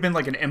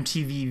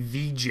MTV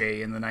VJ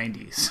in the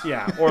 90s.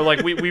 Yeah, or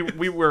like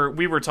we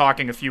were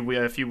talking a few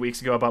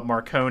weeks ago about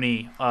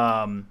Marconi.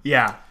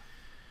 Yeah.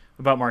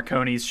 About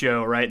Marconi's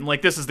show, right? And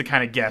like this is the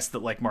kind of guest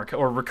that like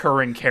or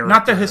recurring character.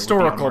 Not the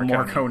historical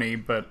Marconi,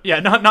 but yeah,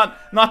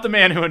 not the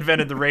man who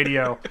invented the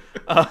radio,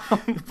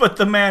 but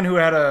the man who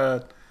had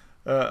a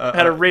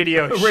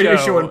radio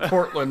show in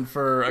Portland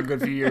for a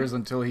good few years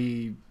until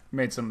he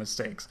made some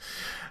mistakes.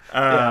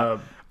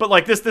 But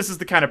like this is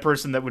the kind of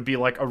person that would be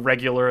like a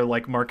regular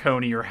like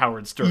Marconi or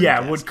Howard Stern. Yeah,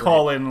 guest, would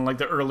call in like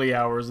the early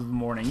hours of the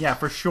morning. Yeah,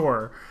 for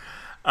sure.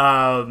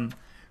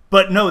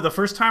 But no, the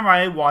first time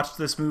I watched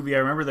this movie, I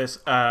remember this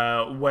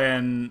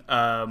when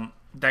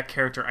that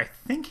character, I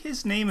think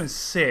his name is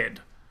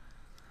Sid.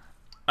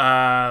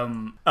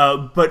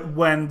 But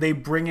when they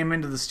bring him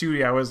into the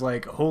studio, I was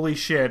like, holy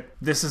shit,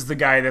 this is the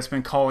guy that's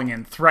been calling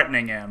in,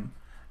 threatening him.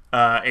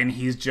 And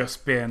he's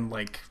just been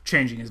like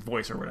changing his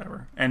voice or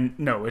whatever. And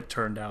no, it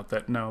turned out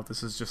that no,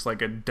 this is just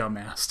like a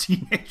dumbass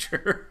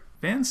teenager.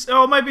 Vince?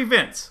 Oh, it might be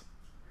Vince.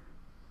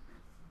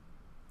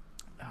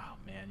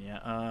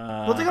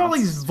 Well, they got all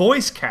these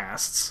voice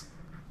casts.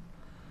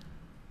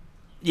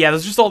 Yeah,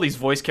 there's just all these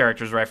voice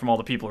characters, right, from all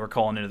the people who are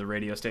calling into the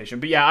radio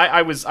station. But yeah,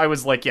 I was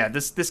like, yeah,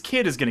 this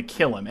kid is gonna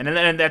kill him. And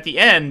then at the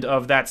end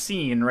of that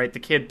scene, right, the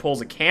kid pulls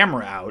a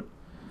camera out,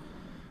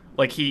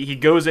 like he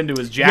goes into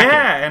his jacket,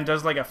 yeah, and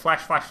does like a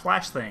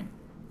flash thing.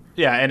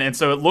 Yeah, and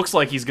so it looks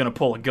like he's gonna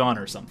pull a gun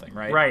or something,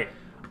 right? Right.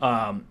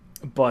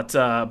 But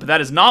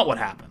that is not what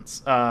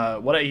happens.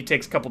 He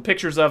takes a couple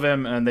pictures of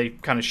him, and they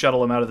kind of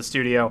shuttle him out of the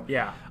studio.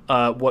 Yeah.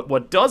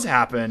 What does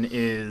happen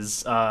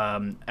is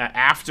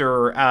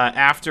after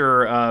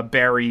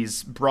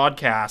Barry's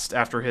broadcast,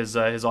 after his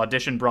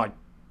audition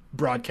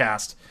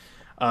broadcast,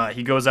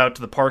 he goes out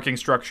to the parking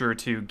structure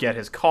to get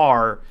his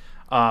car,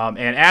 and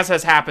as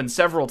has happened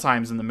several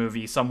times in the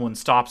movie, someone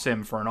stops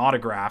him for an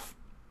autograph.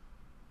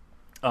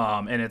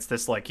 and it's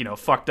this like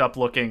fucked up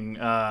looking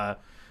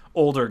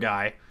older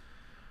guy.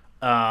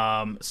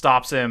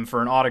 Stops him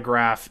for an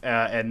autograph,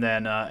 and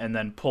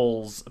then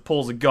pulls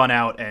a gun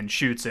out and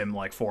shoots him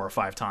like 4 or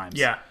 5 times.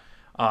 Yeah.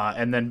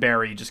 And then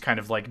Barry just kind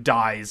of like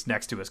dies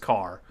next to his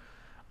car.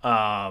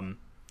 And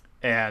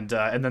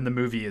then the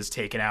movie is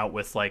taken out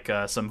with like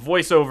some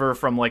voiceover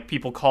from like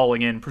people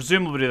calling in,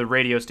 presumably to the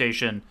radio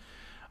station.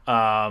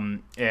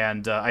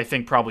 And I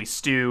think probably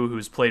Stu,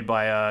 who's played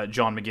by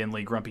John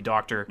McGinley, Grumpy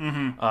Doctor,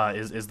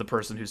 is the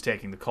person who's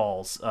taking the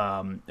calls.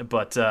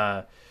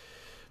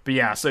 But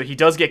yeah, so he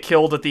does get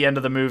killed at the end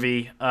of the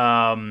movie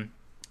by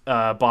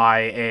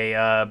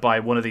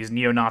one of these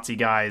neo-Nazi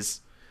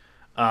guys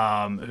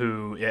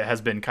who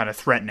has been kind of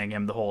threatening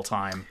him the whole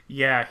time.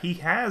 Yeah, he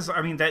has.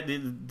 I mean,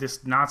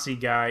 this Nazi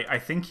guy, I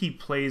think he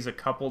plays a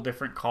couple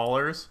different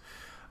callers,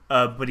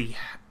 but he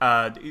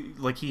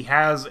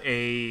has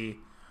a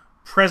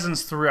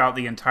presence throughout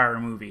the entire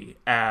movie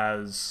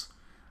as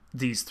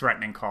these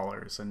threatening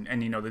callers, and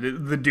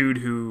the dude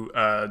who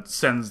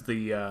sends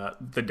the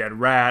dead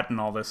rat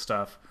and all this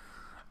stuff.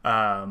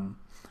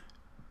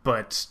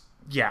 But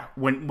yeah,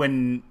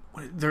 when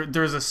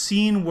there's a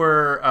scene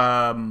where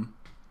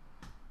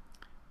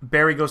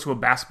Barry goes to a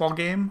basketball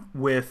game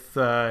with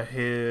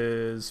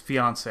his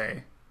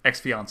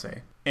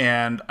ex-fiance,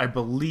 and I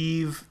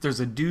believe there's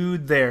a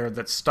dude there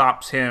that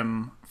stops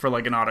him for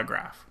like an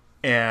autograph.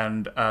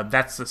 And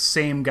that's the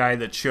same guy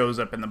that shows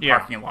up in the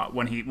parking lot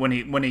when he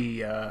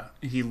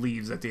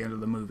leaves at the end of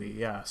the movie.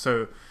 Yeah,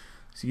 so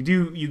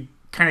you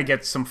kind of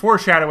get some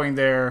foreshadowing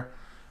there,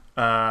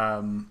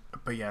 but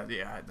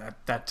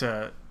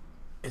that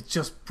it's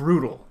just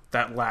brutal,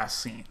 that last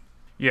scene.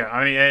 Yeah,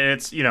 I mean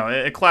it's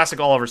a classic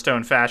Oliver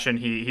Stone fashion.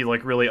 He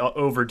like really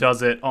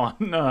overdoes it on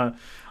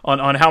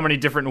how many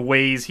different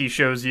ways he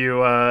shows you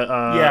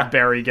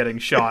Barry getting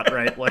shot,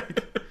 right?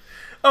 Like,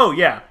 oh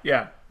yeah.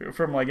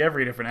 From like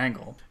every different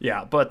angle.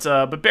 Yeah, but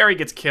Barry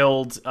gets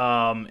killed,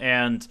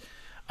 and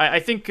I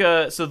think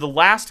so. The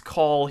last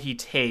call he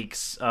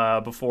takes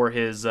before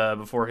his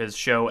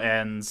show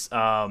ends,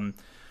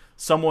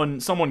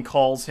 someone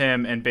calls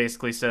him and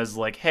basically says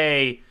like,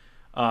 "Hey,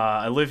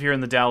 I live here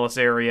in the Dallas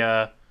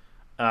area.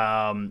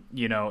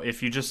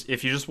 If you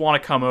just want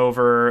to come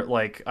over,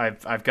 like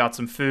I've got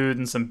some food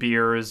and some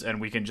beers, and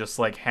we can just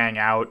like hang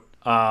out,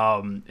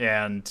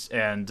 and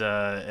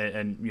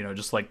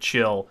just like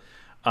chill."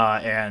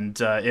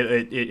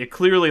 It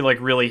clearly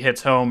like really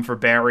hits home for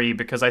Barry,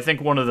 because I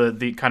think one of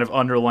the kind of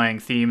underlying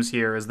themes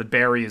here is that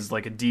Barry is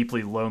like a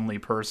deeply lonely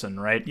person,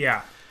 right?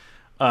 Yeah.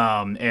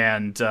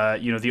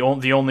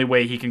 The only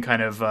way he can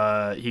kind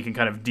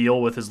of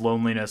deal with his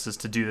loneliness is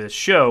to do this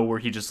show where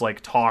he just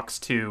like talks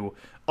to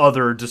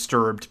other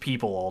disturbed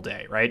people all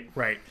day, right?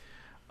 Right.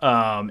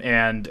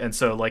 And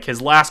so like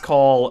his last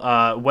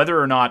call, whether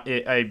or not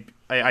I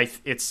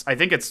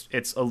think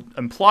it's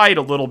implied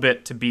a little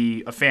bit to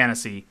be a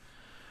fantasy.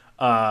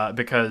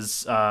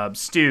 Because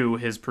Stu,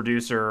 his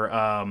producer,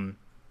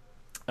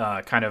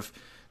 kind of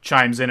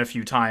chimes in a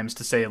few times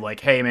to say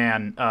like, "Hey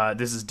man,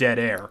 this is dead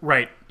air."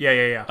 Right.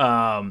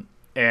 Yeah.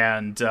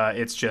 And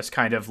it's just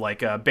kind of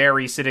like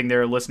Barry sitting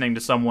there listening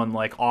to someone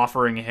like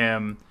offering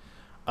him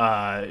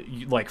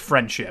like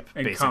friendship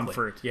and basically.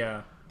 Comfort.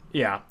 Yeah.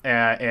 Yeah,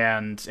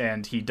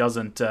 and he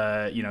doesn't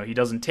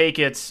take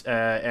it,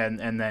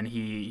 and then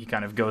he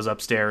kind of goes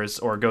upstairs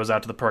or goes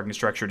out to the parking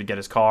structure to get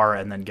his car,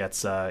 and then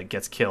gets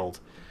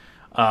killed.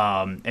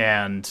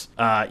 And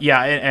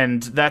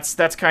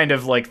that's kind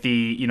of like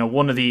the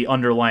one of the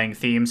underlying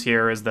themes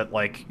here is that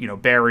like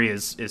Barry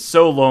is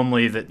so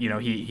lonely that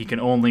he can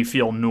only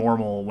feel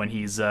normal when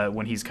he's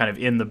kind of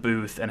in the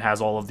booth and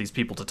has all of these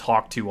people to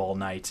talk to all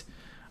night,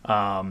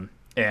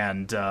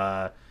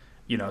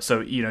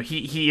 so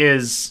he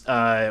is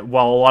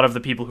while a lot of the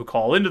people who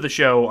call into the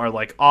show are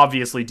like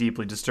obviously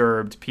deeply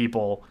disturbed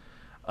people,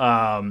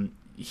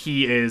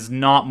 he is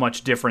not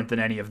much different than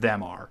any of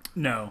them are.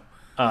 No.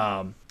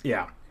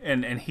 Yeah,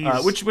 and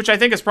he's which I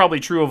think is probably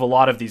true of a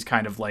lot of these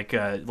kind of like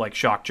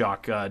shock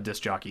jock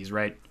disc jockeys,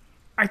 right?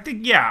 I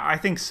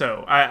think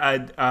so.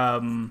 I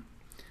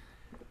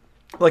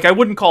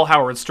wouldn't call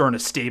Howard Stern a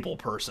stable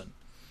person.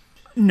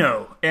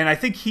 No, and I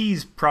think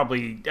he's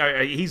probably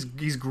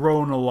he's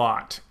grown a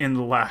lot in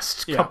the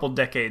last couple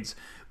decades.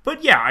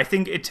 But yeah, I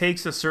think it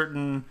takes a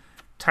certain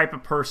type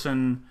of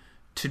person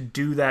to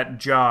do that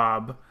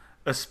job,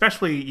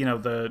 especially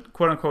the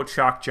quote unquote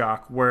shock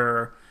jock,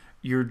 where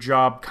your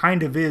job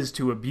kind of is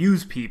to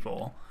abuse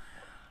people.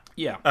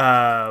 Yeah.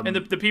 And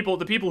the people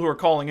who are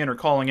calling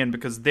in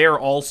because they're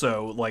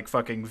also like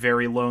fucking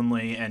very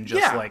lonely and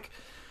just like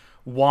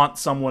want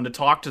someone to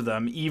talk to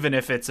them, even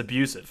if it's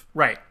abusive.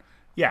 Right.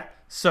 Yeah.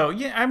 So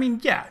yeah, I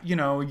mean, yeah,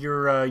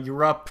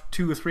 you're up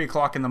 2 or 3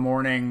 o'clock in the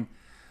morning.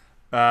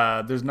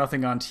 There's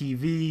nothing on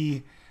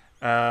TV.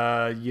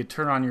 You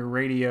turn on your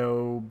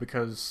radio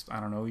because I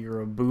don't know,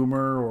 you're a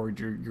boomer or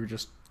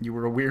you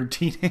were a weird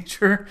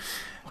teenager.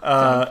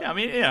 I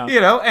mean, yeah,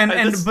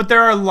 but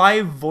there are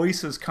live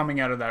voices coming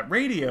out of that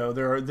radio.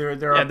 There are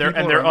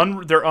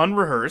they're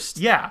unrehearsed.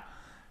 Yeah,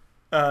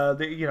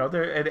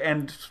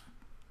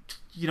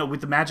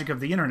 with the magic of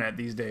the internet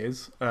these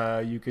days,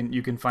 you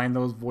can find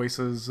those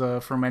voices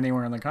from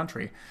anywhere in the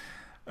country.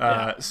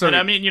 So, and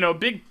I mean,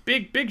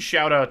 big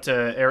shout out to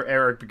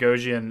Eric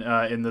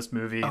Bogosian in this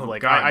movie. Oh,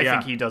 like, God, I yeah.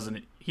 think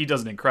he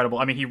does an incredible.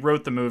 I mean, he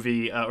wrote the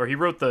movie, or he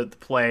wrote the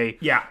play.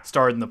 Yeah.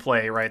 Starred in the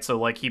play, right? So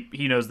like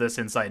he knows this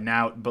inside and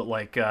out. But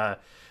like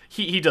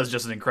he does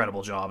just an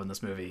incredible job in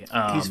this movie.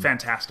 he's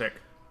fantastic.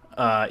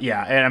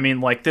 Yeah, and I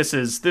mean, like, this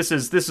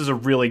is a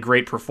really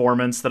great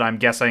performance that I'm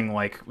guessing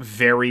like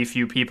very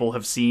few people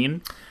have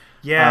seen.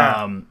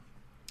 Yeah.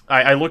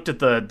 I looked at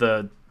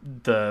the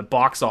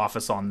box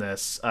office on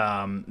this.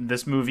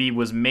 This movie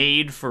was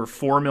made for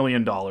 $4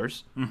 million.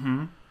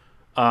 Mm-hmm.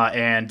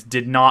 And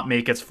did not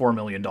make its $4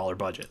 million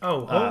budget.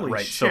 Oh, holy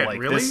right. shit! So, like,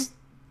 really?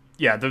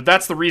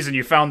 That's the reason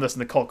you found this in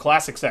the cult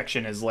classic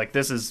section. Is like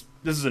this is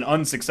an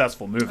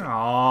unsuccessful movie.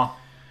 Aw.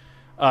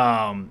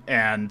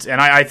 And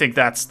I think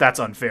that's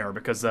unfair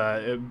because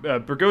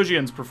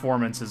Bogosian's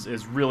performance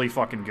is really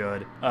fucking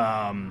good.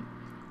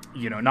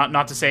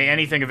 Not to say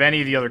anything of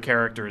any of the other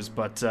characters,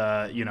 but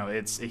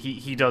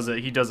he does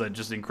a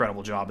just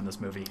incredible job in this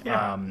movie.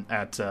 Yeah.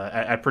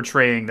 At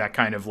portraying that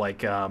kind of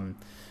like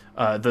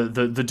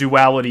the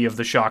duality of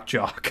the shock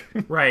jock.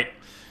 Right.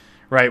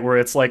 Right, where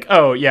it's like,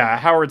 oh yeah,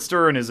 Howard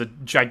Stern is a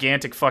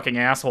gigantic fucking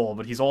asshole,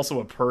 but he's also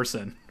a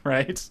person,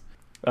 right? So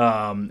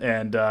I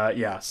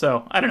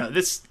don't know.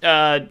 This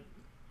I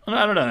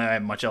don't know. I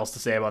have much else to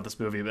say about this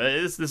movie, but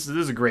this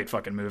is a great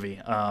fucking movie.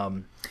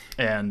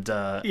 And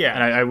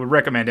I would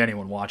recommend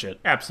anyone watch it.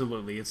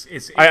 Absolutely.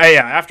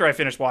 After I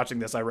finished watching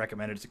this, I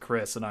recommended it to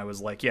Chris, and I was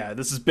like, yeah,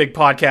 this is big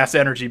podcast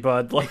energy,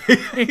 bud. Like,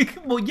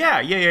 well,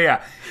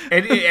 yeah.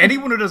 And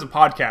anyone who does a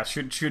podcast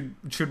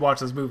should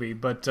watch this movie,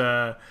 but.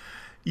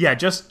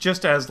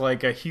 Just as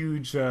like a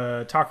huge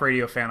talk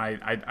radio fan,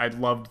 I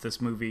loved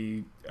this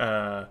movie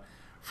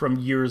from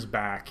years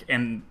back,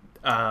 and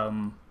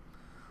the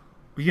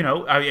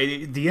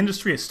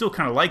industry is still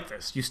kind of like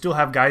this. You still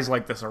have guys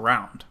like this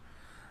around,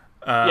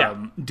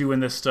 doing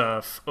this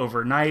stuff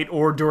overnight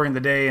or during the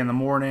day in the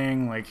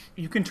morning. Like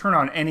you can turn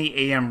on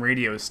any AM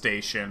radio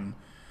station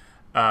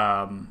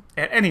at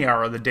any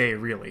hour of the day,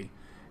 really,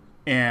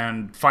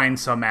 and find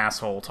some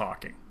asshole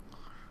talking.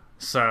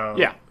 So,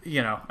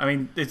 I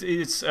mean,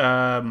 it's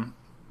I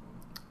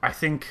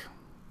think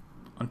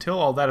until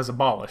all that is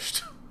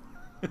abolished.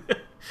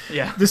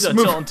 Yeah,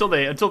 until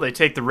they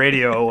take the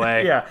radio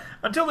away. Yeah,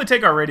 until they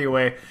take our radio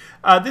away,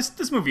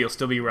 this movie will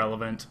still be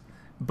relevant.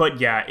 But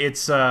yeah,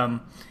 it's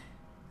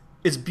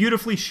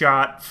beautifully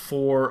shot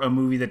for a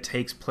movie that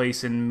takes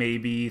place in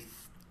maybe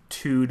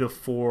 2 to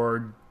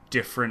 4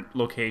 different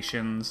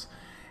locations.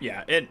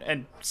 Yeah,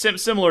 and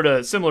similar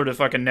to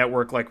fucking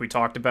Network, like we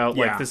talked about.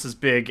 Yeah. Like this is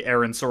big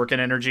Aaron Sorkin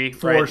energy,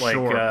 For right?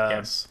 sure, Like,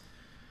 yes.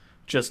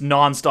 Just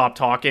nonstop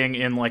talking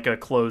in like a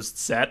closed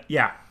set.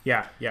 Yeah.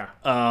 But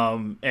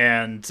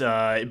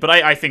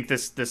I think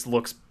this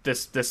looks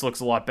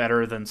a lot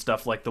better than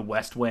stuff like The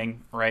West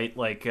Wing, right?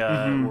 Like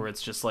where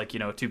it's just like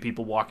 2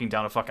 people walking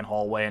down a fucking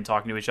hallway and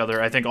talking to each other.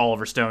 I think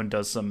Oliver Stone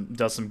does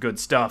some good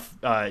stuff,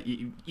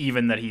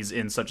 even that he's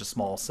in such a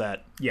small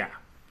set. Yeah,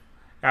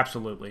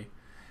 absolutely.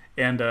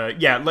 And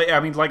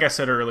like I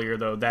said earlier,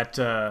 though,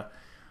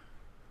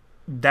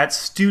 that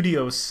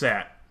studio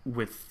set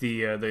with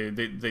the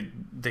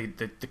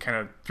kind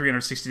of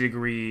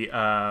 360-degree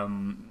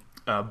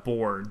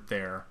board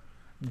there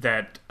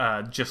that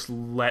just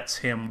lets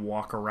him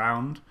walk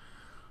around.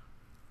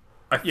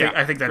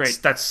 I think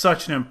that's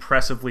such an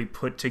impressively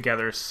put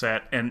together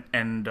set, and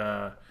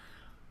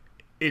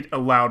it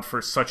allowed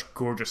for such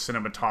gorgeous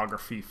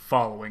cinematography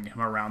following him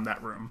around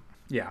that room.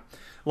 Yeah,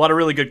 a lot of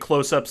really good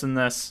close-ups in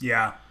this.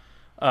 Yeah.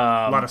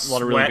 A lot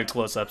of really good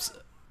close-ups.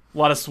 A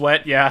lot of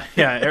sweat, yeah.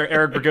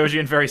 Eric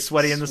Bogosian, very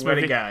sweaty in this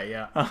movie. Sweaty guy,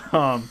 yeah.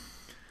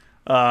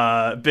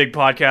 Big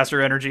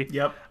podcaster energy.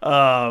 Yep.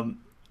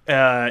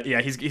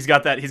 He's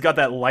got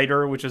that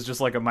lighter, which is just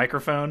like a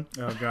microphone.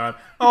 Oh God.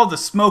 Oh, the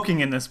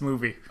smoking in this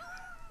movie.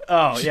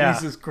 Oh yeah.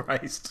 Jesus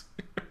Christ.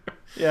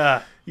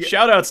 Yeah.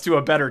 Shout-outs to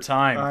a better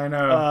time. I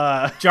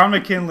know. John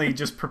McKinley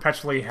just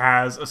perpetually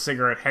has a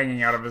cigarette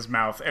hanging out of his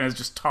mouth and is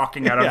just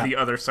talking out of the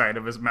other side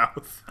of his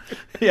mouth.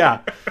 Yeah.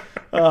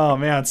 Oh,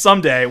 man.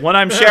 Someday, when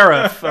I'm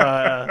sheriff,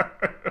 we'll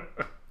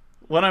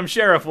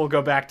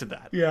go back to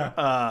that.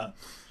 Yeah.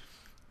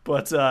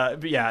 But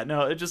yeah,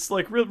 no, it just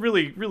like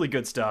really, really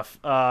good stuff.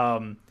 Yeah,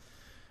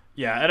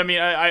 and I mean,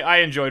 I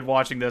enjoyed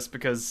watching this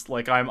because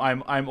like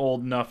I'm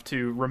old enough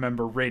to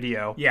remember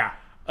radio. Yeah.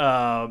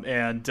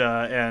 And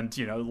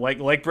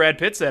like Brad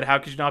Pitt said, how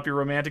could you not be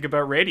romantic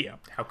about radio?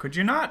 How could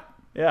you not?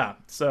 Yeah.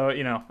 So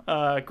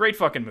great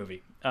fucking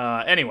movie.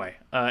 Anyway,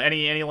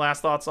 any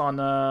last thoughts on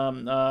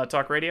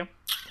talk radio?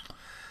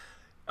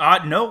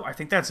 No, I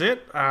think that's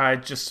it.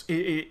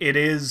 It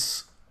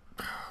is.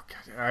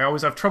 I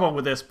always have trouble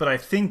with this, but I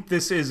think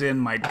this is in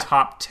my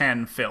top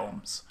 10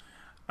 films.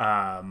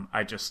 I'm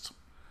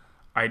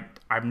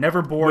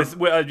never bored.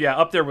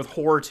 Up there with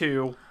Horror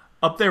 2.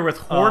 Up there with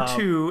Horror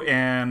 2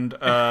 and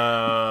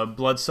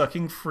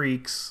Blood-Sucking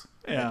Freaks.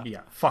 Yeah.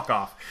 Yeah, fuck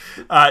off.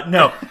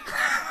 No.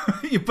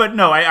 But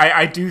no,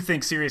 I do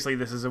think seriously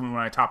this is one of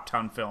my top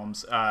 10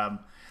 films. I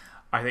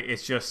think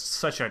it's just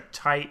such a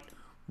tight,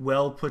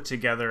 well put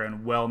together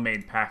and well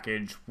made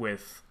package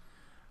with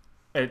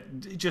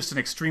just an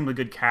extremely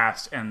good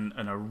cast and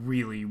a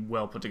really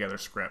well put together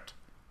script.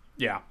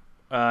 Yeah.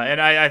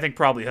 And I think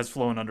probably has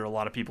flown under a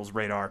lot of people's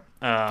radar.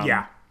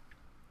 Yeah.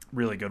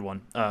 Really good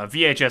one.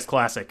 VHS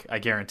classic, I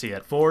guarantee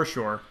it. For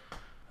sure.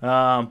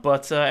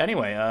 But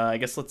anyway, I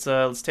guess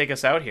let's take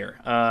us out here.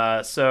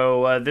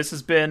 So this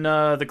has been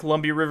the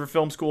Columbia River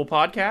Film School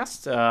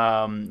podcast.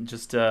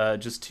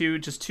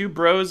 Just two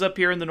bros up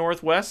here in the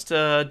Northwest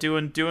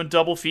doing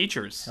double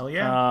features. Hell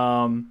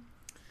yeah.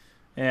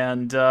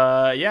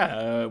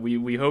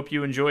 We hope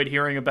you enjoyed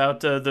hearing about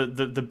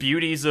the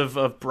beauties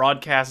of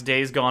broadcast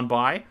days gone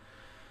by.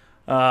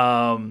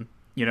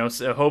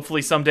 So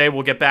hopefully someday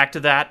we'll get back to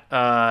that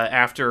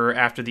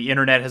after the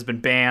internet has been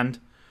banned.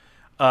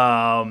 We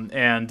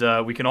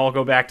can all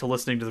go back to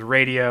listening to the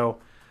radio,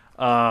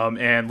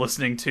 and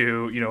listening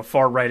to,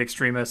 far right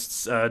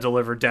extremists,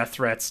 deliver death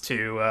threats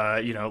to,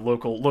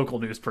 local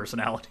news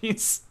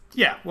personalities.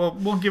 Yeah, well,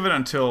 we'll give it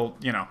until,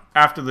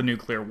 after the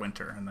nuclear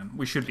winter, and then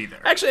we should be there.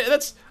 Actually,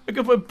 that's a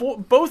good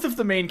point. Both of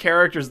the main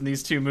characters in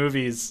these two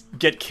movies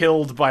get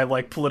killed by,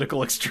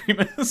 political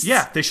extremists.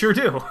 Yeah, they sure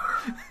do.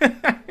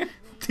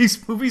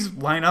 These movies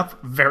line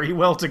up very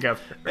well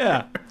together.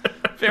 Yeah,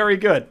 very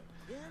good.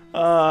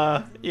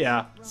 So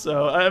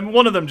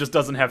one of them just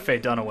doesn't have Faye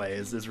Dunaway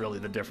is really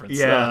the difference.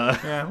 Yeah.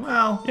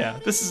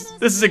 This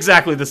is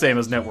exactly the same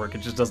as Network.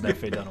 It just doesn't have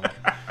Faye Dunaway.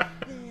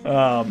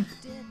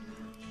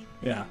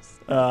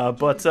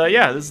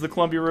 This is the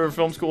Columbia River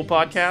Film School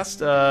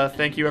podcast.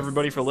 Thank you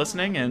everybody for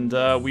listening, and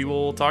we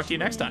will talk to you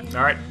next time.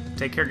 All right,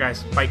 take care,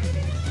 guys. Bye.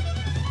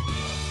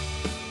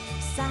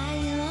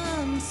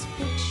 Science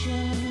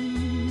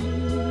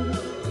fiction,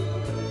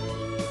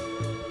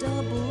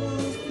 double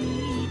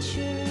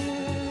feature,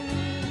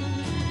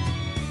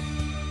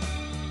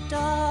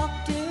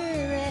 Dr.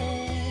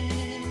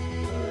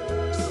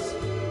 X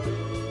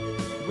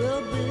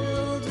will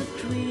build a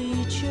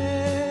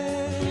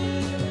creature.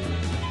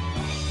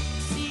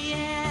 See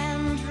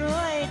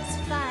androids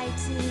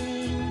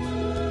fighting,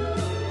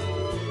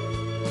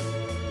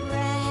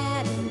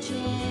 Brad and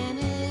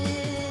Janet,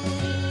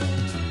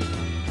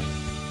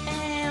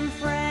 and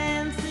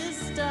Francis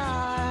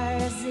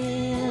stars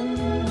in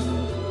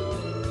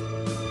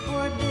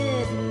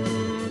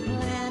Forbidden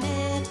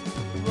Planet.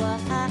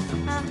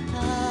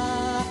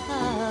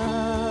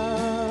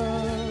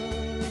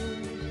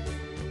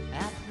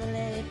 At the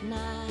late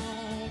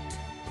night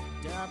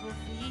double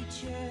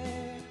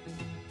feature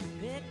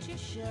picture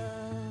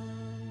show.